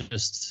aren't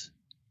just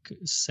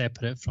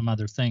separate from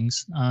other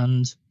things.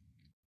 And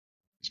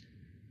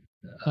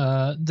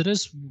there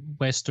is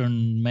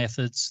Western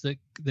methods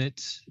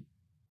that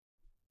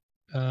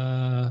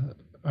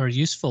are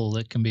useful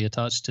that can be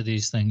attached to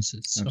these things.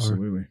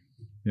 Absolutely.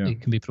 Yeah.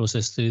 It can be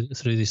processed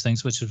through these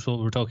things, which is what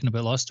we were talking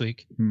about last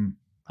week.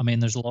 I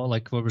mean, there's a lot,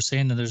 like what we're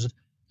saying, and there's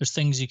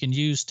things you can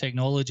use,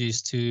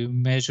 technologies to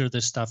measure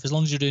this stuff, as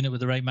long as you're doing it with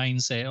the right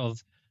mindset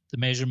of the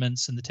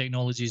measurements and the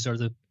technologies are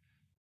the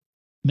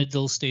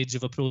middle stage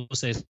of a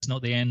process,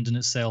 not the end in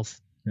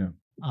itself.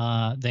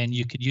 Yeah. Then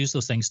you could use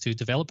those things to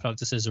develop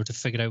practices or to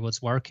figure out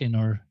what's working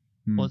or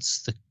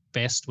what's the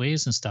best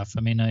ways and stuff.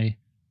 I mean, a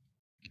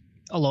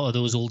lot of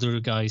those older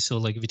guys, so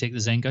like if you take the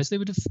Zen guys, they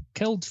would have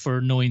killed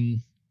for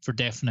knowing for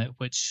definite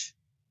which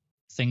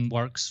thing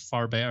works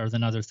far better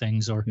than other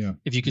things. Or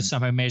if you could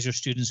somehow measure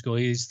students, go,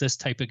 he's this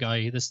type of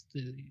guy,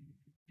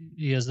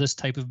 he has this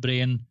type of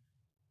brain,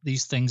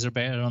 these things are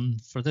better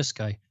for this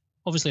guy.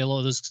 obviously a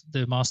lot of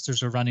the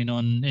masters are running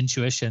on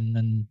intuition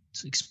and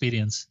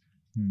experience,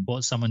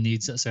 what someone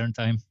needs at a certain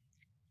time.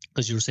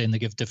 Because you were saying they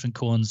give different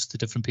koans to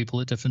different people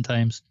at different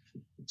times.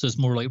 So it's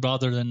more like,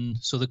 rather than,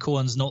 so the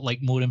koan's not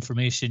like more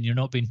information. You're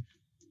not being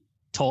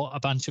taught a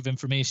bunch of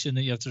information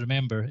that you have to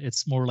remember.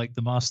 It's more like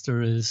the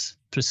master is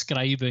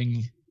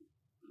prescribing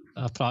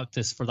a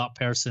practice for that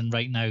person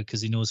right now,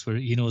 because he knows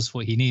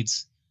what he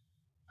needs.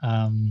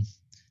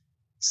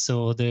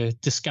 So the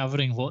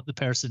discovering what the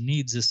person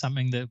needs is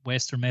something that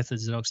Western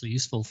methods are actually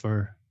useful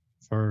for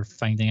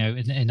finding out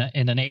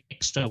in an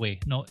extra way,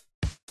 not.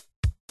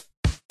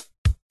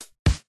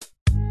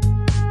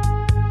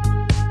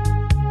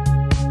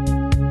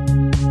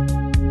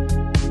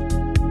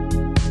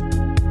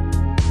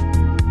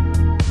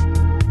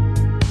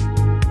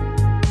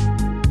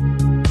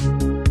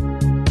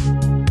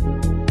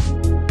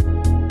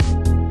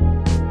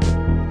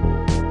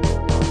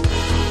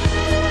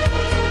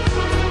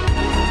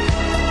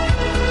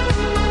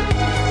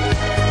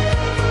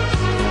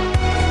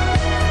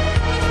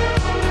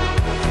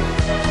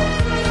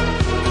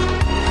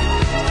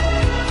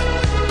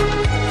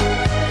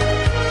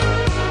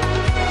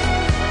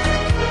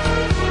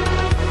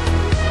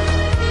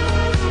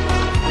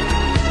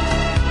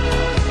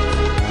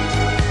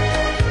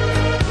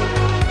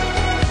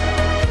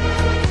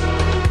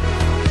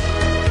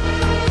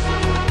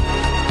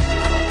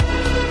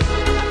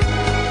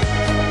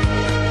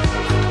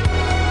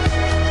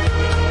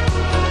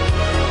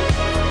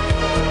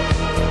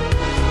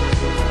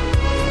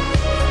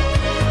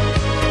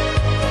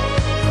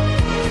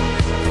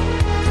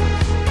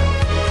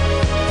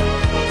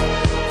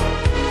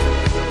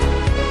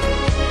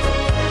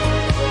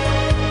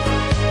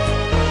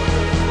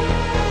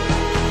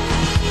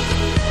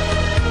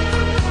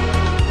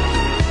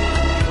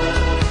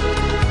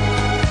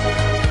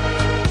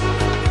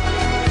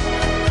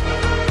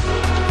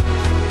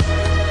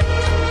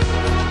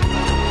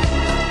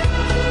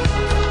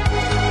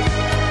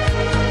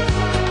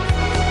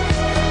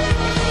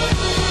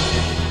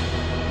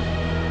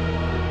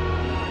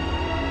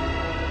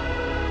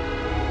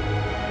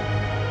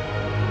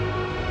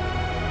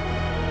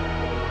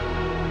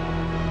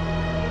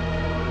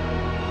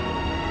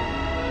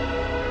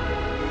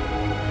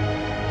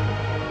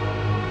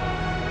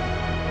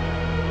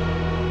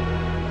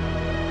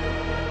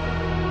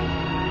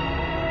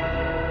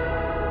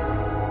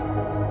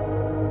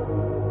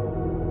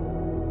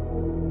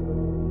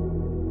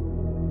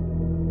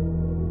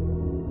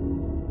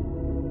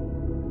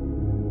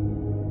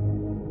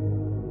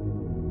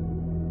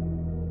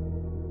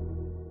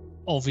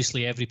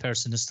 Obviously, every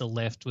person is still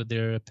left with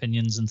their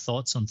opinions and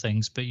thoughts on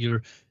things, but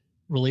your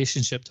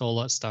relationship to all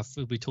that stuff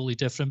will be totally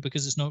different,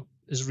 because it's not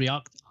as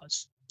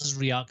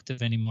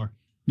reactive anymore.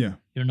 Yeah.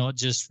 You're not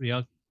just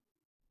react.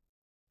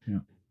 Yeah.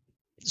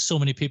 So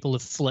many people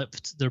have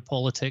flipped their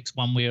politics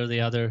one way or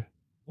the other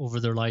over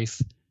their life.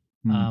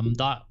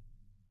 That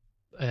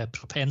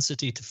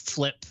propensity to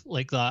flip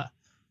like that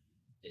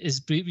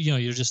is,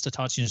 you're just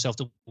attaching yourself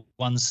to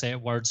one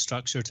set word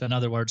structure to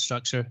another word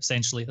structure.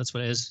 Essentially, that's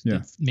what it is. Yeah.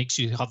 It makes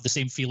you have the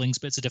same feelings,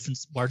 but it's a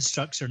different word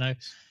structure now.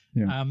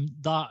 Yeah.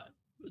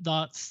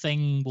 That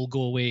thing will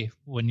go away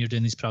when you're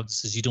doing these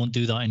practices. You don't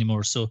do that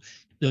anymore. So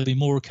there'll be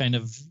more kind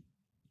of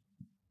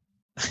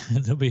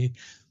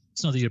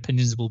it's not that your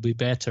opinions will be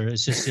better.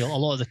 It's just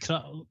lots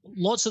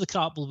of the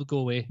crap will go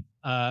away,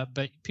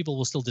 but people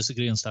will still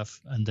disagree on stuff,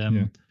 and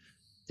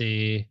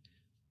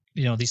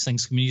these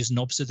things can be used in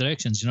opposite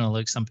directions.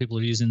 Like some people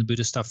are using the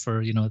Buddhist stuff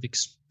for the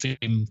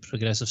extreme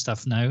progressive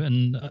stuff now,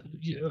 and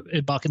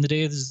back in the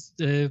day,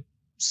 the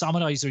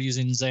samurais are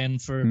using Zen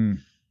for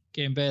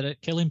getting better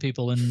at killing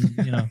people and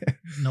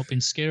not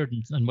being scared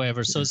and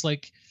whatever. So it's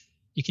like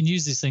you can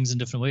use these things in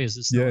different ways.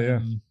 It's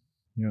not,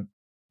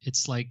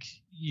 it's like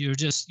you're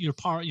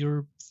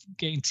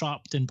getting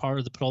trapped in part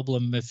of the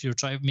problem if you're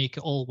trying to make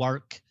it all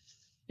work.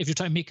 If you're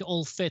trying to make it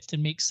all fit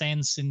and make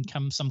sense in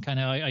some kind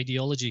of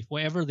ideology,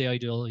 whatever the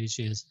ideology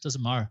is, it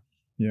doesn't matter.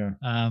 Yeah.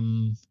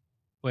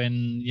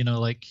 When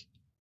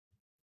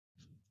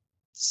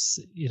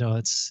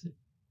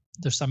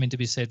there's something to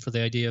be said for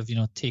the idea of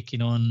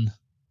taking on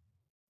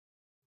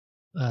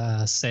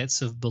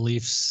sets of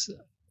beliefs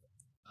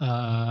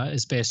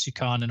as best you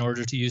can in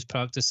order to use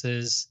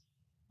practices,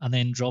 and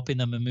then dropping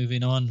them and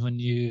moving on when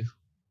you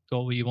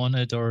got what you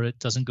wanted or it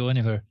doesn't go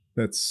anywhere.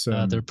 That's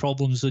there are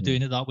problems with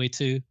doing it that way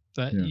too,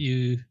 but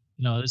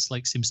it's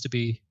like seems to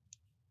be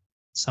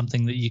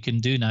something that you can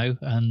do now,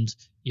 and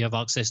you have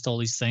access to all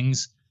these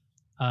things,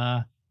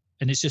 and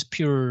it's just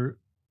pure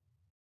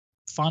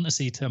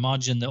fantasy to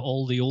imagine that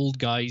all the old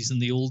guys in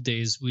the old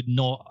days would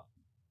not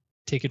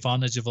take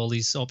advantage of all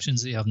these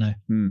options that you have now.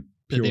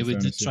 That they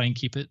would try and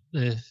keep it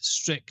the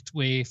strict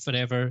way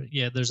forever.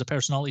 Yeah, there's a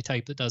personality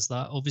type that does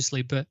that,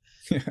 obviously, but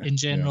in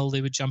general, they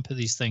would jump at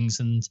these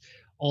things. And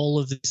all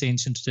of these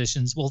ancient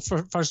traditions, well,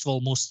 first of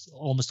all,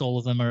 almost all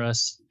of them are a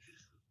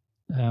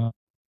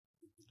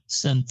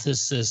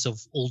synthesis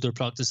of older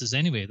practices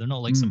anyway. They're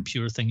not like some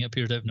pure thing that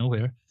appeared out of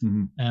nowhere.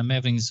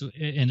 Everything's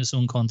in its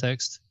own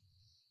context.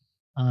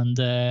 And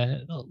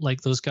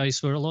like those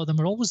guys were, a lot of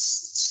them are always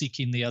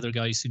seeking the other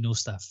guys who know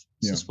stuff.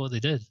 It's just what they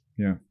did.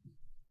 Yeah.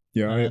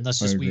 Yeah. And that's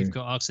just, I we've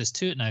got access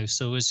to it now.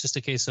 So it's just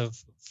a case of,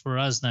 for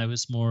us now,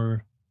 it's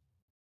more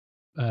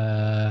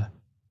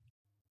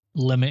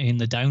limiting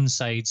the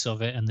downsides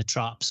of it and the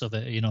traps of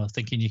it, you know,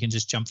 thinking you can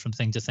just jump from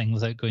thing to thing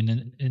without going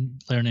in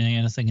learning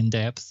anything in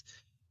depth.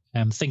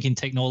 Thinking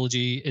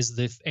technology is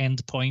the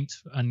end point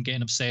and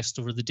getting obsessed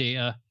over the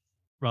data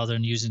rather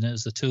than using it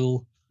as a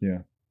tool. Yeah.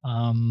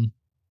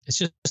 It's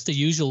just the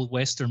usual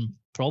Western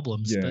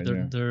problems, but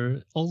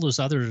they're all those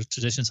other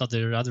traditions have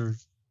their other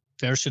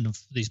version of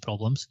these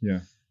problems. Yeah.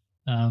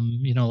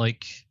 You know,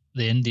 like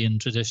the Indian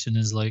tradition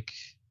is like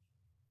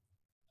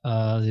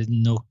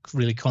no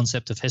really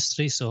concept of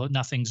history, so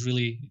nothing's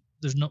really,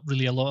 there's not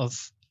really a lot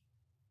of,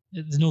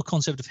 there's no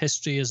concept of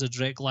history as a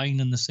direct line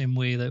in the same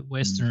way that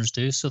Westerners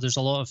do. So there's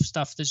a lot of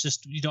stuff that's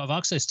just you don't have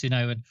access to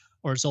now, and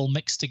or it's all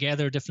mixed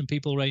together, different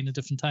people writing at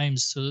different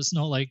times. So it's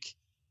not like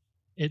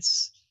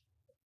it's,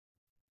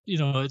 you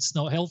know, it's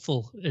not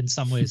helpful in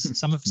some ways.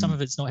 Some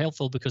of it's not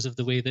helpful because of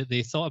the way that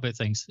they thought about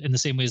things. In the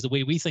same way as the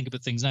way we think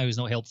about things now is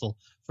not helpful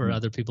for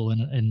other people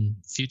in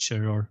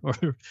future or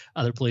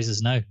other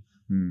places now.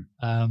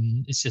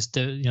 It's just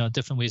you know,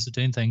 different ways of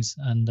doing things,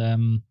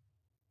 and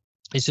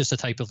it's just a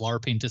type of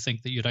LARPing to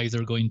think that you're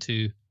either going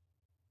to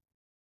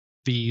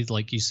be,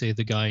 like you say,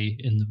 the guy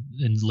in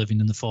living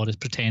in the forest,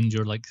 pretend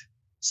you're like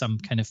some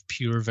kind of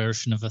pure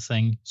version of a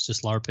thing. It's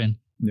just LARPing.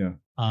 Yeah.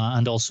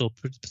 And also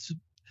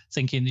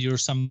thinking that you're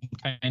some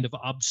kind of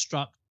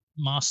abstract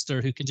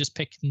master who can just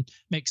pick and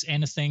mix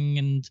anything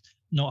and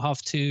not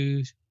have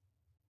to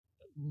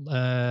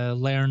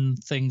learn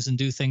things and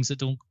do things that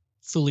don't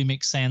fully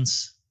make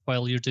sense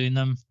while you're doing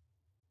them.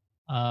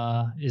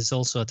 Is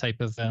also a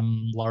type of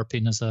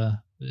LARPing, as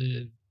a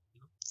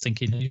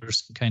thinking that you're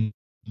some kind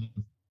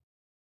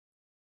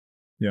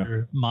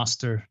of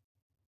master,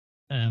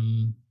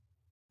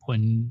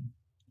 when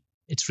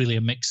it's really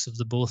a mix of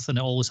the both, and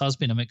it always has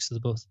been a mix of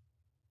the both.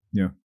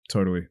 Yeah,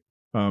 totally.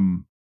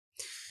 The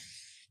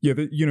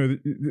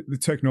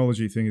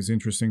technology thing is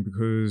interesting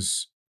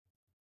because,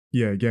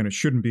 again, it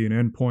shouldn't be an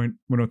endpoint.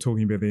 We're not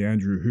talking about the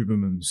Andrew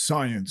Huberman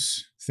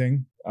science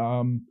thing.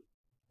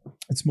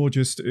 It's more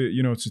just,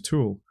 it's a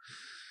tool.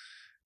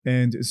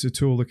 And it's a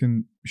tool that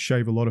can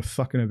shave a lot of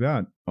fucking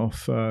about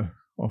off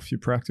your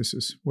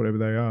practices, whatever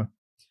they are.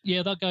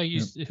 Yeah, that guy,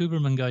 the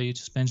Huberman guy you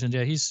just mentioned,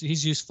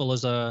 he's useful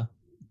as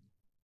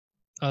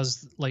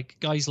like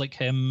guys like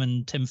him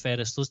and Tim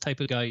Ferriss, those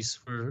type of guys,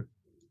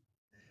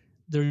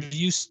 they're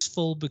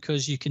useful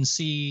because you can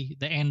see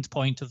the end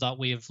point of that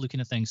way of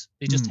looking at things.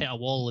 They just hit a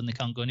wall and they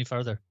can't go any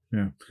further.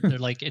 Yeah. They're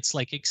like,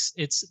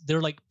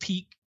 they're like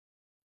peak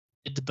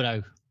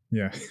brow.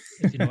 Yeah.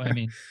 If you know what I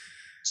mean. Do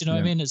you know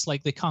what I mean? It's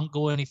like they can't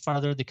go any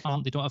further. They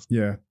don't have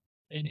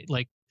any,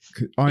 like,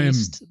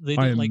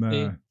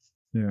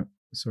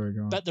 sorry,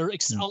 go on. But they're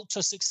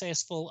ultra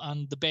successful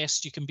and the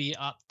best you can be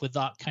at with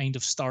that kind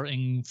of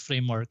starting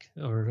framework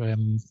or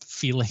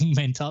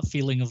mental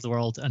feeling of the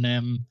world. And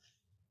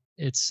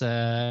it's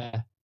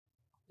they're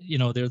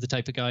the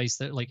type of guys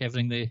that, like,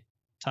 everything they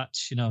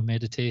touch,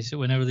 meditate.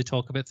 Whenever they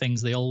talk about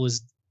things, they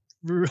always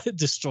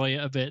destroy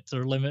it a bit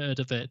or limit it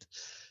a bit.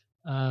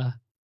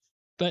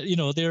 But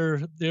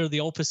they're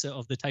the opposite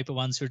of the type of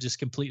ones who are just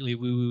completely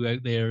woo-woo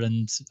out there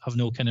and have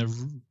no kind of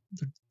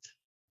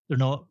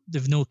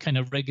they've no kind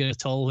of rigor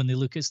at all when they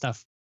look at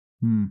stuff.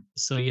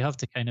 So you have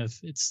to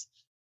it's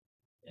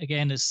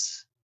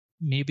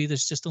maybe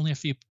there's just only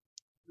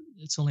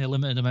it's only a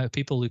limited amount of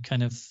people who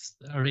kind of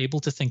are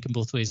able to think in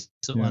both ways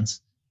at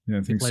once. Yeah,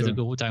 I think people either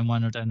go down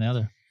one or down the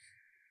other.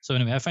 So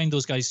anyway, I find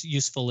those guys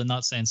useful in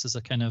that sense as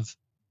a kind of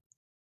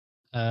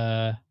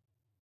a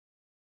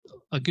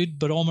good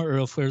barometer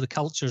of where the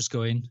culture's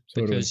going,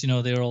 because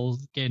they're all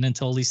getting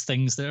into all these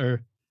things that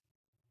are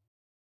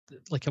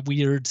like a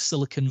weird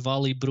Silicon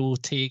Valley bro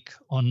take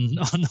on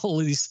all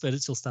of these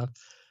spiritual stuff,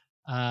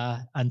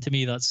 and to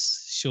me that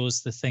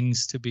shows the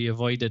things to be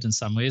avoided in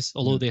some ways,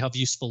 although they have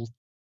useful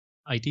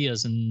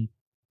ideas and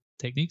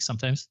techniques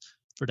sometimes,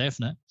 for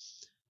definite.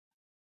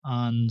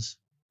 And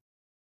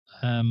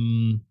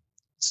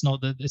it's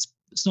not that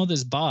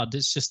it's bad,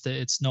 it's just that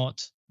it's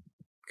not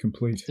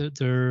complete.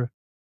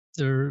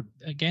 They're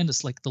again,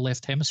 it's like the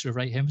left hemisphere,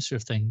 right hemisphere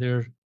thing.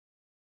 They're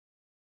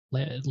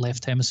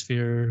left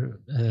hemisphere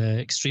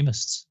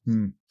extremists.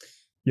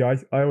 Yeah,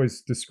 I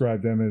always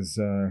describe them as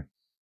the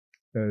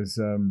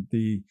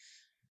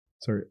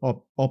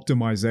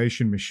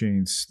optimization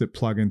machines that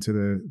plug into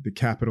the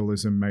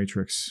capitalism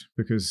matrix,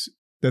 because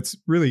that's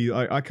really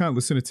I can't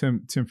listen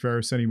to Tim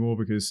Ferriss anymore,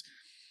 because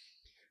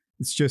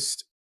it's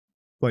just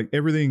like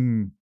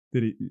everything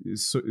that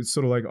it's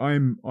sort of like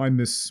I'm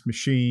this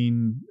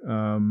machine.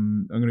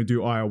 I'm going to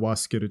do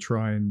ayahuasca to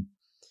try and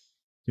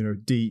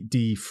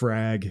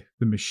defrag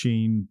the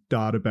machine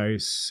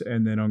database,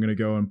 and then I'm going to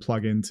go and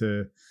plug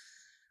into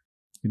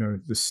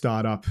the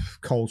startup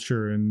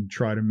culture and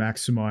try to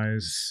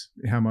maximize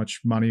how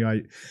much money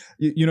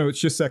it's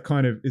just that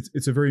kind of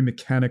it's a very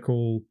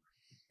mechanical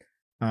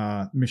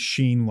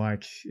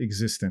machine-like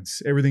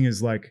existence. Everything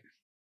is like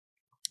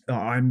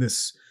I'm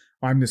this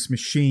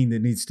machine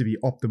that needs to be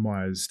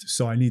optimized.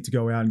 So I need to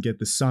go out and get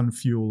the sun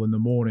fuel in the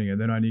morning, and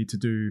then I need to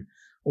do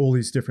all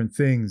these different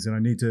things, and I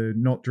need to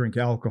not drink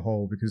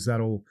alcohol because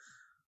that'll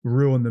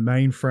ruin the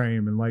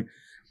mainframe. And like,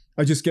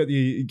 I just get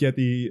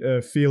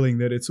the feeling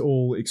that it's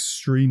all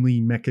extremely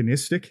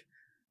mechanistic,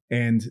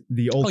 and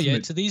the ultimate. Oh yeah,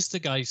 to the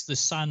guys, the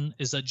sun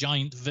is a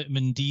giant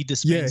vitamin D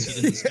dispenser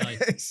in the sky.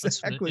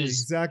 Exactly,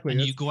 exactly.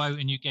 And you go out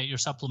and you get your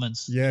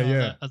supplements. Yeah, you know,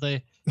 yeah. Are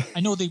they? I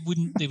know they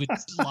wouldn't. They would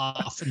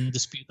laugh and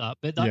dispute that,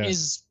 but that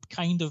is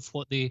kind of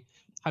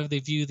how they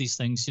view these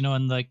things, you know.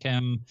 And like,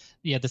 the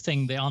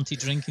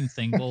anti-drinking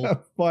thing.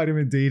 Well,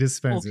 vitamin D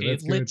dispenser. Okay,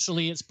 that's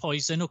literally, it's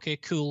poison. Okay,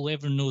 cool.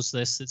 Everyone knows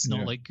this. It's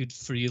not like good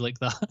for you like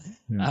that.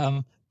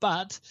 Yeah.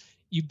 But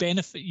you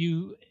benefit.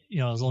 You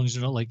know, as long as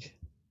you're not like,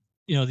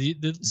 you know,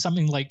 the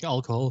something like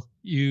alcohol.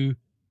 You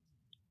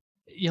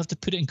have to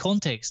put it in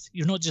context.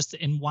 You're not just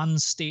in one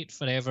state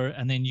forever,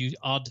 and then you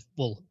add.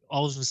 Well,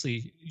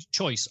 obviously,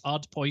 choice: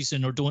 add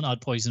poison or don't add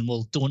poison.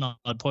 Well, don't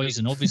add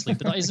poison, obviously,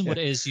 but that isn't what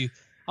it is. You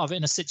have it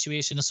in a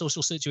situation, a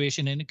social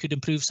situation, and it could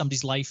improve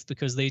somebody's life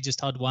because they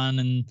just had one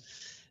and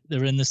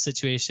they're in this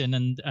situation,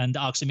 and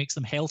actually makes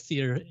them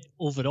healthier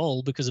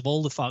overall because of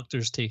all the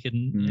factors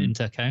taken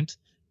into account,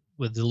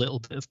 with a little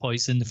bit of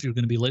poison if you're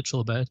going to be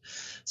literal about it.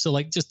 So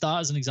like, just that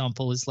as an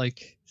example is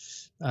like,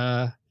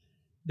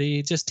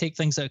 they just take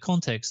things out of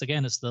context.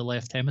 Again, it's the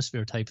left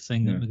hemisphere type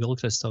thing that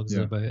McGilchrist talks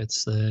about.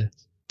 It's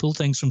pull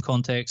things from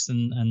context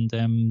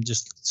and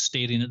just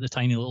staring at the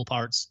tiny little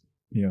parts.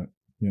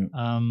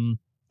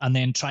 And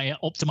then try to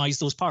optimize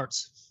those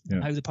parts,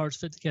 how the parts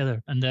fit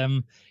together.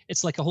 And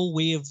it's like a whole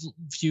way of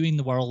viewing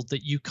the world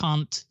that you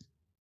can't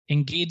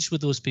engage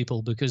with those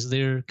people because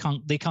they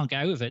can't get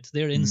out of it.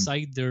 They're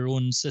inside their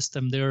own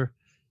system. They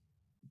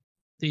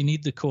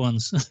need the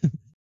koans.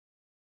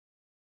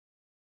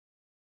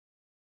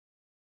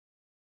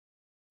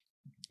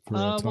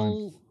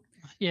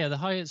 The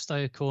highest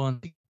style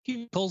koan.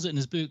 He calls it in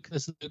his book.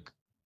 This book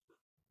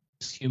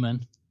is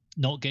human.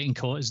 Not getting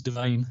caught is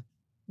divine,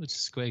 which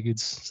is quite a good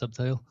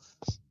subtitle.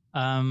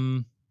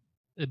 The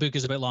book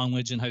is about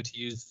language and how to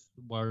use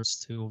words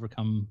to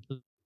overcome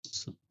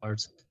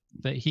words.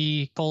 But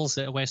he calls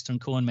it a Western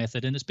koan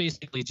method, and it's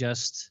basically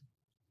just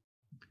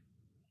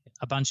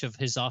a bunch of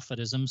his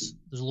aphorisms.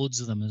 There's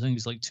loads of them. I think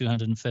it's like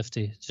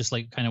 250, just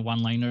like kind of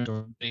one-liners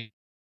or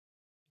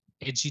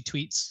edgy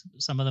tweets.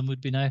 Some of them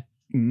would be now,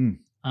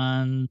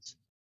 and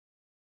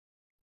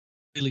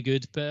really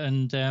good. But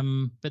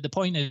the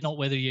point is not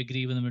whether you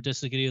agree with them or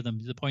disagree with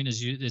them. The point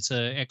is it's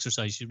an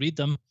exercise. You read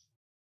them,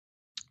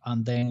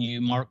 and then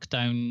you mark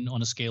down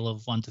on a scale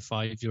of 1 to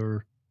 5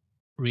 your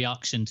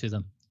reaction to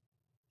them.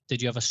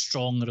 Did you have a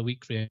strong or a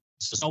weak reaction?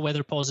 So it's not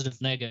whether positive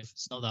or negative.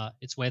 It's not that.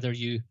 It's whether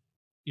your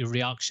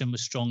reaction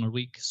was strong or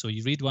weak. So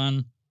you read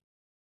one,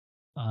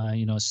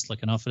 it's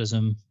like an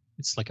aphorism.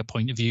 It's like a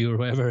point of view or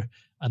whatever.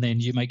 And then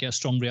you might get a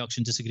strong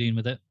reaction disagreeing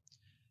with it.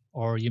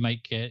 Or you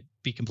might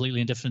be completely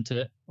indifferent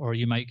to it. Or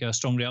you might get a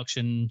strong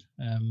reaction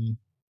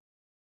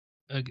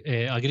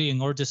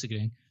agreeing or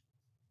disagreeing.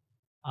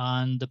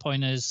 And the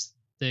point is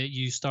that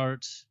you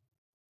start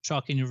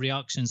tracking your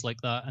reactions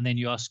like that, and then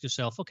you ask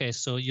yourself, okay,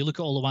 so you look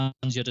at all the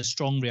ones you had a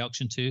strong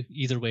reaction to,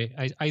 either way,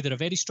 either a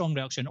very strong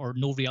reaction or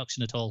no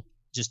reaction at all,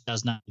 just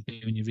does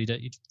nothing when you read it,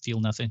 you feel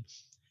nothing.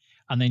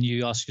 And then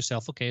you ask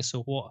yourself, okay,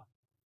 so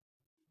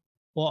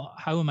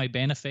how am I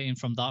benefiting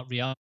from that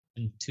reaction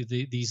to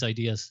these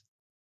ideas?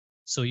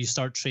 So you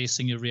start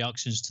tracing your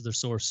reactions to their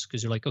source,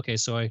 because you're like, okay,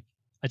 so I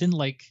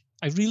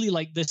really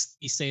like this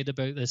he said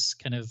about this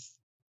kind of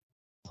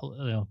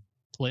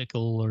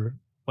political or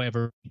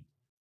whatever.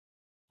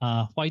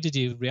 Why did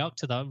you react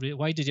to that?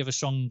 Why did you have a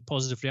strong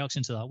positive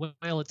reaction to that?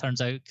 Well, it turns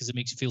out because it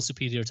makes you feel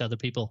superior to other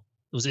people.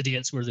 Those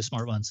idiots were the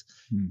smart ones.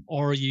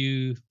 Or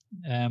you're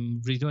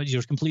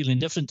completely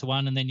indifferent to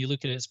one, and then you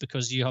look at it, it's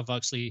because you have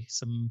actually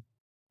some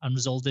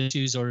unresolved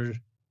issues or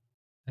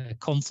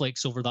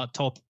conflicts over that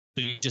topic.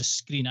 So you just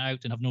screen it out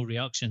and have no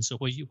reaction. So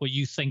what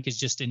you think is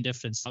just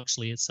indifference,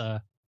 actually it's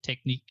a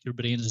technique your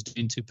brain is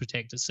doing to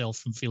protect itself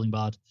from feeling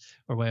bad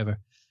or whatever.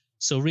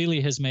 So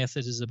really his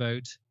method is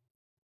about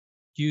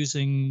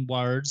using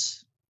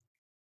words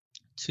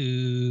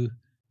to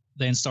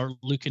then start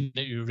looking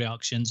at your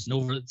reactions, and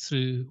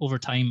over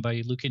time,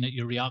 by looking at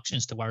your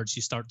reactions to words,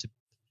 you start to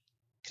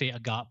create a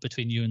gap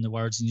between you and the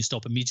words, and you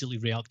stop immediately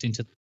reacting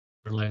to them.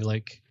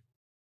 Like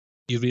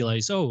you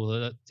realize,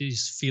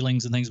 these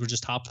feelings and things were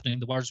just happening.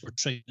 The words were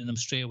training them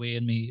straight away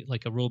in me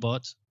like a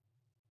robot.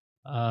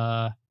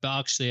 But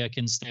actually I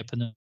can step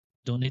in and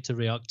don't need to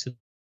react to them.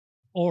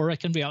 Or I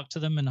can react to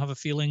them and have a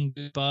feeling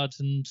bad,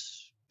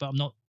 but I'm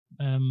not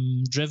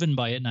driven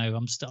by it now.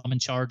 I'm in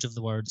charge of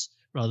the words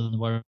rather than the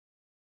word.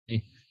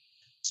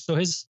 So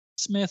his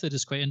method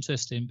is quite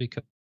interesting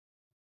because,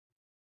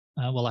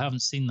 I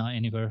haven't seen that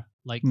anywhere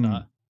like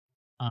that,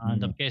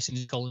 and I'm guessing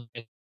he's calling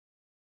it.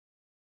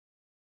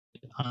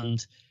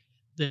 And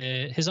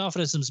his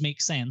aphorisms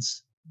make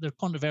sense. They're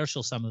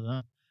controversial, some of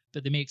them,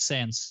 but they make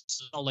sense.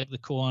 It's not like the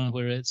koan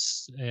where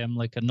it's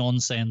like a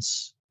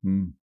nonsense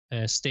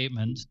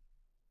statement.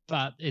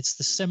 but it's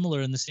the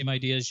similar and the same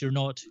idea as you're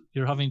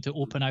having to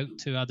open out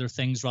to other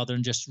things rather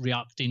than just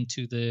reacting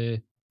to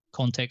the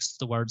context of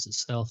the words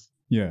itself.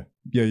 Yeah.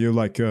 You're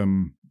like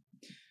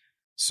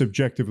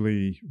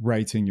subjectively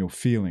rating your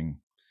feeling.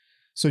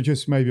 So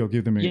just maybe I'll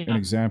give them an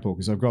example,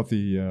 because I've got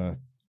the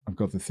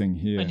thing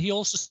here. And he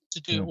also to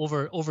do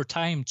it over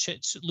time.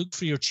 Look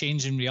for your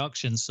change in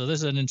reactions. So this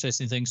is an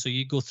interesting thing. So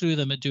you go through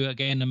them and do it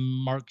again and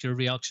mark your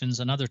reactions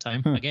another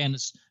time. Again,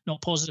 it's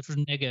not positive or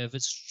negative.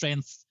 It's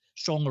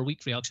strong or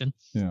weak reaction.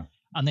 Yeah.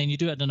 And then you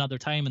do it another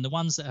time. And the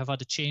ones that have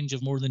had a change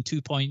of more than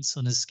 2 points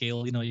on his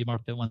scale, you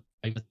mark it 1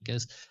 5, I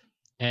guess.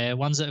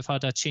 Ones that have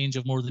had a change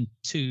of more than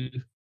 2,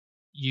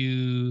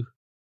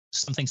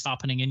 something's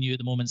happening in you at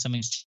the moment,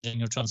 something's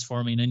changing or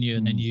transforming in you,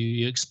 and then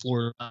you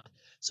explore that.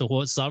 So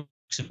what's that?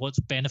 What's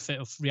benefit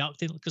of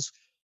reacting? Because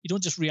you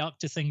don't just react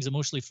to things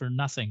emotionally for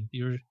nothing.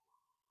 It's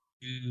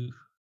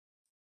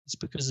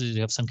because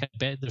you have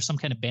there's some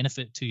kind of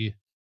benefit to you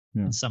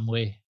in some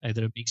way.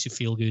 Either it makes you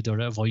feel good or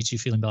it avoids you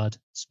feeling bad.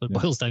 That's what it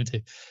boils down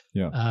to.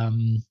 Yeah.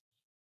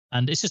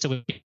 And it's just a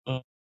way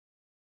of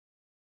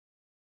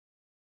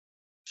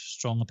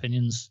strong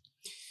opinions.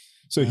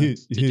 So to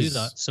do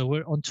that. So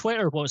we're on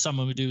Twitter. What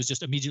someone would do is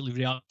just immediately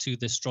react to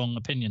the strong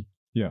opinion.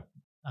 Yeah.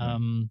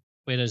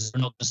 Whereas we're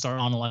not going to start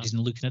analyzing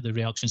and looking at the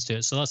reactions to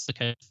it. So that's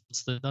the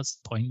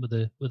point with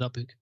that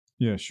book.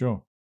 Yeah,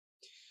 sure.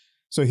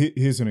 So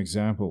here's an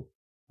example.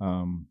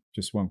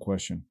 Just one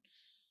question.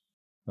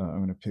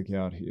 I'm going to pick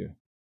out here.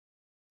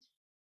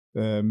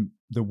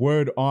 The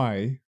word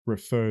 "I"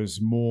 refers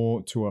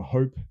more to a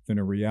hope than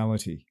a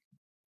reality.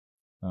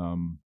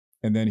 And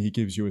then he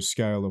gives you a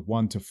scale of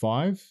 1 to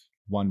 5.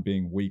 1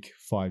 being weak,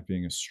 5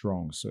 being a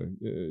strong. So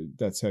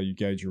that's how you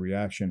gauge your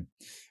reaction.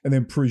 And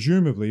then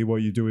presumably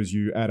what you do is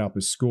you add up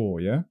a score,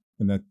 yeah?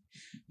 And that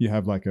you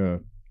have like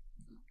a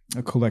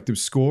collective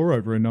score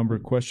over a number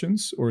of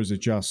questions, or is it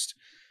just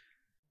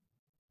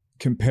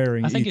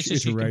comparing each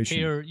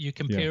iteration? You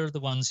compare the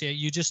ones,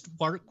 you just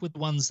work with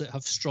ones that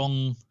have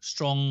strong,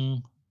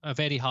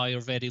 very high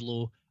or very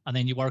low, and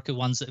then you work with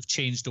ones that have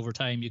changed over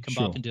time. You come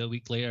back and do a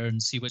week later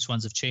and see which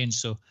ones have changed.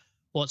 So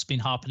what's been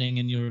happening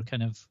in your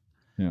kind of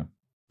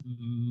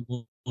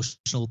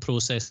emotional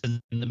process and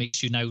that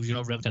makes you now you're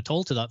not reacting at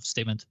all to that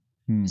statement?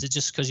 Is it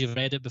just because you've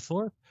read it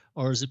before,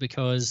 or is it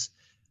because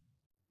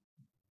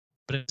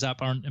that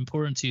aren't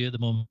important to you at the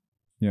moment?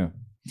 Yeah,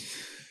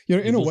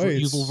 in a way,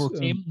 you've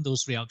overcome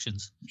those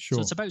reactions. Sure.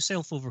 So it's about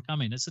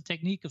self-overcoming. It's a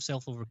technique of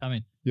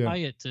self-overcoming. Yeah.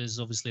 Hyatt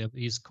is obviously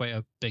he's quite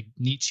a big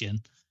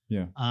Nietzschean.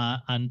 Yeah.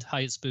 And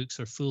Hyatt's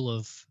books are full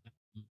of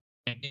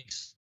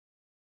techniques.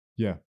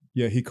 Yeah.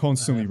 He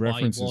constantly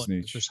references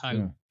Nietzsche.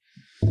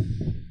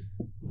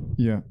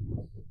 Yeah.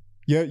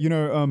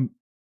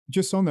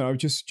 Just on that, I've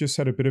just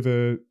had a bit of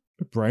a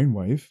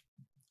brainwave.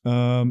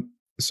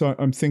 So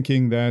I'm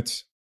thinking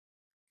that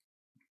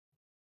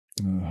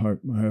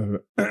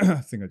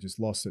I think I just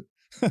lost it.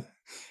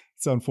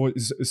 It's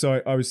unfortunate.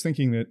 So I was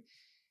thinking that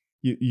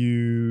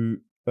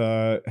you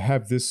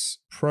have this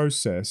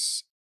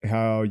process,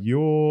 how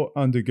you're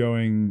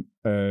undergoing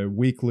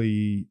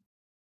weekly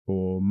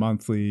or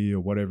monthly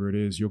or whatever it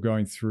is, you're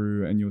going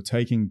through and you're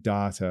taking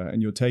data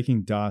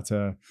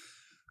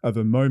of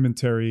a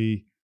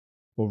momentary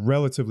or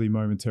relatively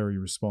momentary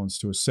response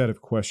to a set of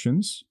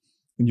questions,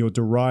 and you're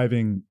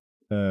deriving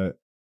a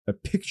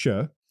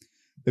picture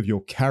of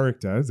your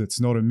character that's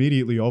not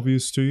immediately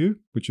obvious to you,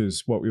 which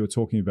is what we were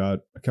talking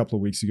about a couple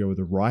of weeks ago with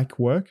the Reich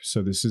work.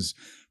 So this is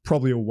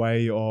probably a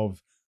way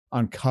of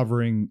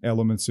uncovering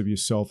elements of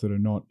yourself that are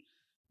not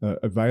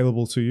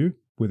available to you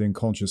within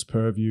conscious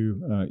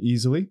purview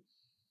easily.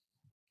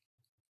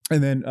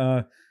 And then,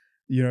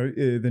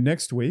 the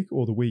next week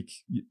or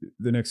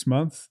the next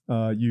month,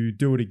 you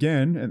do it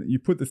again and you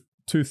put the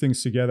two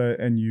things together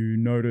and you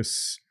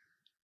notice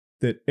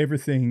that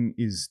everything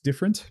is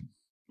different.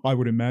 I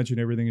would imagine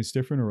everything is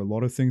different, or a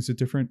lot of things are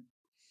different.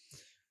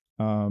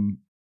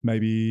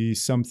 Maybe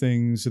some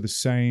things are the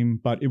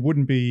same, but it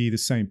wouldn't be the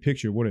same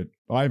picture, would it?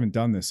 I haven't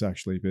done this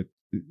actually, but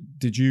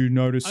did you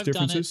notice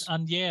differences?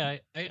 Done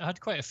it, and I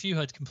had quite a few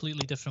had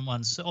completely different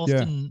ones. So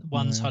often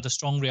ones had a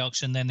strong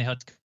reaction, then they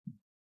had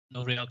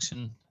no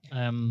reaction.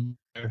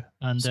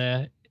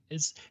 It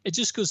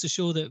just goes to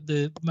show that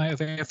the amount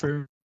of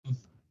effort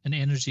and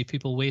energy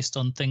people waste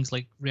on things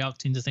like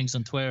reacting to things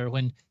on Twitter,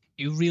 when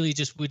you really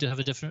just would have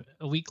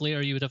a week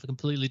later, you would have a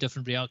completely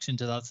different reaction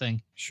to that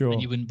thing. Sure.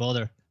 And you wouldn't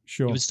bother.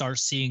 Sure. You would start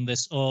seeing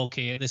this,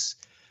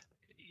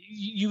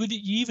 you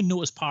even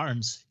notice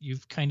patterns.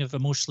 You've kind of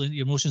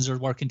your emotions are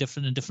working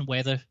different in different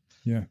weather.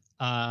 Yeah.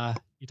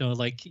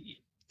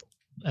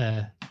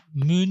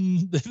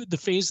 Moon, the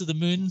phase of the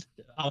moon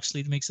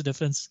actually makes a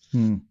difference.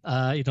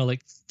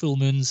 Like full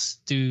moons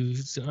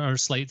are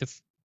slightly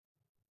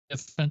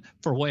different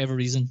for whatever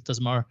reason,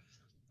 doesn't matter.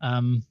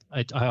 I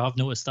have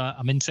noticed that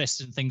I'm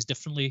interested in things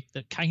differently.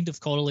 That kind of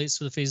correlates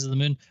with the phase of the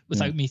moon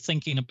without me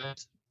thinking about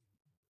it.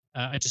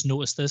 I just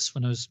noticed this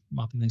when I was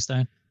mapping things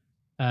down.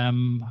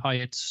 How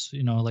it's,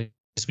 like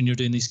when you're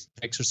doing these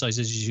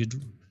exercises, you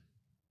should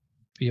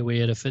be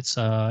aware if it's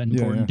an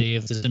important day,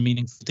 if it's a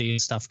meaningful day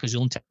and stuff, because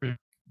you'll interpret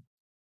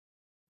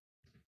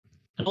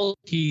And all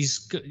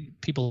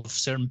people of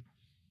certain,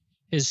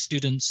 his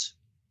students,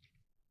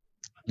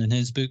 and in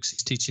his books,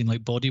 he's teaching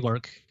like body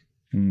work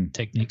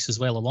techniques as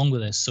well along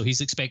with this. So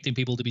he's expecting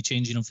people to be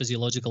changing on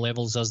physiological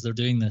levels as they're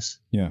doing this.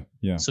 Yeah.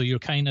 So you're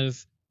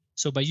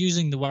so by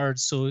using the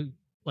words, so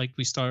like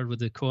we started with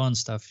the koan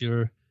stuff,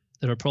 there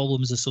are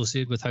problems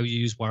associated with how you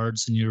use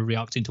words, and you're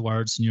reacting to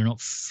words, and you're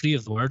not free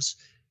of the words.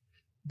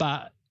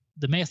 But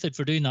the method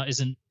for doing that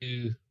isn't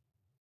to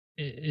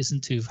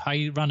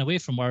run away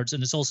from words,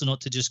 and it's also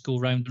not to just go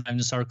round and round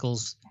in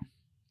circles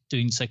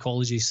doing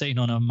psychology, sitting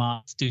on a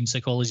mat doing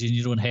psychology in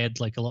your own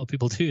head like a lot of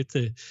people do at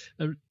the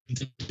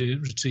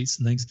retreats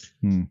and things.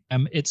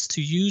 It's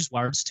to use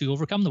words to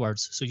overcome the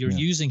words. So you're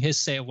using his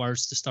set of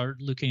words to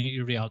start looking at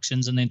your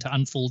reactions, and then to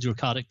unfold your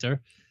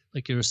character,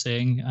 like you were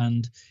saying,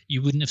 and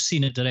you wouldn't have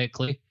seen it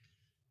directly.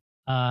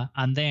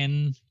 And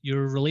then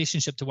your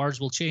relationship to words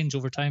will change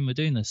over time with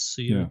doing this.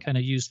 So you kind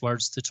of used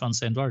words to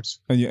transcend words.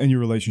 And your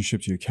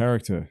relationship to your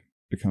character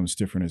becomes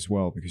different as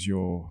well, because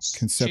you're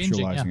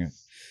conceptualizing it.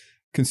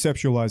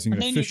 Conceptualizing it efficiently and scientifically.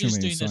 And then you're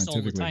just doing this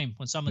all the time.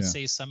 When someone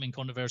says something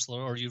controversial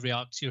or you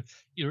react,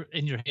 you're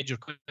in your head, you're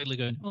quickly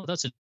going, "Oh,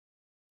 that's it."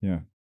 Yeah.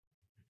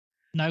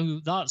 Now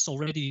that's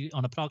already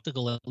on a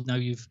practical level. Now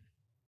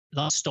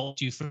that stopped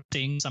you from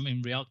saying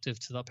something reactive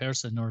to that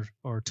person or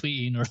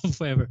tweeting or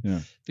whatever,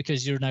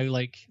 because you're now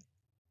like,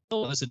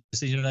 "Oh, that's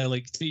interesting." You're now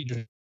like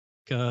tweeting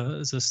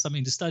as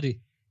something to study,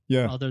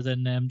 rather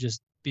than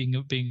just being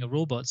a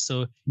robot.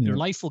 So your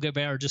life will get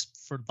better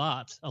just for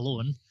that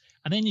alone.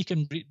 And then you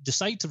can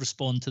decide to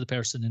respond to the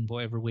person in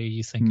whatever way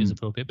you think is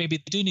appropriate. Maybe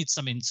they do need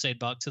something said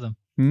back to them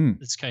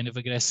that's kind of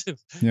aggressive.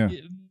 Yeah.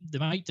 They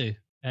might do.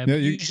 But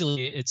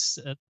usually it's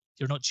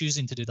you're not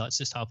choosing to do that. It's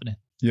just happening.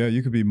 Yeah,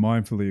 you could be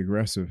mindfully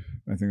aggressive.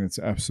 I think that's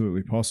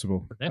absolutely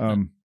possible.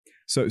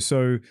 So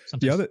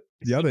sometimes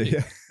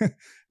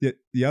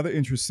the other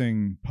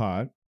interesting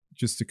part,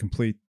 just to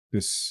complete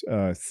this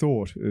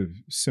thought of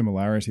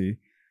similarity,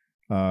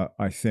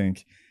 I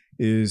think,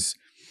 is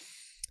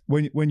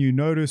when you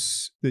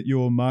notice that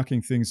you're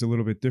marking things a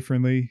little bit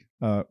differently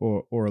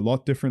or a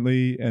lot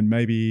differently, and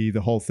maybe the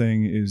whole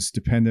thing is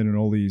dependent on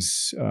all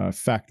these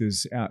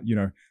factors out,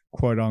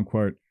 quote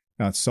unquote,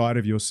 outside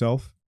of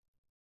yourself,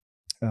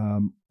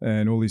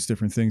 and all these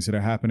different things that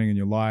are happening in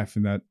your life,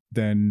 and that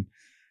then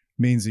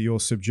means that your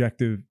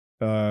subjective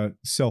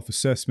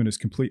self-assessment is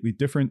completely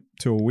different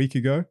to a week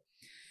ago.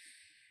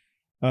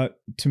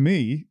 To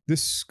me,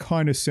 this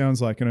kind of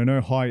sounds like, and I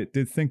know Hyatt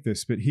did think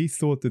this, but he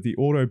thought that the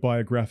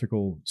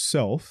autobiographical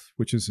self,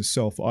 which is a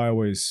self I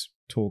always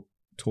talk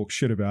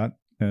shit about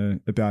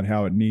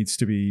how it needs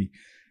to be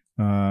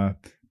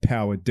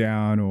powered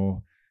down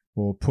or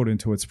put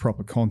into its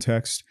proper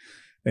context.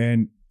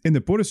 And in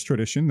the Buddhist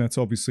tradition, that's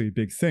obviously a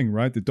big thing,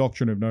 right? The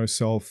doctrine of no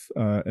self,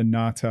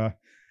 anatta,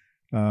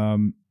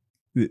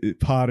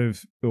 part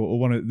of, or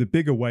one of the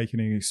big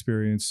awakening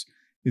experience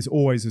is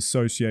always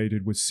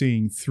associated with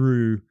seeing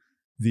through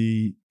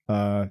the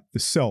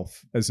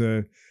self as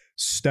a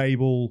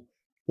stable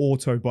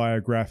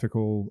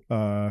autobiographical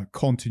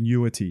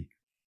continuity.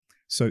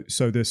 So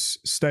this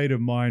state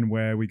of mind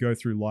where we go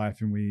through life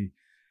and we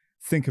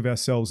think of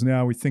ourselves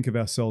now, we think of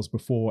ourselves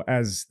before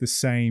as the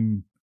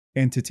same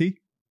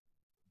entity.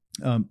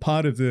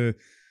 Part of the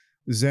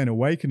Zen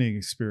awakening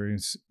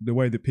experience, the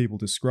way that people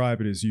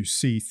describe it is you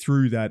see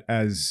through that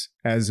as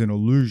an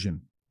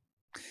illusion.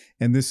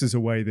 And this is a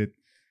way that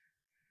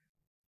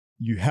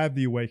you have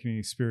the awakening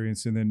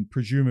experience, and then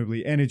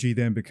presumably energy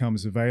then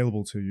becomes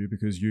available to you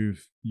because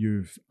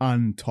you've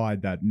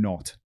untied that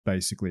knot,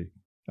 basically,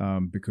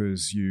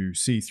 because you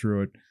see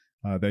through it.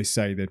 They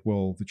say that,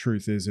 well, the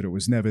truth is that it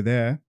was never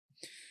there.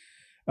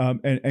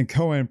 And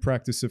Koan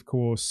practice, of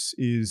course,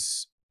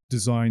 is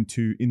designed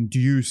to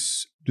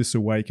induce this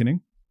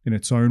awakening in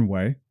its own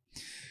way.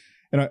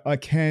 And I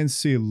can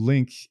see a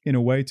link in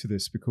a way to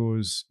this,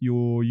 because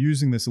you're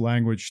using this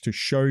language to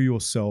show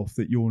yourself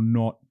that you're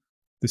not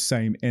the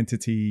same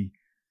entity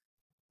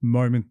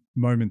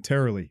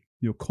momentarily.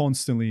 You're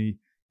constantly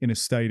in a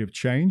state of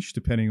change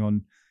depending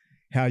on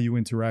how you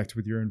interact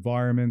with your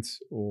environment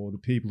or the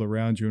people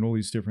around you and all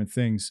these different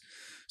things.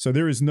 So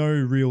there is no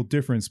real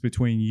difference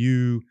between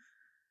you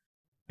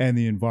and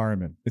the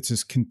environment. It's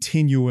this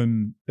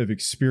continuum of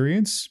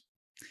experience,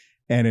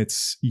 and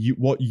it's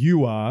what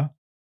you are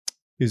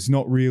is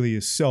not really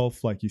a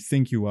self like you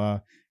think you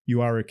are. You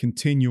are a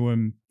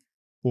continuum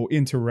or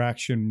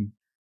interaction,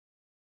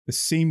 a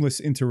seamless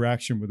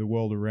interaction with the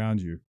world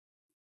around you.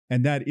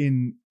 And that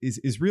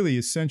is really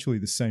essentially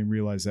the same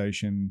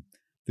realization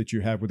that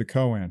you have with a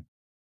koan.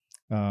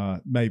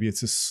 Maybe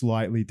it's a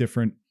slightly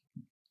different,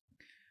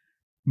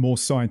 more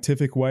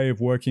scientific way of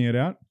working it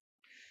out.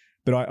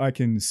 But I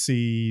can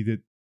see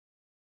that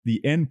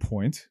the end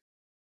point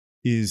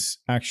is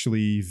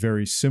actually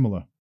very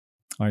similar.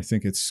 I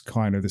think it's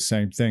kind of the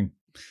same thing.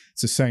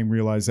 It's the same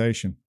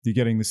realization. You're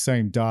getting the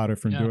same data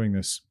from doing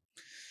this.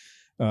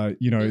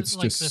 It's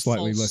like just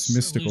slightly less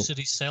mystical.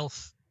 Illusory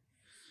self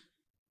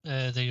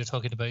that you're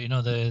talking about,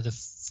 the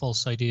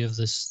false idea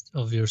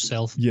of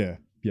yourself. Yeah.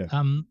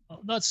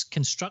 That's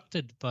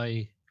constructed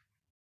by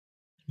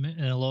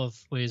in a lot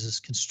of ways is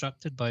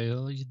constructed by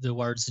the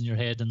words in your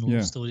head and the Yeah.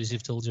 little stories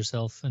you've told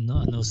yourself and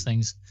those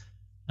things.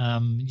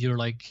 You're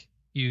like,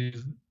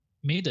 you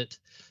made it.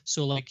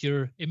 So like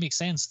it makes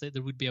sense that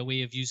there would be a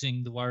way of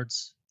using the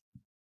words.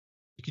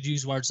 You could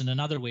use words in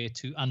another way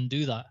to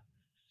undo that,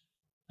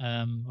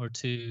 or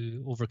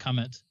to overcome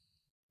it.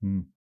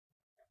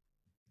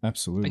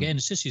 Absolutely. Again,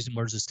 it's just using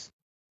words as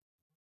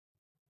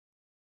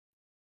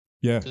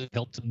to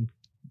help them.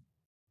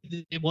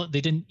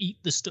 They didn't eat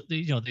the stuff.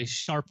 They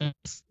sharpened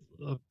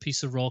a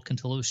piece of rock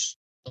until it was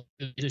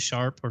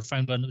sharp, or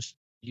found one that was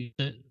used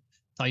it,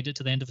 tied it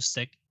to the end of a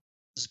stick,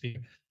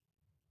 spear.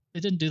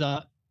 They didn't do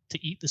that to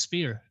eat the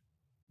spear.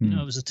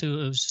 It was a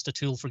tool. It was just a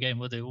tool for getting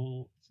what they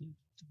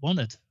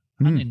wanted,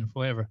 hunting or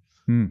whatever,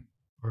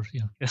 or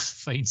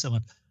fighting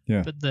someone.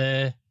 Yeah.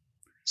 But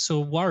so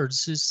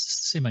words is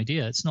the same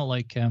idea. It's not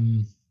like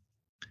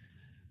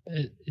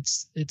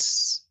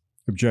it's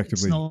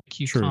objectively. It's not like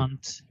you true.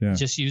 can't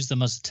just use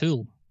them as a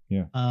tool.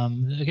 Yeah.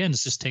 Again,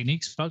 it's just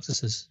techniques,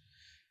 practices.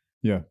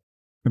 Yeah,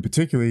 and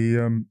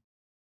particularly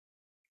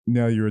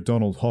now you're a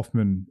Donald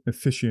Hoffman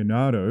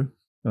aficionado.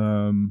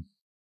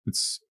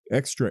 It's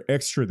extra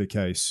the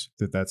case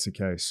that's the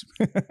case.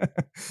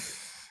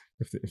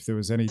 if there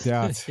was any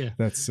doubt,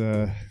 that's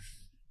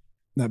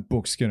that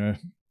book's gonna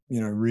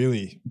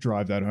really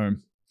drive that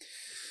home.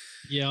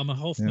 Yeah, I'm a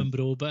Hoffman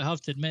bro, but I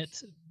have to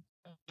admit,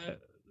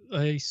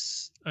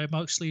 I'm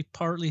actually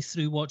partly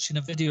through watching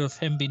a video of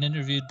him being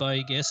interviewed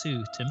by guess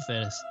who? Tim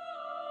Ferriss.